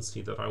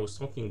redundancy that I was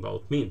talking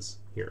about means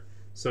here.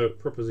 So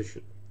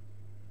proposition.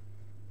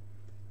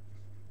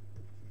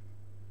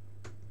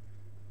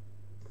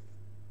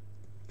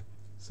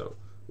 So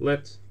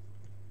let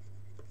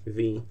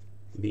V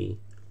be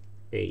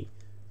a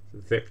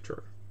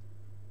vector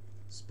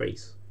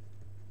space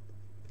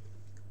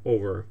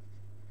over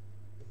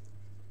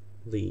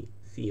the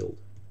field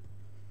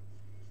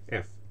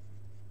F.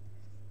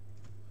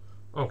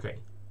 Okay,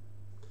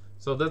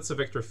 so that's a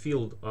vector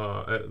field,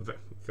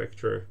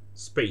 vector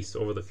space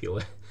over the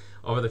field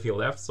over the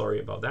field F. Sorry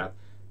about that.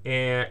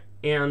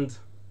 And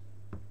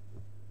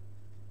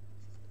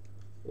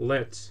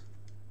let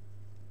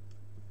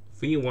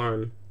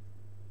V1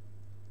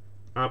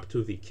 up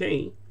to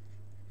Vk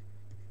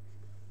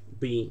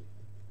be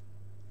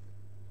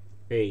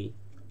a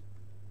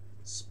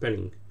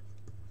spanning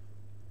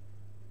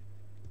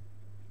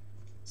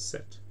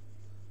set.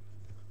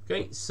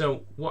 Okay,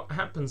 so what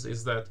happens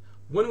is that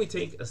when we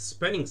take a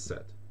spanning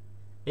set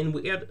and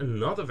we add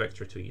another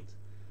vector to it,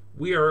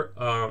 we are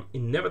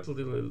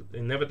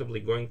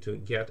inevitably going to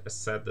get a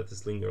set that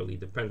is linearly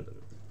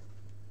dependent.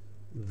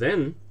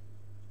 Then,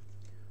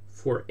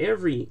 for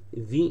every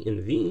v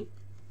in v,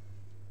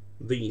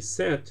 the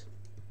set,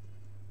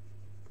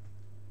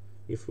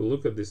 if we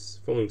look at this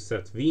following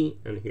set v,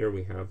 and here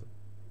we have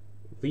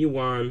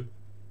v1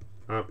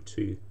 up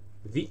to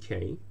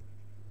vk,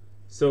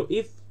 so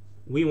if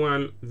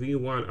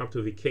v1 up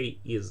to vk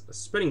is a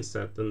spanning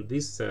set, then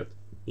this set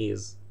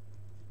is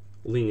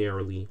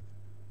linearly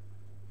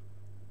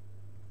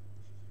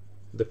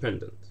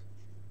dependent.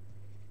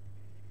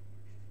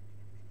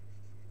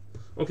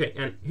 Okay,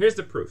 and here's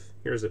the proof.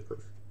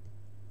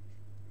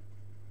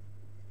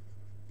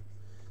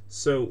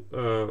 So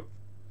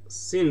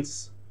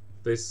since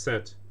this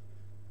set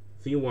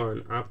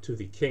v1 up to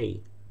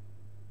vk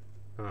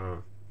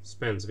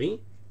spans v,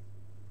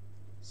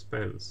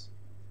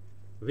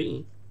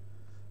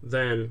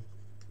 then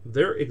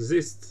there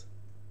exists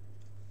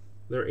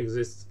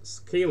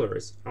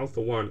scalars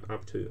alpha 1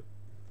 up to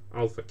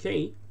alpha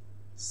k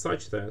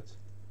such that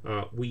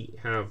we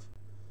have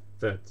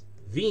that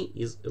v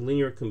is a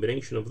linear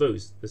combination of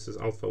those. This is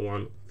alpha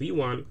 1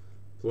 v1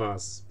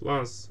 plus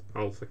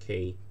alpha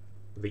k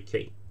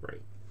vk,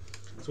 right?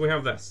 So we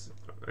have this,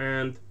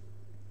 and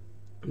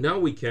now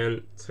we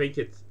can take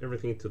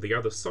everything to the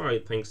other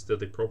side thanks to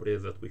the property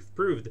that we've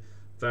proved.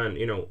 Then,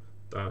 you know,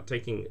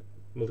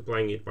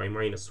 multiplying it by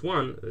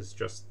 -1 is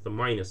just the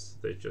minus,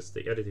 just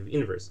the additive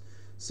inverse.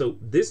 So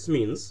this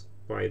means,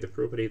 by the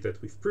property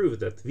that we've proved,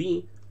 that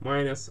v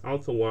minus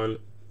alpha 1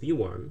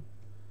 v1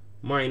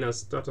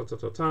 minus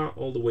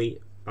all the way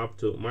up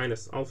to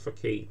minus alpha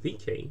k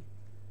vk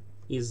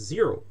is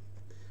 0.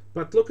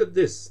 But look at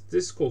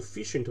this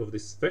coefficient of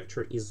this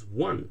vector is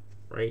 1,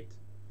 right?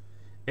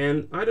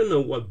 And I don't know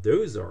what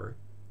those are,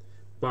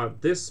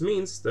 but this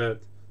means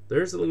that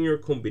there's a linear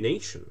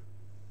combination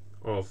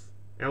of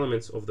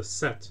elements of the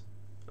set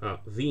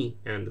v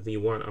and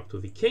v1 up to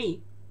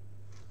vk,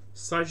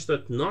 such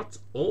that not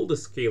all the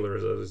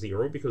scalars are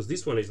 0, because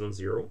this one is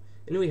non-zero,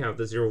 and we have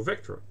the 0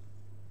 vector.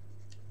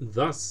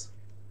 Thus,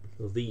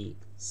 the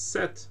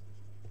set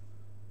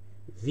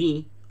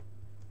v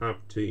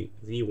up to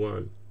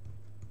v1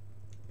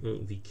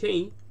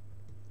 vk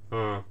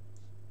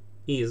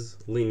is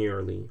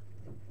linearly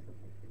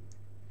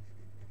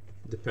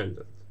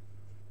dependent.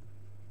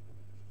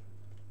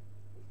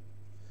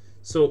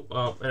 So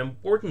an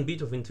important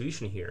bit of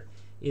intuition here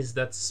is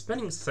that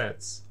spanning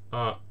sets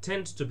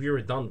tend to be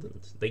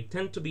redundant. They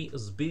tend to be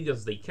as big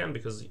as they can,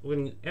 because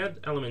when you add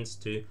elements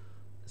to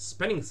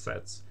spanning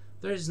sets,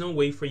 there is no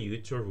way for you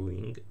to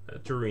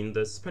ruin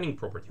the spanning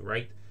property,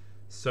 right?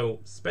 So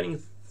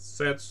spanning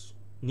sets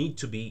need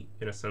to be,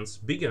 in a sense,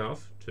 big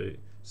enough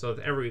so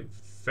that every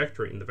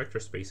vector in the vector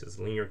space is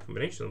a linear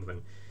combination of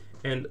them.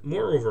 And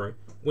moreover,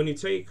 when you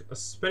take a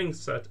spanning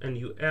set and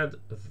you add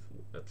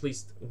at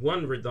least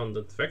one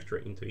redundant vector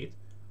into it,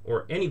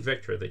 or any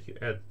vector that you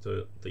add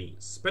to the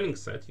spanning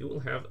set, you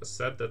will have a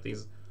set that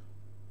is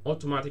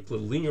automatically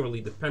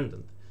linearly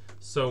dependent.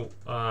 So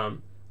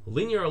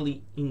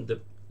linearly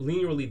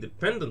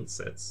dependent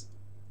sets,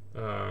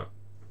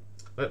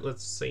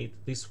 let's say it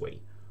this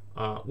way,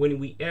 when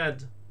we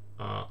add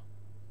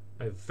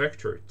a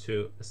vector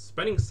to a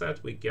spanning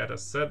set, we get a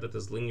set that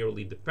is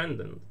linearly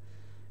dependent,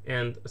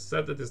 and a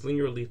set that is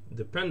linearly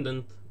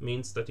dependent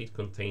means that it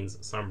contains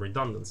some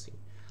redundancy,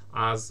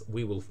 as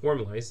we will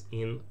formalize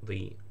in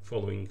the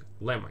following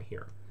lemma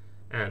here,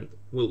 and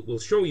we'll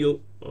show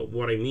you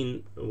what I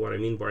mean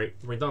by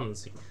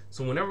redundancy.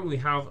 So whenever we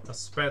have a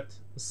set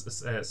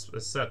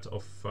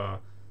of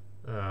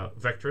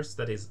vectors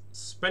that is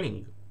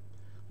spanning,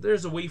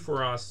 there's a way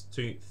for us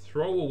to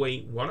throw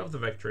away one of the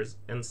vectors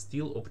and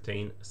still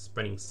obtain a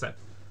spanning set.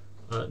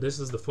 This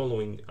is the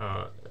following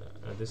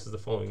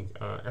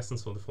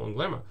essence of the following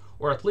lemma,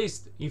 or at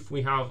least if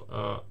we have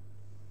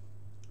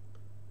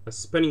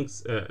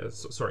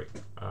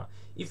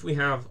if we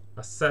have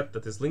a set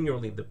that is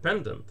linearly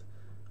dependent,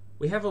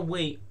 we have a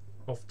way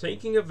of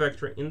taking a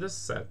vector in this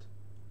set,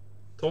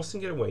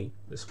 tossing it away,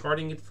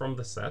 discarding it from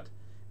the set,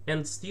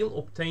 and still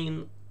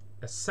obtain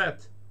a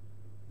set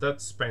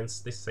that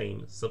spans the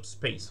same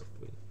subspace of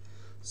V.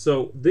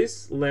 So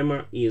this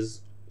lemma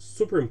is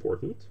super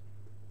important.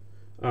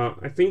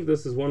 I think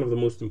this is one of the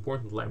most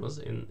important lemmas,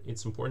 and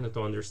it's important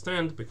to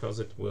understand because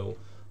it will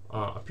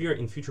appear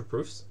in future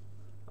proofs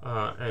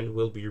and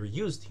will be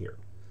reused here.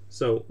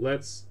 So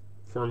let's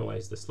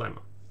formalize this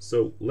lemma.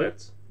 So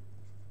let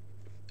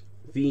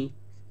V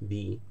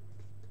be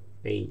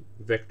a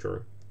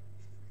vector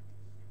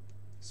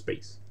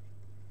space.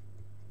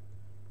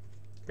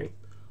 Okay.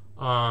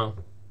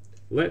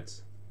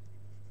 Let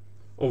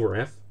over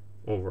F,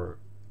 over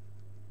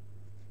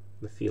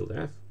the field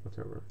F,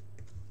 whatever.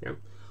 Yeah.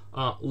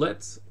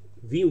 Let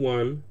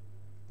V1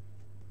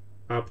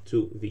 up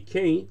to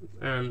Vk,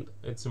 and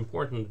it's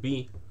important,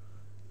 be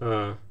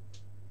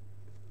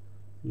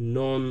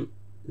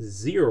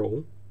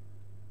non-zero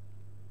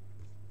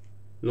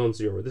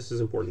non-zero. This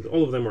is important.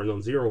 All of them are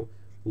non-zero,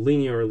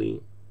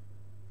 linearly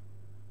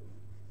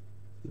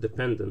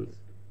dependent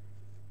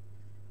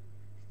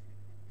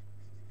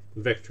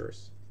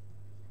vectors.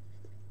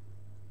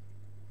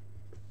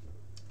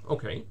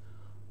 Okay,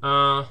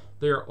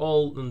 they are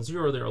all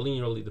non-zero, they are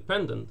linearly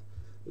dependent.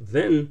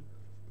 Then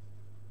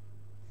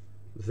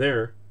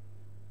there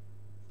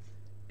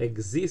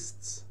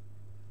exists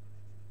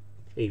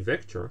a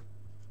vector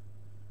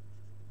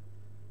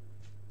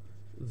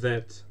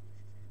that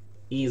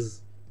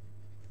is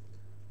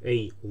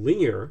a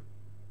linear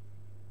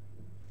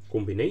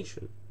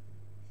combination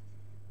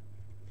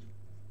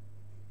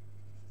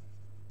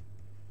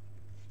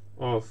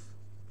of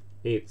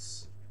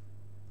its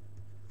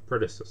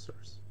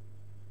predecessors.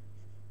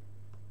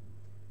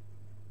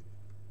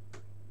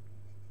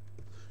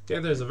 Okay,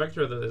 there's a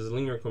vector that is a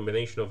linear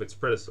combination of its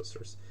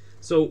predecessors.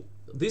 So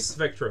this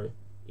vector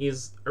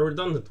is a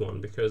redundant one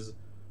because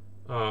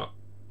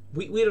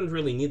we don't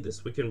really need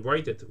this. We can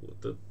write it.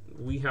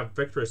 We have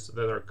vectors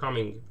that are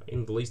coming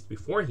in the list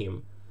before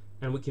him,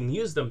 and we can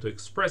use them to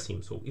express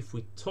him. So if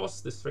we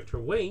toss this vector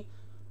away,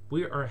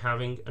 we are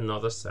having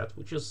another set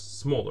which is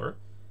smaller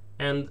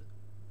and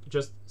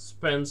just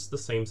spans the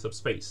same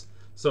subspace.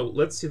 So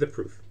let's see the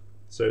proof.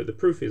 So the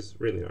proof is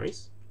really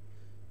nice.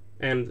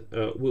 And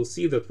we'll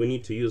see that we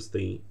need to use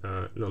the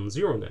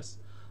non-zeroness.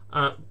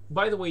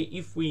 By the way,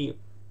 if we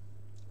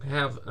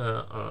have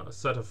a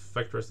set of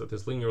vectors that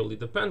is linearly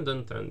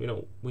dependent,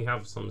 and we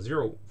have some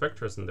zero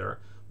vectors in there,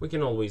 we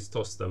can always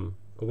toss them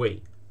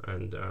away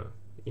and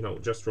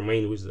just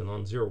remain with the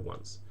non-zero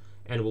ones,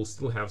 and we'll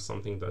still have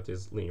something that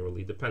is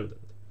linearly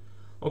dependent.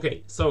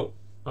 Okay, so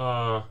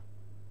oh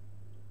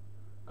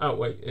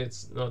wait,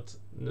 it's not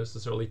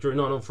necessarily true.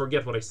 No,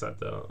 forget what I said.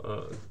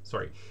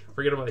 Sorry,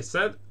 forget what I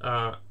said.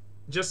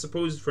 Just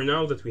suppose for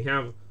now that we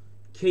have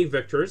k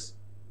vectors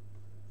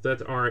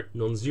that are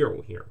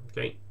non-zero here.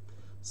 Okay,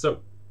 so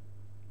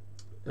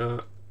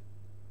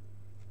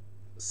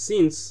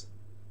since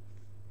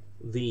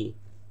the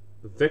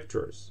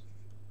vectors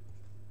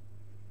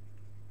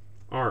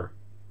are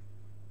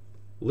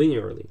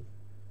linearly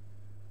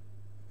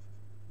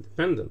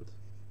dependent,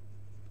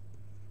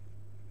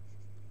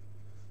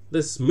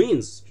 this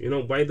means,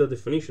 by the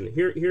definition,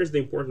 here's the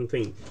important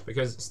thing,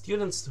 because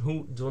students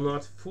who do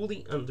not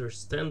fully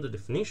understand the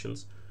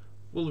definitions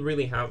will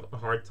really have a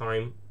hard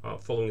time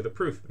following the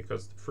proof,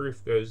 because the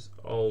proof goes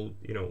all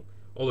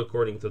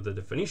according to the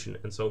definition.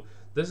 And so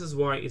this is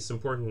why it's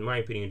important, in my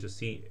opinion, to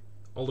see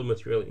all the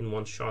material in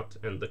one shot,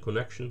 and the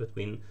connection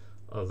between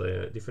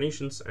the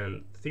definitions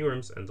and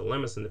theorems and the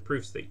lemmas and the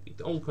proofs.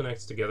 It all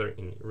connects together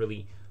in a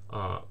really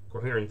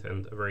coherent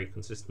and a very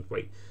consistent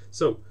way.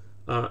 So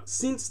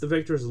since the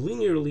vector is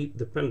linearly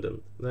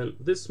dependent, then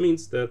this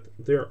means that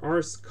there are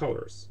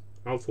scalars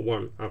alpha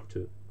 1 up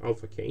to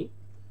alpha k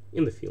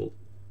in the field,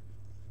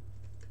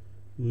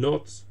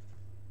 not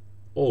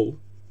all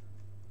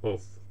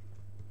of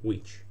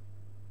which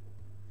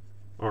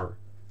are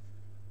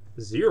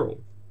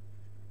 0,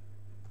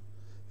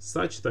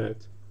 such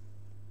that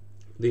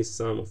this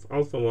sum of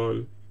alpha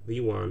 1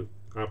 v1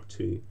 up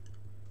to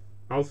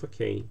alpha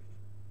k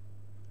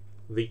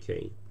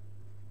vk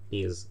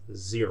is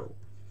 0.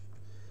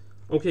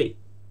 Okay,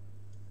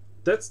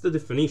 that's the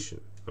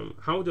definition.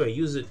 How do I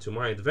use it to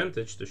my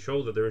advantage to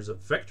show that there is a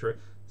vector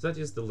that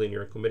is the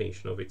linear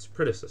combination of its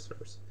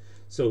predecessors?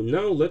 So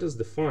now let us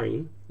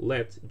define,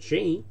 let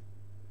j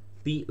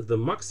be the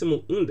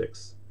maximal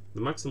index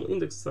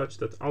such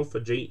that alpha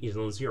j is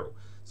non-zero.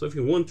 So if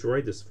you want to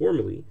write this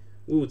formally,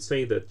 we would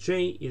say that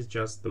j is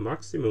just the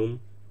maximal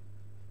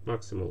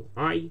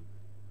I,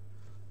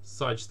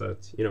 such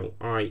that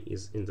I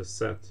is in the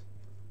set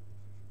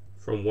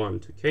from 1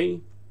 to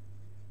k,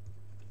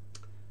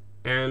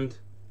 and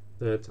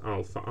that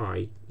alpha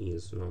I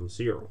is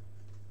non-zero.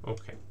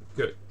 Okay,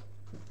 good.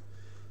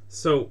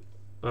 So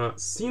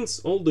since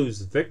all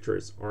those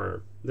vectors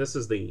are, this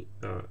is the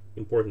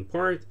important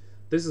part,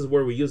 this is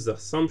where we use the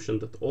assumption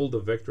that all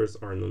the vectors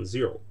are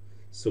non-zero.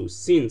 So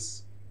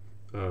since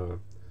the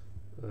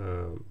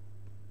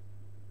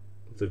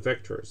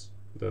vectors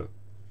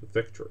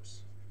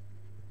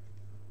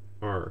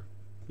are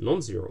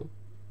non-zero,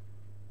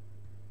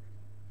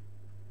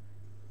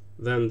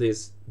 then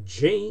this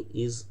j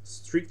is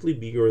strictly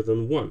bigger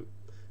than 1,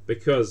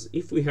 because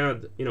if we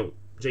had,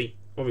 j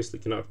obviously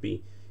cannot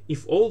be,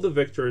 if all the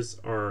scalars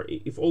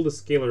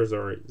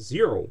are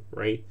 0,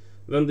 right,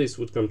 then this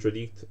would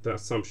contradict the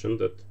assumption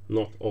that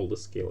not all the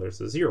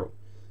scalars are 0.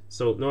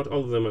 So not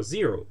all of them are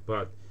 0,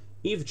 but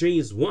if j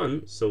is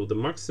 1, so the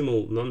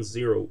maximal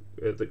non-zero,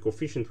 the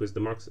coefficient with the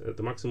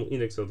maximal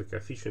index of the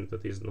coefficient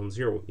that is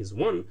non-zero is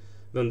 1,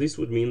 then this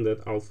would mean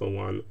that alpha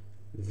 1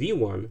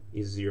 v1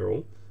 is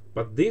 0.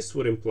 But this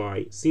would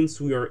imply,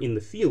 since we are in the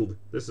field,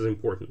 this is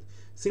important,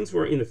 since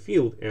we're in the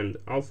field and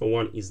alpha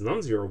 1 is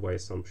non-zero by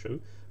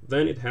assumption,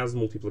 then it has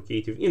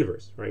multiplicative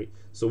inverse, right?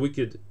 So we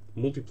could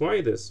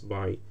multiply this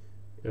by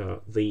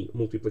the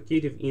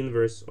multiplicative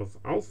inverse of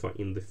alpha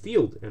in the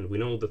field, and we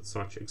know that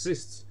such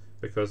exists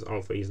because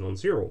alpha is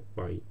non-zero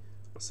by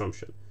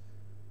assumption.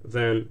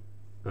 Then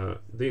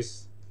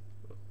this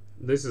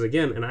this is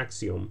again an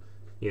axiom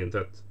in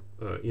that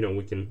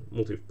we can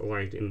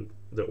multiply it in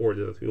the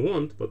order that we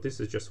want, but this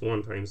is just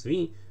 1 times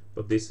v,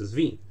 but this is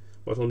v.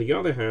 But on the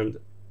other hand,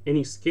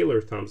 any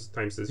scalar times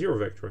the 0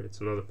 vector,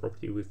 it's another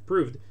property we've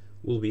proved,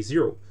 will be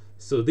 0.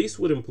 So this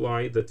would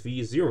imply that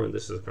v is 0, and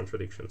this is a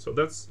contradiction. So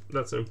that's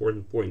an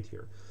important point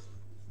here.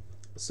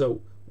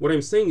 So what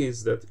I'm saying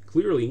is that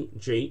clearly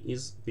j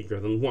is bigger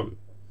than 1.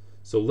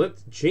 So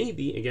let j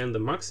be, again, the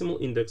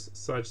maximal index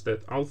such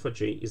that alpha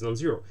j is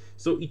non-zero.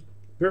 So it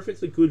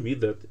perfectly could be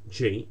that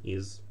j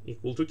is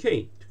equal to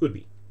k. It could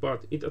be.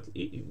 But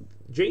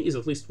j is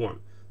at least 1.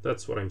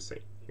 That's what I'm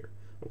saying here.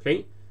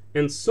 Okay?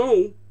 And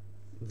so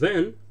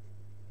then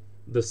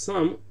the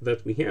sum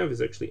that we have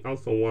is actually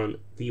alpha 1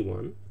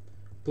 v1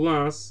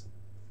 plus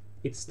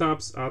it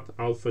stops at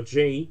alpha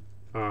j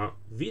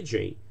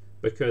vj,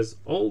 because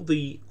all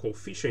the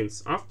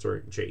coefficients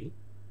after j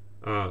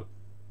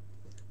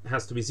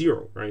has to be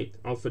 0, right?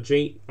 Alpha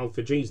j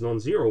is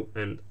non-zero,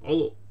 and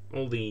all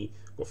the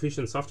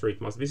coefficients after it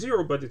must be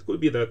 0, but it could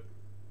be that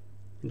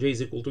j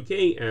is equal to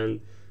k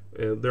and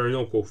there are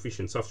no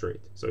coefficients after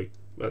it. So it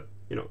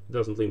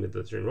doesn't limit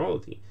the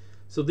generality.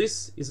 So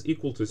this is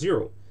equal to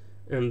 0,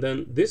 and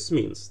then this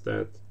means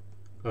that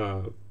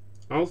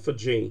alpha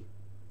j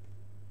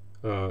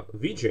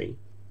vj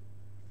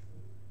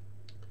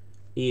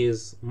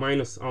is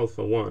minus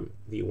alpha 1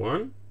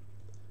 v1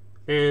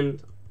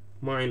 and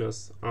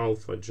minus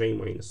alpha j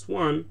minus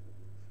 1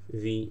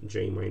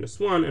 vj minus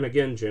 1, and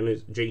again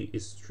j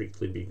is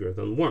strictly bigger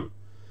than 1.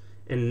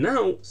 And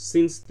now,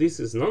 since this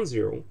is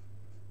non-zero,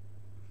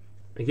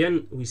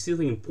 again we see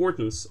the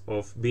importance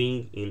of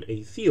being in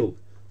a field.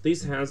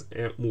 This has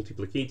a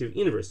multiplicative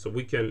inverse, so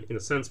we can in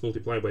a sense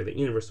multiply by the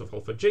inverse of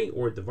alpha j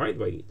or divide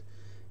by it,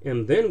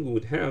 and then we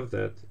would have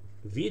that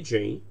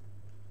vj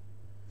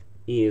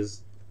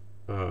is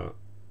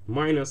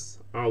minus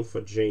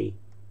alpha j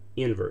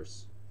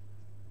inverse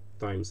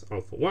times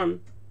alpha 1,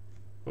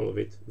 all of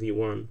it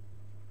v1,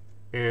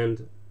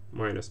 and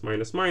minus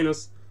minus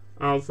minus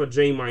alpha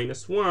j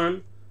minus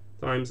 1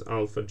 times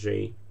alpha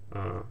j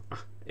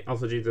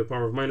alpha j to the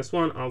power of minus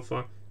 1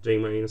 alpha j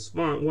minus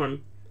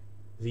 1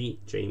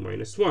 vj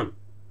minus 1,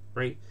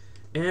 right?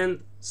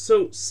 And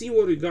so see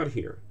what we got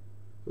here.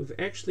 We've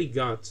actually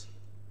got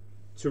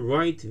to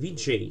write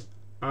vj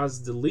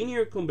as the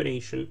linear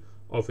combination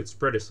of its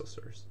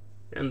predecessors,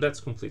 and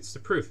that completes the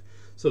proof.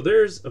 So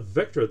there's a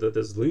vector that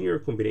is linear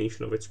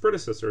combination of its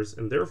predecessors,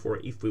 and therefore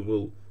if we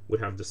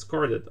would have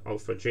discarded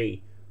alpha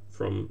j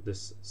from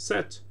this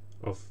set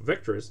of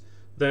vectors,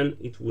 then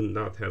it would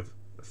not have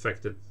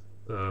affected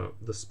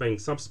the spanning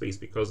subspace,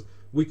 because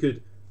we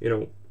could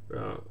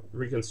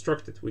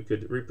reconstruct it, we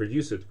could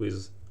reproduce it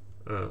with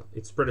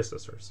its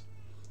predecessors.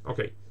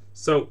 Okay,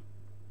 so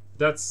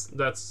that's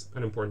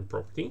an important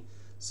property.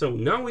 So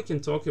now we can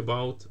talk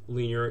about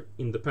linear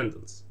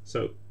independence.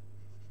 So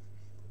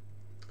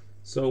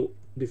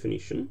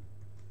definition.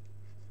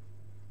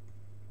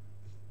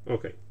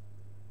 Okay.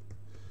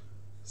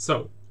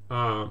 So,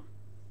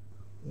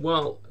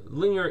 well,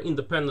 linear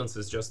independence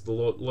is just the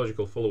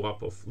logical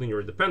follow-up of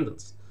linear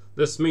dependence.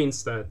 This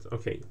means that,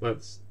 okay,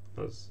 let's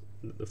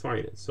define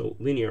it. So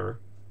linear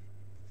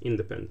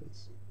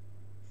independence.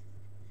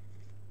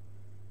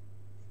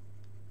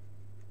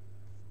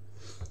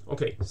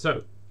 Okay,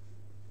 so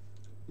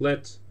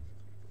let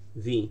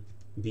V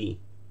be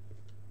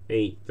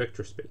a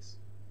vector space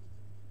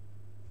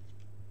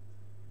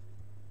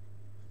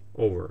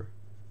over,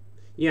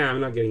 yeah,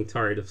 I'm not getting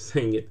tired of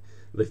saying it,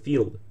 the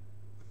field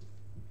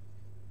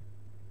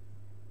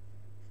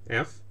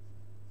F.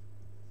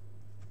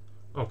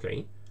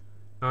 Okay.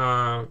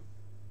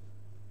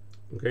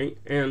 Okay,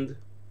 and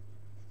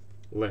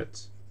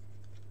let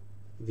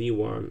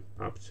V1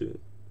 up to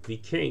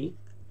Vk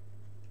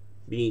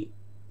be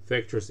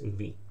vectors in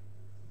V.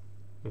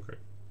 Okay.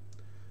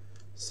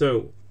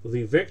 So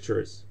the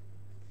vectors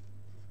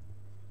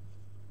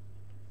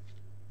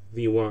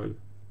V1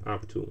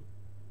 up to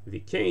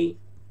Vk,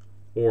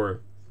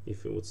 or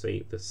if you would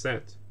say the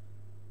set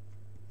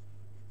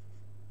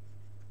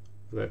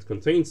that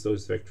contains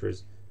those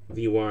vectors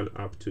V1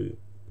 up to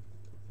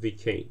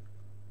Vk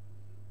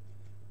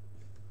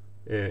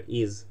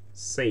is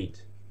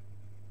said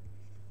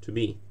to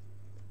be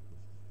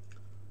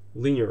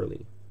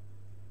linearly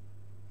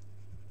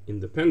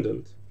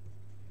independent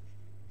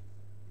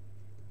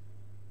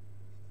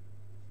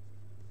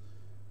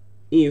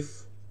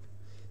if,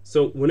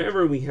 so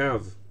whenever we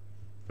have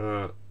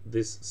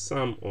this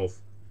sum of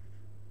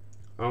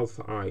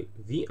alpha I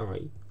vi,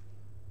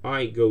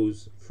 I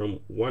goes from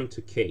 1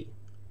 to k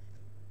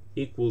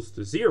equals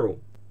to 0,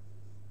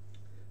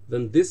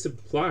 then this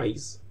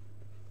implies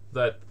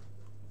that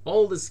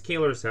all the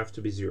scalars have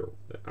to be 0.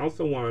 That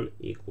alpha 1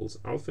 equals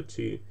alpha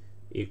 2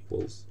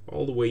 equals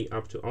all the way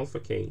up to alpha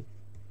k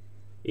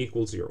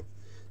equals 0.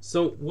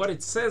 So what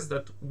it says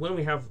that when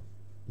we have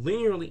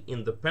linearly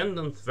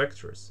independent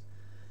vectors,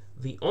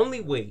 the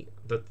only way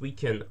that we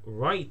can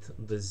write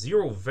the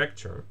 0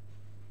 vector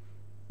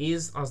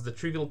is as the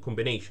trivial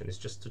combination. It's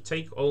just to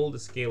take all the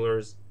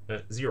scalars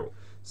 0.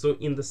 So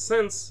in the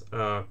sense,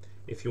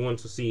 if you want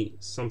to see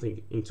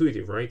something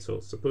intuitive, right? So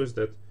suppose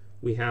that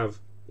we have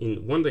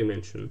in one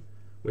dimension,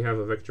 we have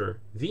a vector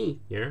v,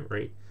 yeah,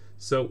 right?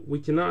 So we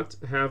cannot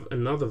have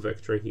another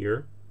vector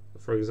here,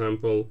 for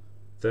example,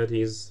 that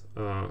is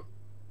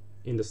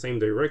in the same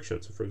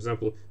direction. So for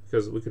example,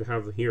 because we could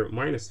have here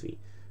minus v.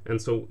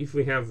 And so if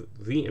we have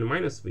v and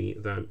minus v,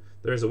 then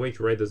there is a way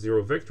to write the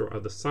zero vector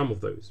as the sum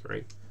of those,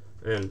 right?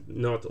 And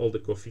not all the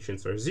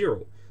coefficients are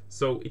zero.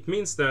 So it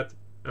means that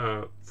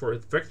for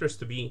vectors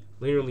to be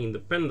linearly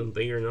independent,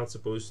 they are not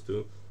supposed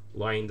to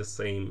lie in the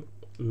same,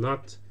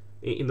 not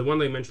in the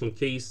one-dimensional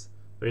case,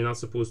 they're not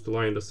supposed to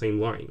lie in the same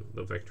line,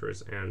 the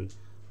vectors. And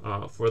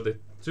for the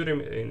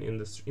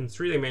in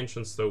 3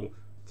 dimensions, so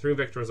 3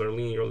 vectors are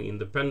linearly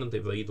independent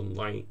if they don't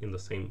lie in the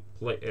same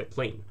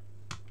plane.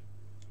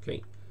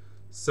 Okay,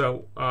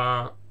 so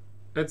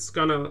it's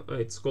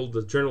called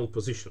the general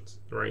positions,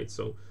 right?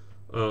 So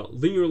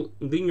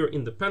linear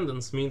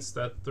independence means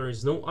that there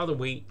is no other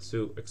way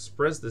to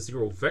express the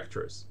zero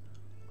vectors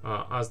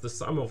as the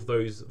sum of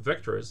those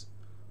vectors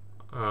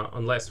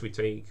unless we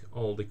take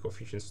all the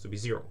coefficients to be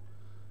zero.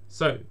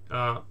 So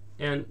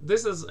and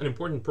this is an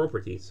important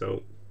property,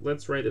 so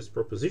let's write this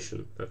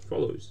proposition that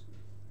follows.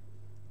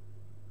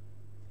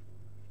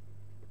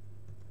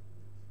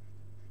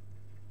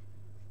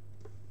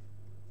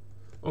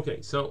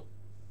 Okay, so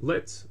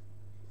let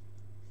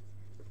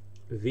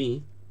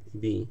V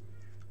be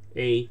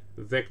a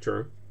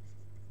vector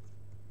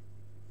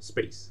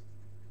space.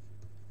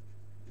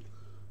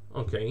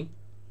 Okay,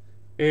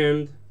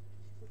 and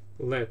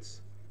let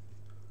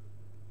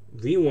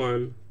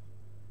V1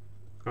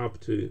 up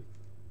to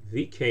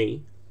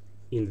Vk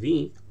in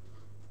V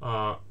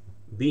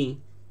be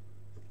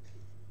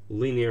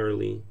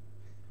linearly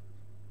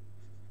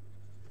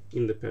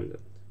independent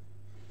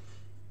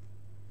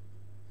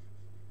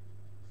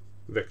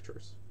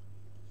vectors.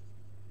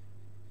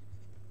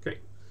 Okay,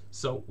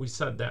 so we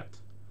said that.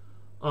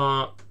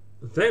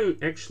 Then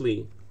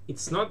actually,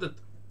 it's not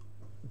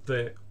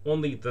that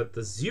only that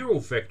the zero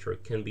vector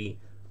can be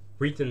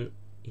written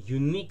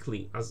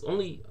uniquely as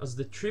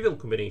the trivial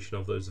combination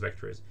of those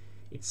vectors.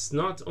 It's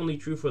not only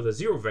true for the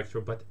zero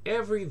vector, but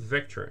every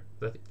vector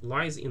that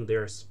lies in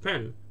their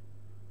span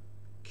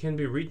can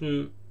be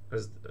written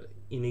as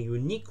in a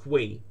unique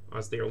way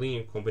as their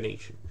linear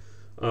combination.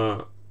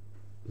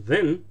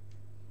 Then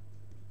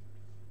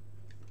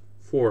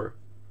for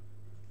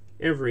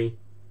every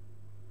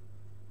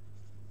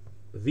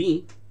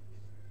v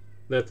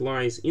that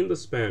lies in the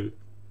span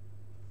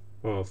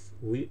of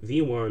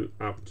v1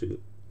 up to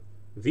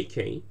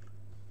vk,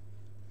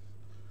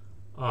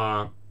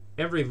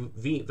 every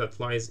v that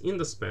lies in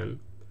the span,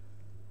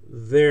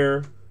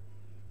 there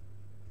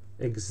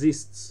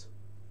exists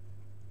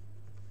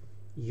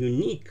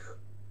unique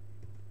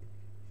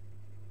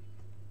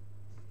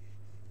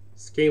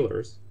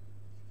scalars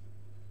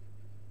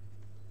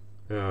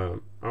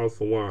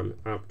alpha 1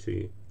 up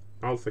to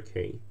alpha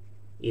k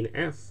in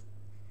F,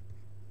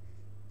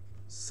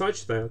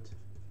 such that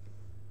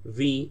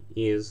V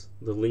is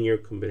the linear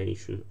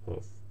combination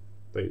of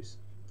those.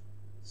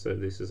 So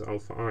this is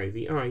alpha I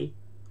Vi.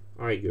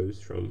 I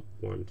goes from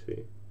 1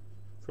 to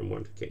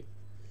k.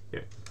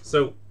 Yeah.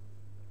 So,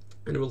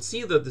 and we'll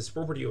see that this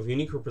property of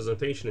unique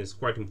representation is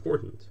quite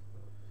important.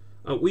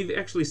 We've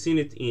actually seen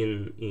it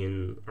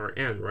in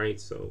Rn, right?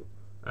 So,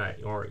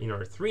 or in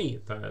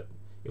R3, that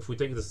if we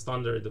take the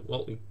standard,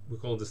 well, we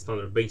call it the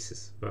standard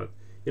basis, but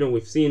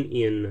we've seen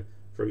in,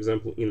 for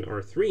example, in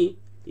R3,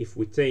 if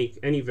we take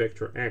any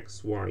vector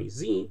x, y,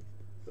 z,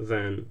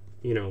 then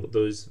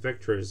those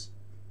vectors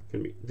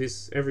can be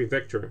every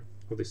vector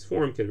of this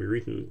form can be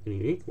written in a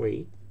unique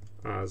way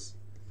as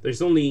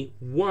there's only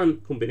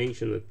one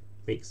combination that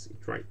makes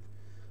it right.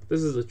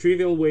 This is the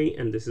trivial way,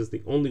 and this is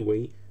the only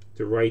way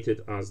to write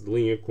it as the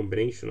linear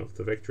combination of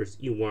the vectors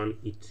e1,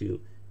 e2,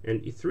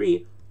 and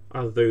e3,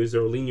 as those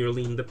are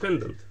linearly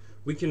independent.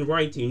 We can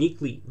write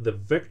uniquely the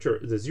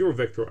zero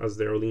vector as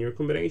their linear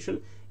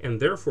combination, and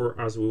therefore,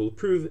 as we will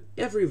prove,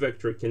 every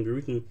vector can be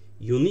written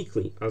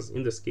uniquely, as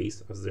in this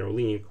case, as their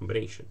linear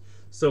combination.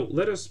 So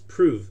let us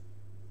prove,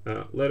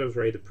 let us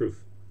write a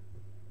proof.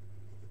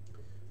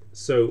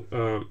 So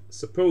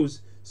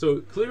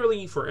so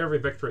clearly for every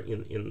vector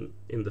in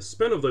the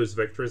span of those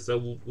vectors, there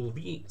will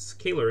be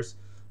scalars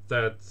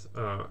that,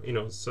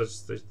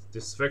 such that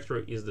this vector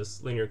is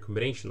this linear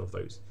combination of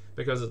those,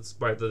 because it's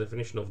by the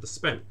definition of the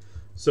span.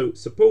 So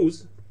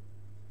suppose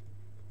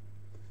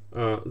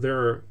there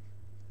are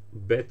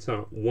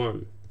beta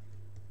 1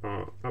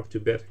 up to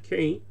beta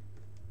k,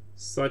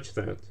 such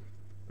that,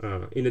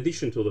 in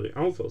addition to the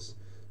alphas,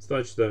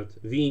 such that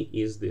V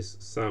is this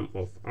sum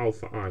of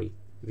alpha I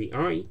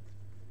Vi,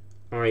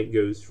 I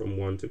goes from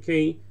 1 to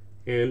k,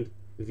 and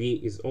V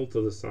is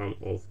also the sum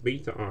of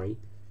beta I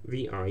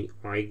Vi,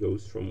 I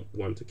goes from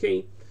 1 to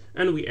k,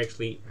 and we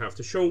actually have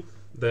to show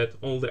that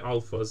all the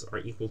alphas are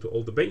equal to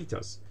all the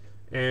betas,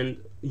 and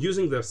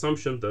using the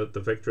assumption that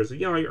the vectors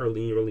Vi are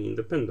linearly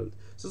independent.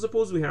 So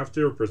suppose we have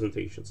two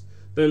representations.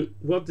 Then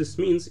what this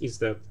means is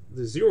that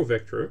the zero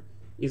vector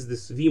is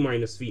this V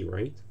minus V,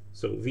 right?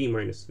 So V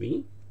minus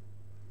V,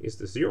 is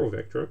the 0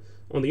 vector.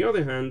 On the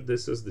other hand,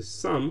 this is the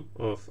sum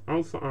of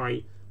alpha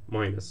I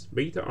minus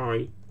beta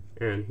I,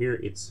 and here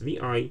it's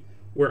vi,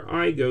 where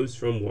I goes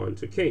from 1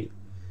 to k.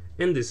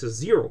 And this is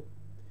 0.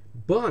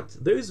 But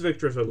those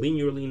vectors are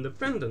linearly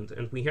independent,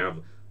 and we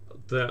have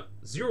the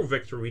 0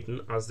 vector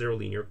written as their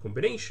linear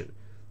combination.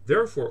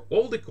 Therefore,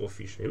 all the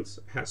coefficients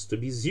has to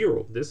be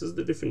 0. This is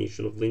the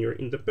definition of linear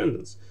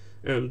independence.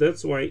 And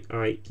that's why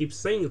I keep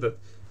saying that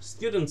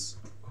students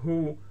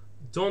who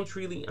don't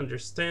really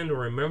understand or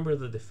remember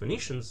the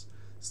definitions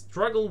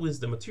struggle with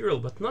the material,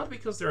 but not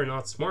because they're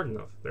not smart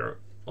enough. They're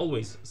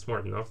always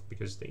smart enough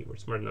because they were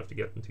smart enough to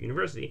get into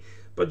university,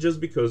 but just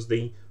because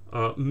they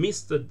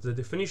missed the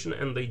definition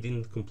and they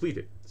didn't complete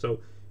it. So,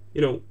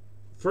 you know,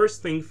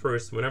 first thing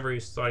first, whenever you're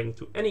starting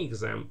to any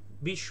exam,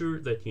 be sure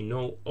that you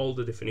know all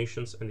the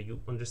definitions and you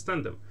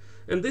understand them.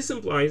 And this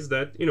implies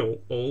that, you know,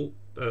 all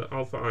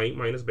alpha I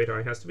minus beta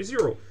I has to be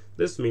 0.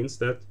 This means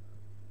that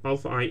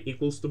alpha I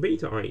equals to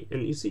beta I.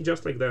 And you see,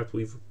 just like that,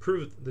 we've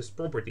proved this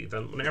property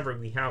that whenever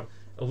we have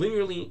a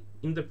linearly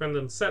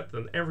independent set,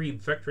 then every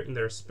vector in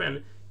their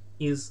span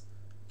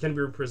can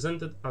be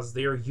represented as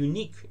their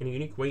unique, in a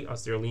unique way,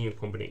 as their linear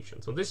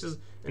combination. So this is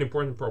an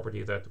important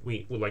property that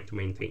we would like to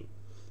maintain.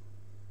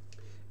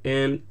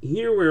 And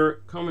here we're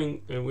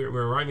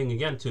arriving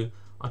again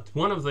at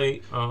one of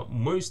the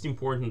most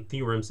important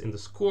theorems in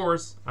this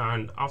course,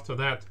 and after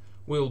that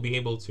we'll be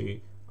able to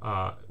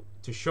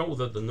show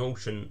that the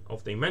notion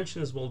of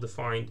dimension is well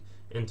defined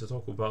and to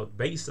talk about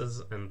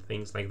bases and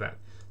things like that.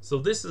 So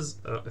this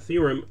is a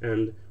theorem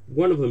and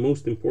one of the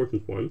most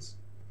important ones.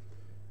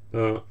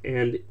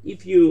 And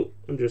if you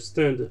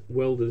understand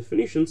well the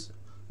definitions,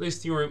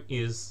 this theorem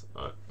is,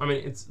 I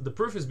mean, the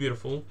proof is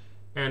beautiful,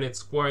 and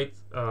it's quite,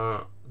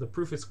 the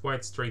proof is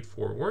quite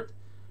straightforward,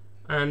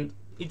 and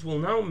it will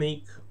now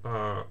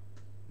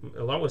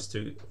allow us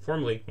to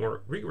formulate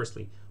more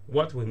rigorously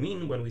what we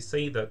mean when we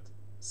say that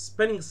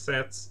spanning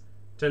sets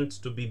tend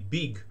to be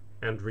big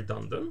and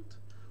redundant,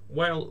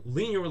 while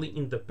linearly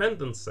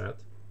independent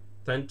sets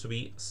tend to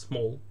be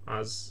small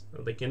as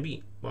they can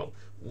be. Well,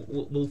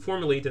 we'll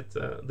formulate it,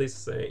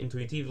 this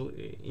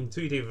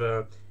intuitive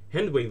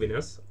hand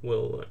waviness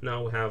will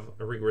now have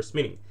a rigorous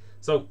meaning.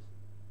 So,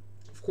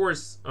 of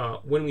course,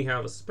 when we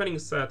have a spanning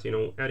set, you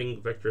know,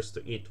 adding vectors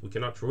to it, we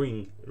cannot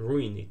ruin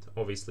it,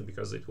 obviously,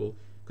 because it will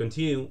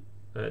continue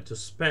to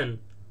span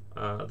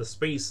the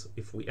space.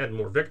 If we add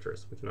more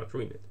vectors, we cannot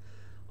ruin it.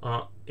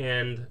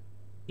 And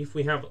if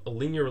we have a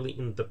linearly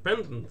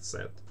independent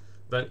set,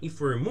 then if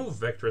we remove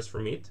vectors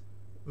from it,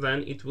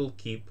 then it will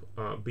keep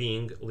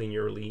being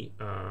linearly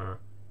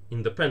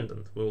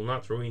independent. We will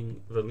not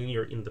ruin the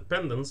linear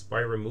independence by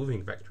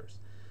removing vectors.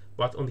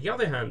 But on the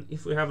other hand,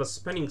 if we have a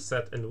spanning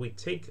set and we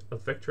take a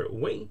vector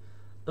away,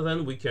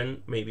 then we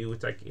can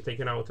take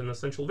out an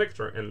essential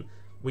vector and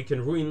we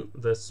can ruin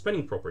the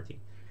spanning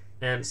property.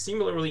 And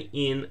similarly,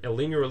 in a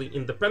linearly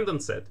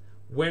independent set,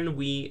 when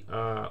we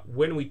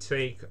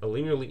take a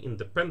linearly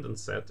independent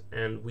set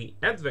and we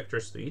add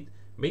vectors to it,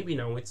 maybe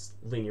now it's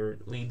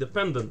linearly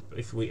dependent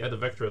if we add a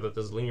vector that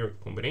is a linear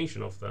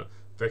combination of the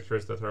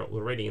vectors that are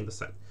already in the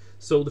set.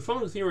 So the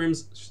following theorem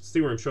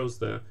shows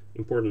the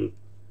important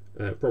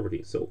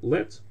property. So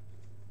let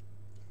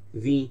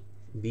V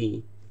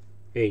be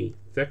a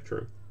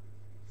vector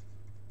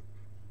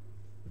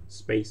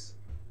space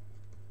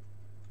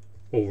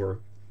over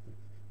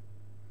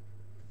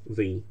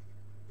the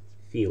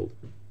field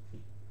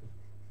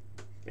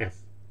F.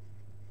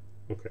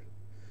 Okay,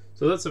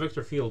 so that's a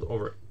vector field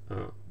over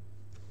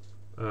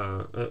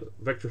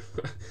vector.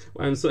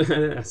 I'm so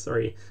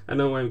sorry. I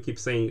know I keep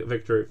saying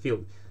vector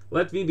field.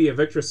 Let V be a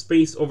vector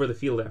space over the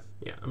field F.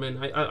 Yeah, I mean,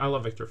 I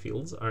love vector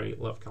fields. I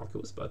love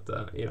calculus, but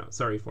you know,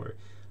 sorry for.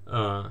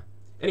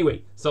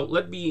 Anyway, so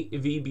let V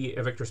be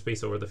a vector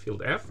space over the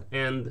field F,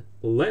 and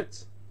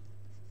let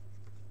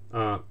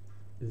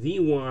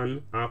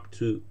V1 up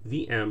to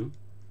Vm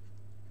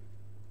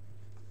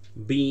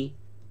be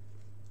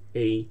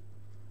a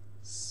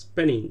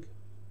spanning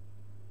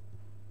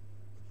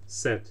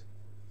set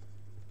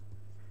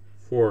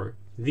for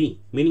V,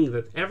 meaning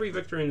that every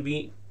vector in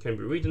V can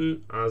be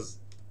written as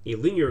a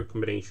linear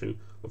combination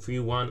of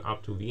U1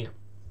 up to Vm.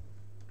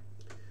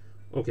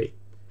 Okay,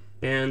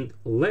 and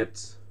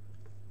let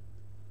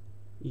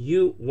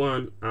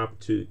U1 up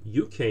to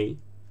UK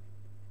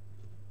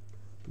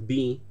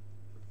be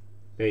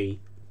a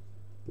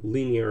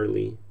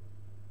linearly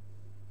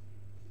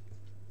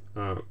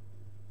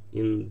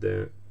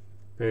independent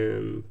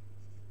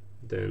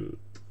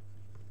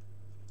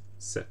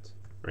set,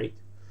 right?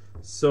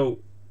 So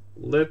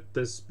let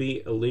this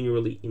be a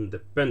linearly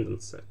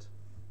independent set,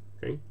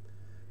 okay?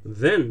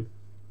 Then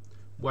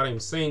what I'm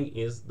saying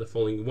is the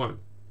following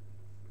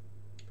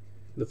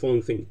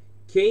thing: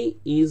 K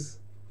is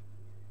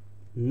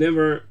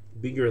never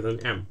bigger than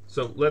M.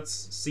 So let's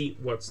see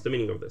what's the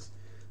meaning of this.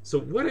 So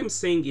what I'm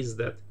saying is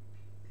that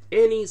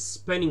any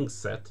spanning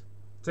set,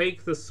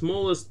 take the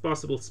smallest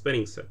possible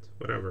spanning set,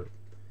 whatever,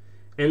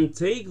 and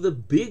take the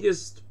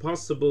biggest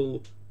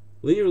possible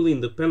linearly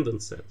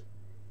independent set.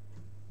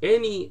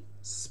 Any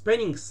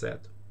spanning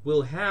set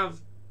will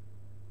have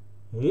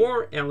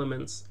more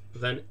elements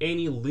than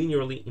any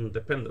linearly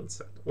independent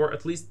set, or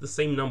at least the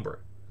same number.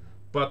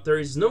 But there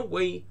is no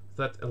way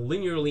that a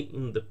linearly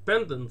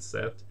independent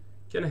set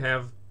can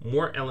have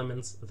more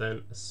elements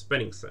than a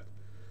spanning set.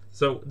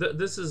 So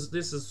this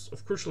is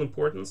of crucial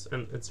importance,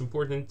 and it's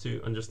important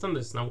to understand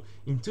this. Now,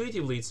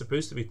 intuitively, it's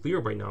supposed to be clear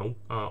by now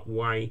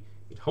why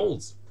it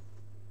holds.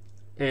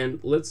 And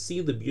let's see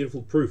the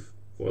beautiful proof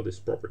for this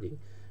property.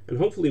 And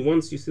hopefully,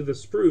 once you see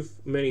this proof,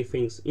 many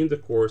things in the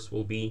course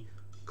will be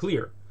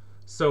clear.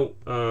 So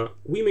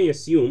we may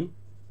assume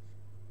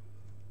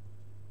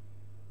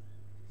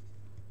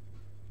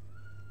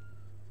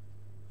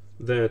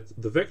that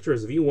the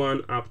vectors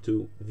v1 up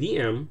to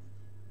vm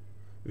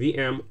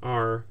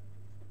are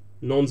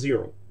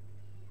non-zero.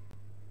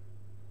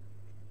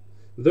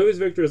 Those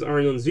vectors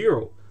are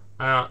non-zero.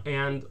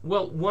 And,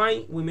 well,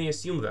 why we may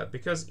assume that?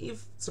 Because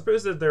if,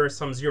 suppose that there are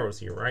some zeros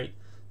here, right?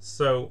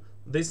 So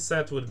this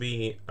set would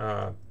be,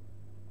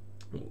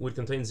 would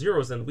contain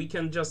zeros, and we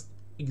can just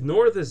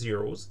ignore the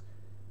zeros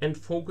and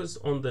focus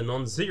on the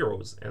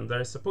non-zeros. And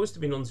they're supposed to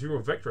be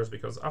non-zero vectors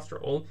because, after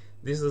all,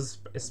 this is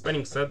a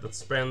spanning set that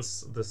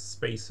spans the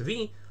space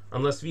V,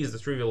 unless V is the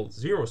trivial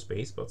zero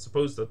space, but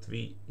suppose that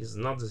V is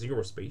not the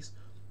zero space.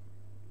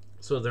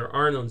 So there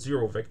are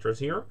non-zero vectors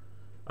here.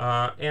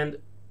 And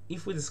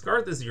if we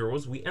discard the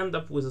zeros, we end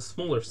up with a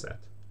smaller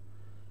set.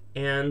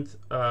 And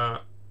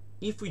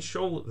if we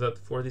show that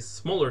for this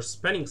smaller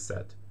spanning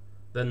set,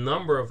 the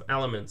number of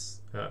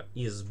elements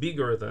is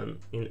bigger than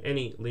in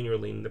any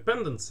linearly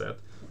independent set,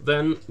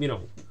 then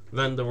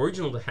then the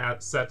original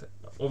set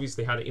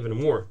obviously had even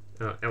more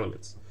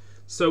elements.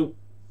 So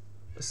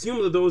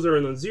assume that those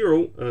are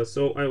non-zero.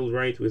 So I will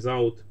write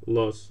without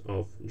loss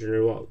of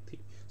generality.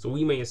 So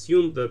we may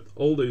assume that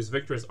all those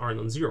vectors are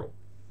non-zero.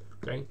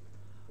 Okay,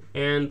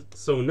 and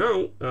so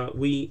now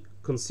we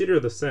consider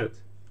the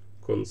set.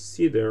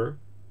 Consider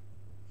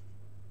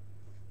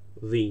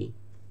the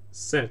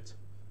set.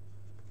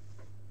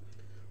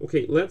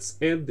 Okay, let's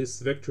add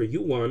this vector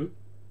u1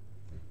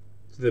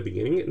 to the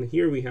beginning, and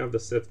here we have the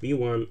set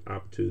v1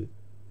 up to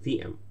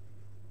vm.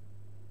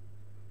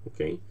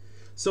 Okay,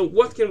 so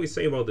what can we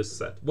say about this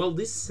set? Well,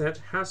 this set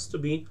has to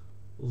be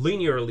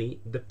linearly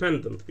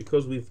dependent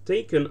because we've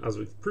taken, as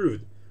we've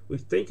proved,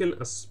 we've taken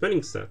a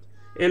spanning set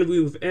and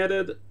we've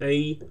added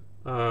a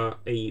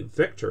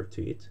vector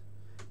to it.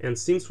 And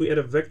since we add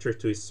a vector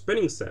to a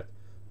spanning set,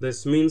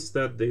 this means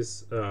that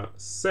this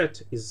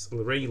set is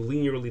already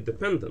linearly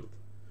dependent.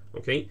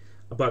 Okay,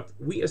 but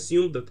we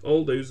assume that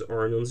all those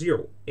are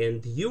non-zero,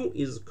 and u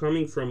is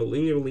coming from a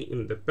linearly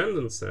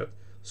independent set,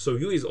 so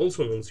u is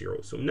also non-zero.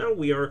 So now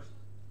we are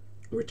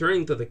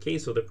returning to the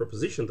case of the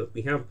proposition that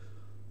we have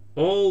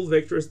all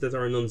vectors that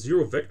are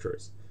non-zero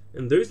vectors,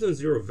 and those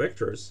non-zero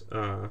vectors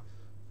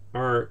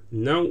are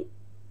now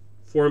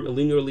form a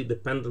linearly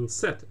dependent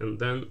set, and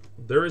then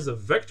there is a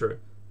vector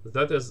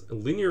that is a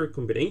linear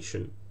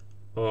combination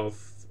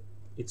of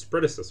its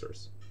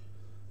predecessors.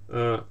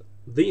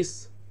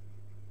 This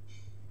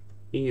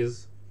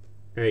is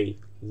a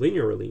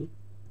linearly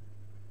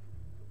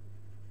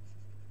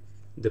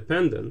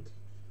dependent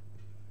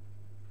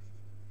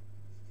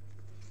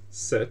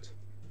set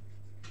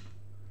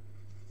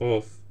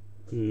of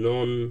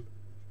non-zero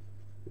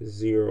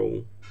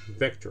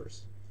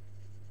vectors.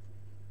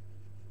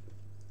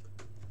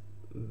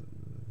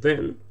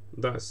 Then,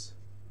 thus,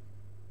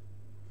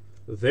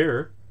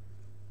 there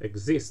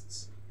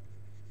exists,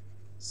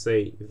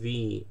 say,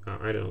 vi,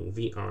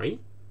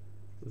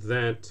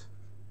 that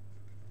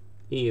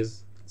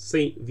is,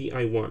 say,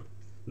 vi1,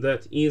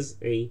 that is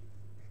a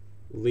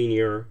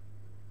linear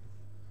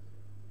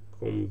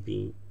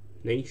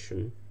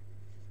combination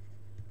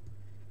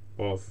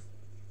of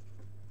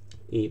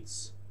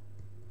its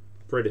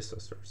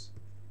predecessors.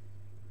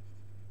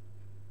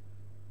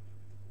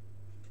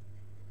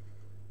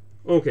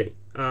 Okay,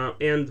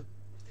 and,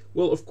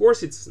 well, of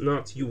course it's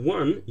not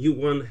u1.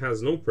 u1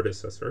 has no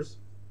predecessors.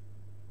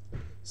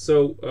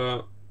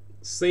 So,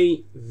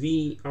 say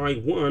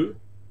vi1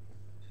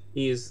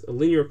 is a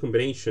linear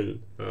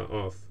combination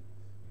of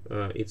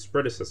its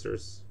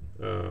predecessors.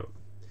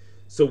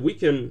 So we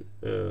can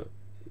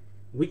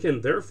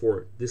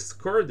therefore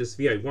discard this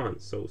vi1.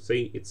 So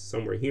say it's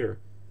somewhere here.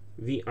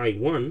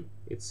 vi1,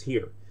 it's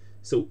here.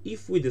 So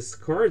if we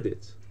discard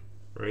it,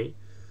 right,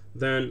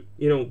 then,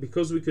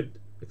 because we could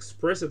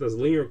express it as a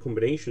linear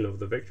combination of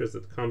the vectors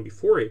that come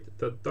before it,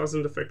 that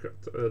doesn't affect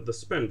the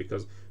span,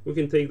 because we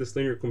can take this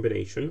linear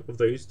combination of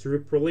those to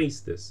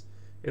replace this.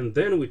 And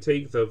then we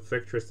take the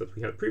vectors that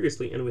we had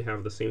previously and we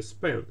have the same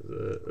span,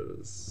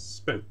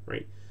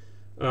 right?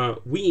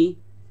 We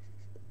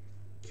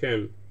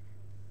can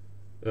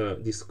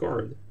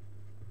discard.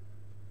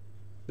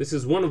 This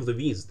is one of the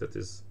v's that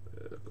is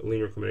a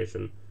linear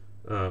combination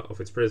of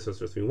its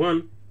predecessors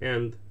v1,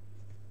 and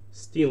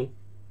still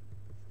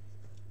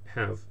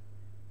have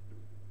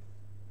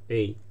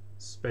a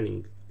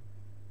spanning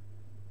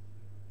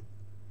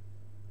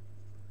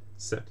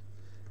set.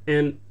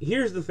 And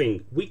here's the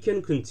thing, we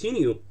can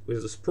continue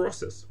with this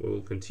process. We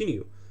will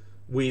continue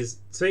with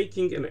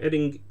taking and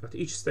adding at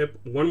each step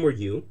one more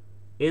u,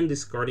 and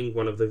discarding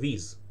one of the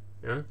v's,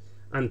 yeah?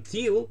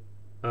 until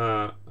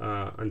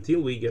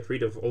we get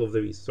rid of all of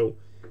the v's. So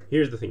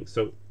here's the thing.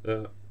 So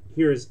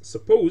here's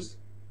suppose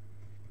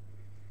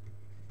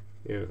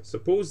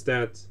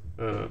that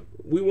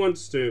we want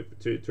to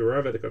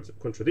arrive at a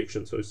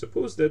contradiction. So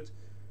suppose that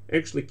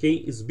actually k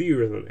is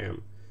bigger than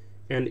m,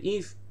 and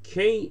if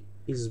k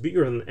is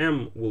bigger than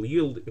m will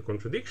yield a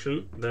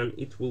contradiction, then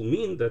it will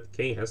mean that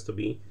k has to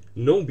be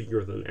no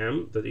bigger than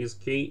m, that is,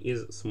 k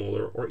is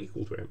smaller or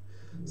equal to m.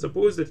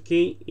 Suppose that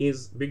k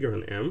is bigger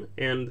than m,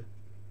 and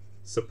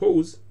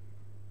suppose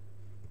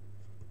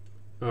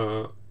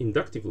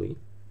inductively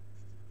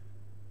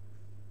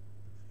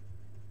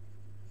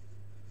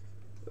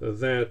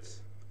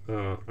that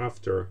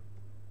after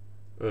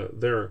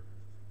there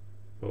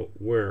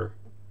were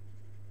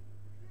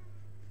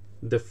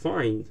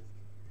defined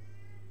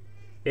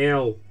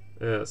L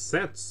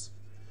sets.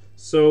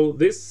 So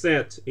this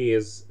set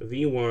is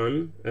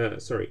V1,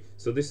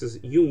 so this is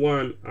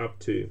U1 up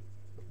to,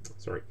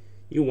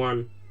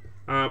 U1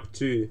 up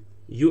to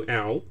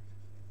UL,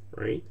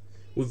 right?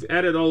 We've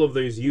added all of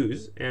those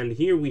U's, and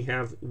here we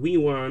have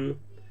V1,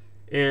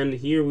 and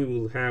here we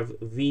will have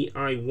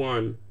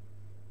VI1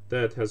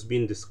 that has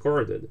been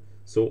discarded.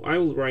 So I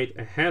will write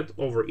a hat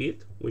over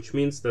it, which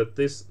means that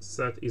this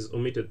set is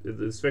omitted,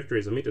 this vector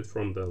is omitted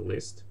from the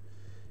list.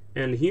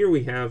 And here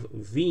we have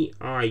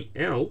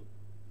VIL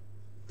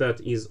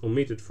that is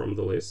omitted from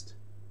the list.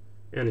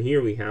 And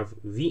here we have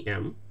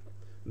VM,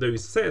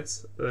 those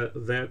sets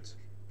that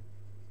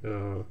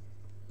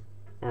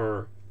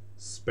are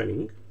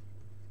spanning.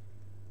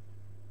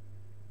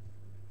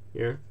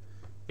 Yeah.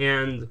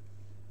 And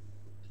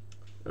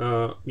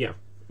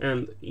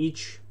and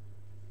each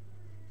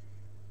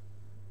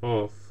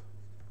of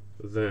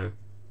the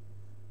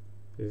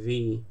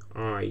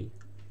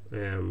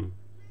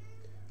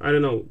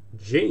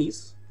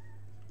J's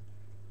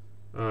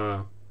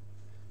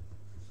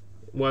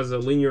was a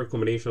linear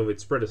combination of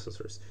its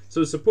predecessors.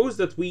 So suppose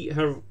that we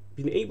have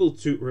been able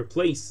to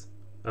replace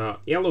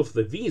L of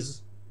the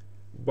V's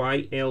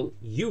by L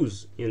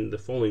U's in the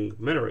following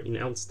manner, in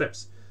L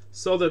steps,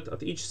 so that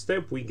at each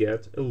step we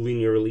get a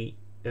linearly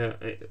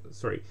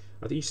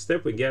at each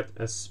step we get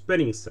a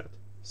spanning set.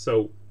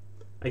 So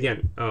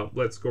again,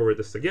 let's go over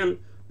this again.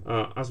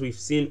 As we've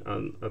seen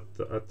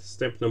at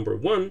step number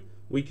 1,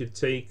 we could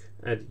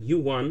add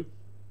U1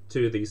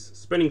 to this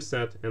spanning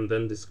set and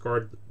then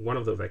discard one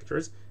of the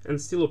vectors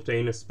and still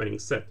obtain a spanning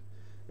set.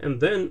 And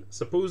then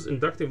suppose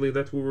inductively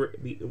that we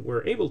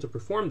were able to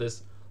perform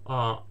this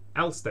L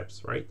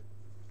steps, right?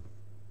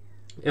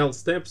 L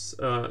steps,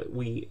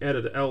 we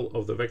added L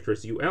of the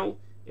vectors UL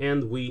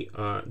and we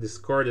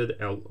discarded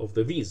L of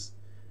the V's.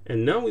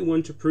 And now we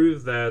want to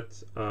prove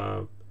that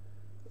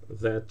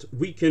that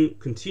we can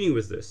continue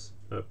with this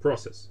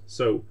process.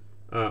 So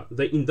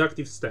the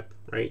inductive step,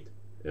 right?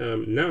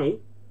 Now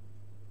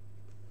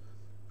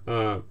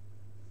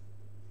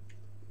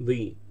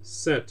the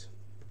set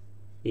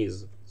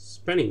is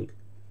spanning.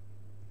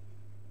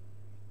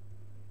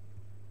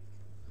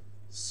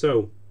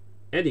 So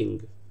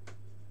adding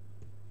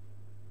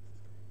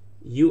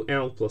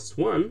UL plus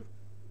 1,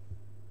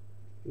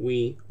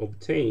 we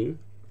obtain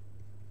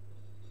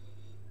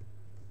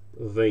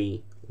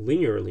the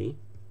linearly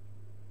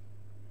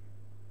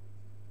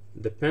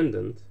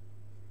dependent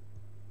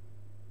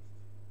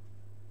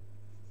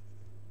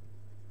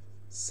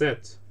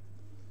set,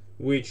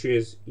 which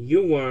is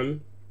U1,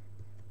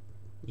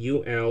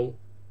 UL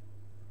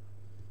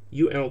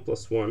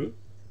plus 1.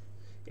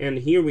 And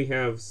here we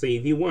have, say,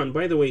 V1.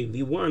 By the way,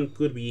 V1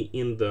 could be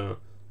in the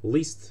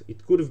list.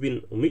 It could have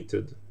been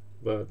omitted,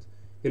 but,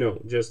 you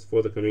know, just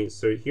for the convenience.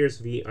 So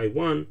here's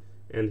VI1,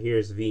 and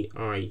here's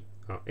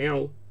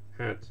VIL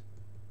hat,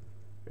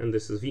 and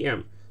this is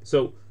VM.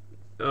 So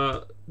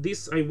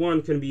this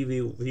I1 can be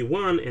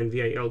V1 and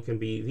VIL can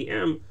be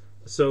VM.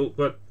 So,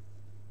 but,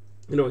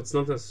 you know, it's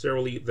not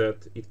necessarily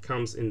that it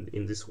comes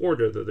in this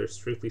order, that they're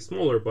strictly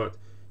smaller, but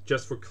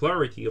just for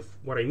clarity of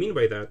what I mean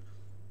by that,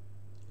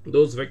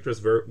 those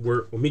vectors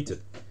were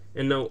omitted.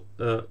 And now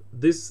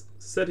this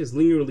set is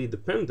linearly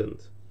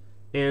dependent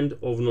and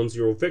of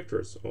non-zero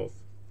vectors,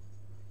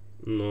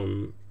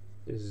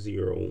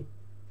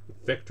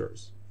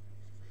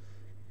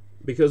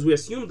 because we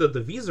assume that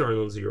the V's are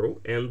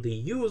non-zero and the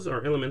U's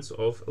are elements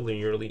of a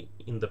linearly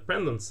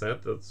independent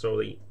set, so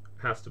they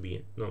have to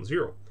be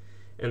non-zero.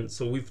 And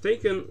so we've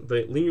taken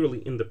the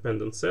linearly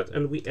independent set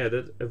and we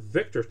added a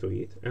vector to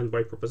it, and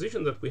by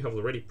proposition that we have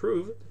already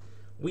proved,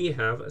 we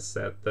have a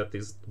set that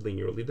is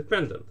linearly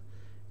dependent.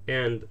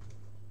 And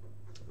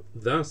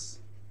thus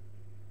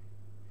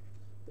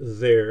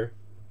there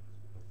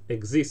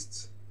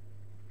exists,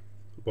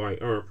 by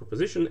our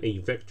proposition, a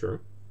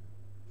vector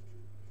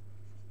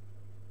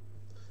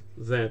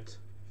that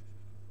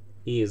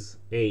is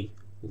a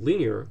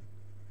linear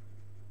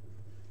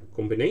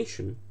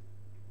combination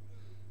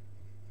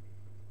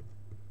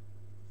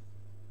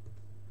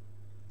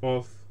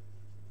of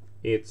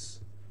its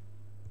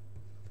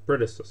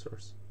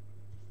predecessors.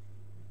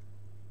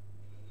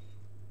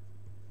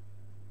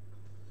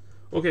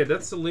 Okay,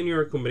 that's a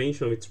linear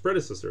combination of its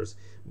predecessors.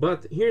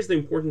 But here's the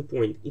important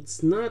point.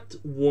 It's not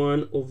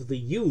one of the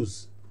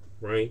u's,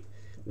 right?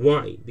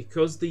 Why?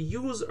 Because the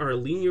u's are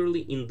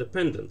linearly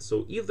independent.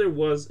 So if there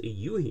was a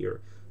u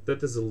here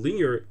that is a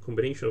linear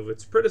combination of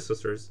its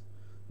predecessors,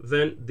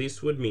 then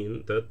this would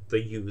mean that the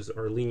u's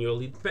are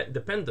linearly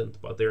dependent,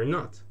 but they're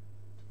not.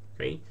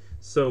 Okay?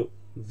 So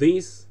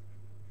this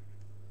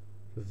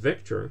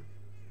vector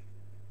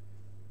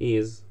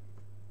is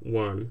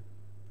one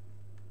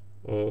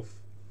of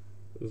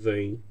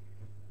the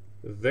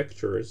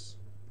vectors.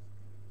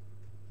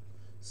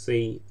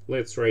 Say,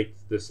 let's write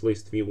this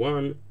list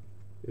v1,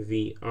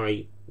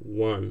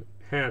 vi1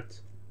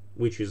 hat,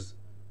 which is,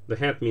 the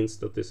hat means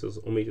that this is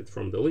omitted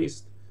from the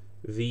list,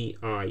 vil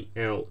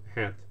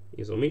hat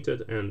is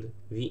omitted, and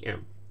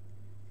vm.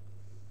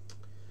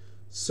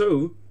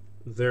 So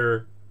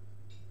there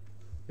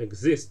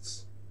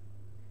exists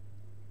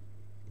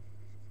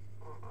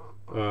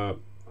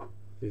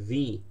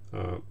vil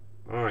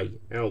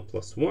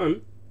plus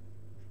 1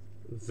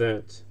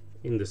 that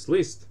in this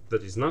list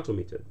that is not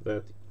omitted,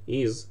 that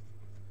is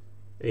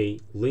a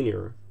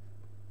linear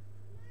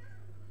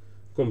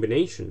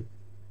combination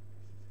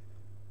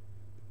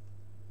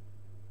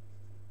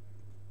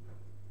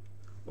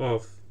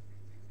of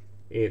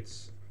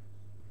its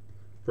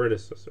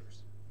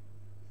predecessors.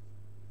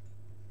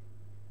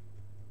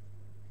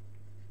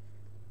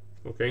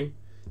 Okay,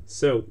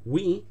 so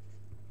we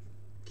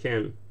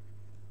can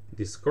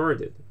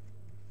discard it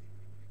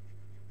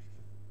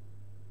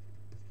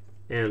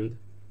and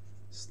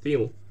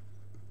still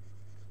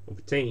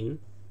obtain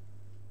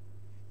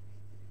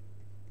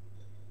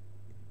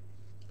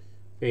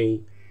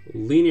a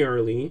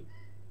linearly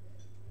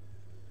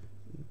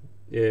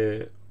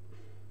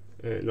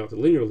not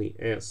linearly,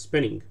 a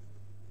spanning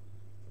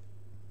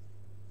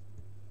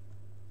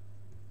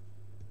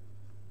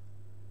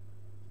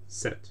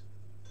set.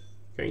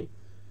 Okay,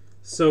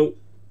 so,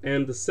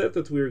 and the set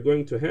that we're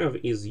going to have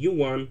is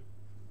u1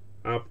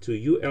 up to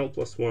ul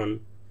plus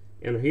 1,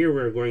 and here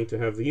we're going to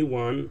have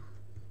v1,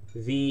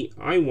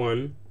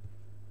 vi1,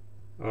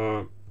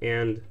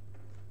 and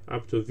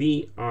up to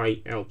vil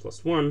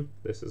plus 1.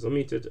 This is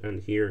omitted,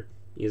 and here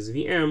is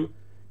vm,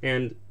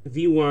 and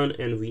v1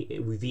 and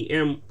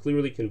vm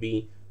clearly can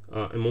be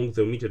among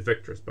the omitted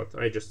vectors, but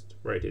I just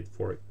write it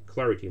for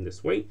clarity in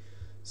this way.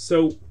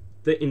 So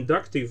the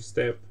inductive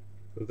step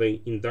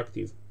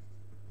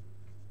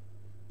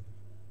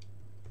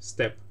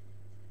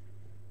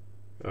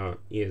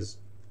is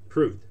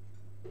proved.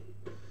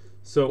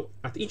 So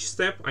at each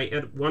step I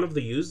add one of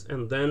the u's,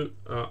 and then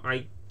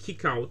I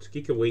kick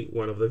away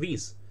one of the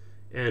v's,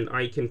 and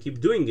I can keep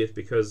doing it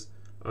because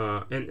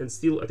and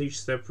still at each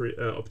step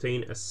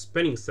obtain a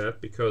spanning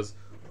set because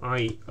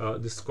I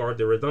discard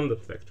the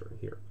redundant vector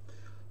here.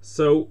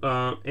 So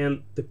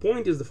and the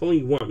point is the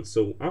following one.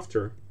 So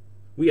after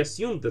we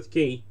assume that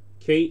k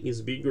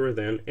is bigger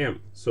than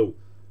m, so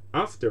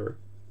after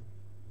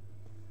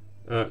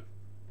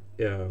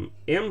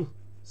m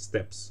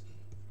steps,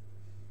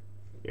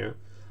 yeah,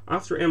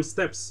 after m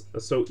steps,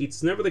 so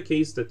it's never the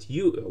case that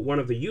one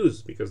of the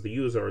u's, because the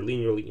u's are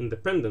linearly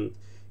independent,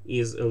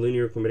 is a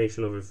linear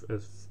combination of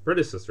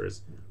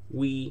predecessors.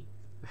 We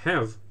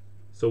have,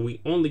 so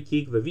we only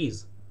kick the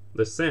v's,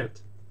 the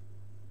set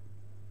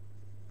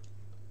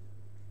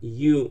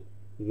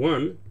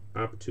u1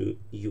 up to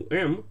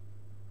um,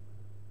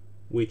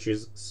 which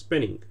is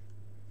spanning.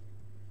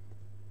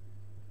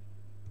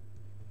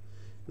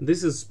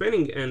 This is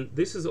spanning, and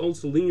this is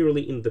also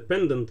linearly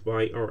independent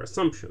by our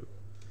assumption.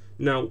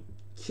 Now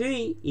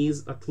k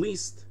is at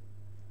least,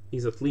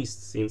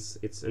 since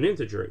it's an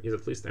integer, is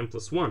at least m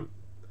plus 1.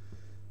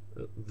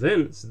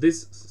 Then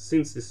this,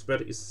 since this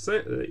set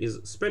is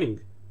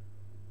spanning,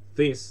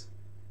 this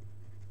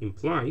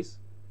implies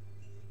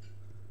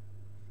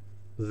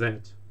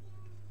that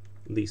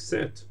the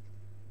set,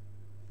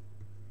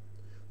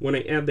 when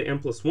I add the m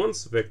plus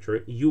 1's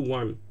vector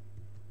u1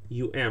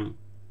 um,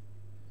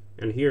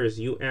 and here is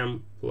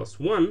um plus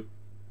 1,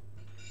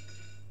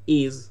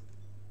 is,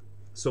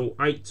 so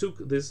I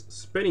took this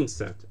spanning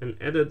set and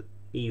added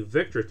a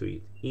vector to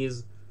it,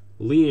 is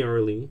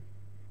linearly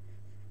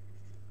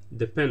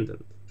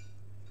dependent.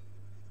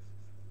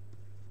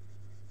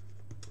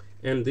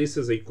 And this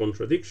is a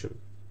contradiction.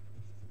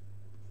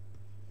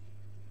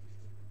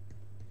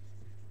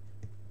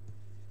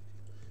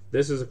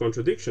 This is a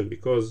contradiction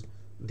because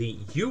the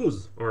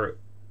u's are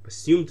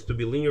assumed to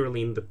be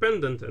linearly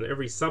independent, and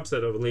every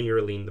subset of a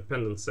linearly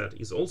independent set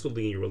is also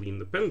linearly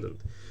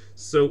independent.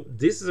 So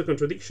this is a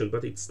contradiction,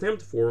 but it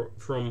stemmed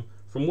from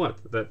what?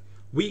 That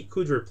we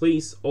could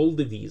replace all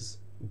the v's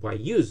by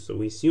u's. So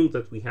we assumed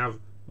that we have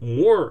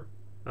more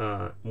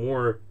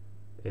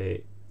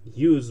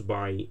u's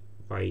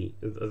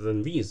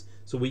than v's.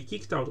 So we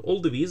kicked out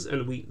all the v's,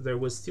 and there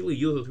was still a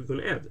u that we can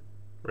add,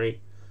 right?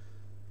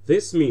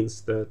 This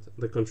means that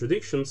the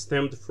contradiction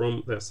stemmed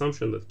from the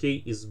assumption that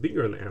k is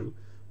bigger than m,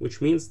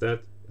 which means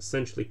that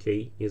essentially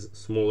k is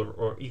smaller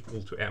or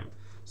equal to m.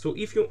 So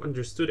if you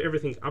understood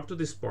everything up to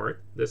this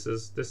part, this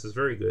is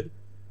very good.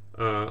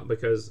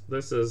 because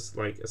this is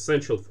like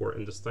essential for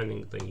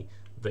understanding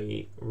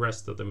the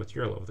rest of the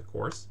material of the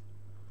course.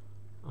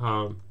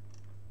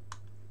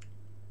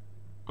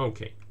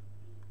 Okay,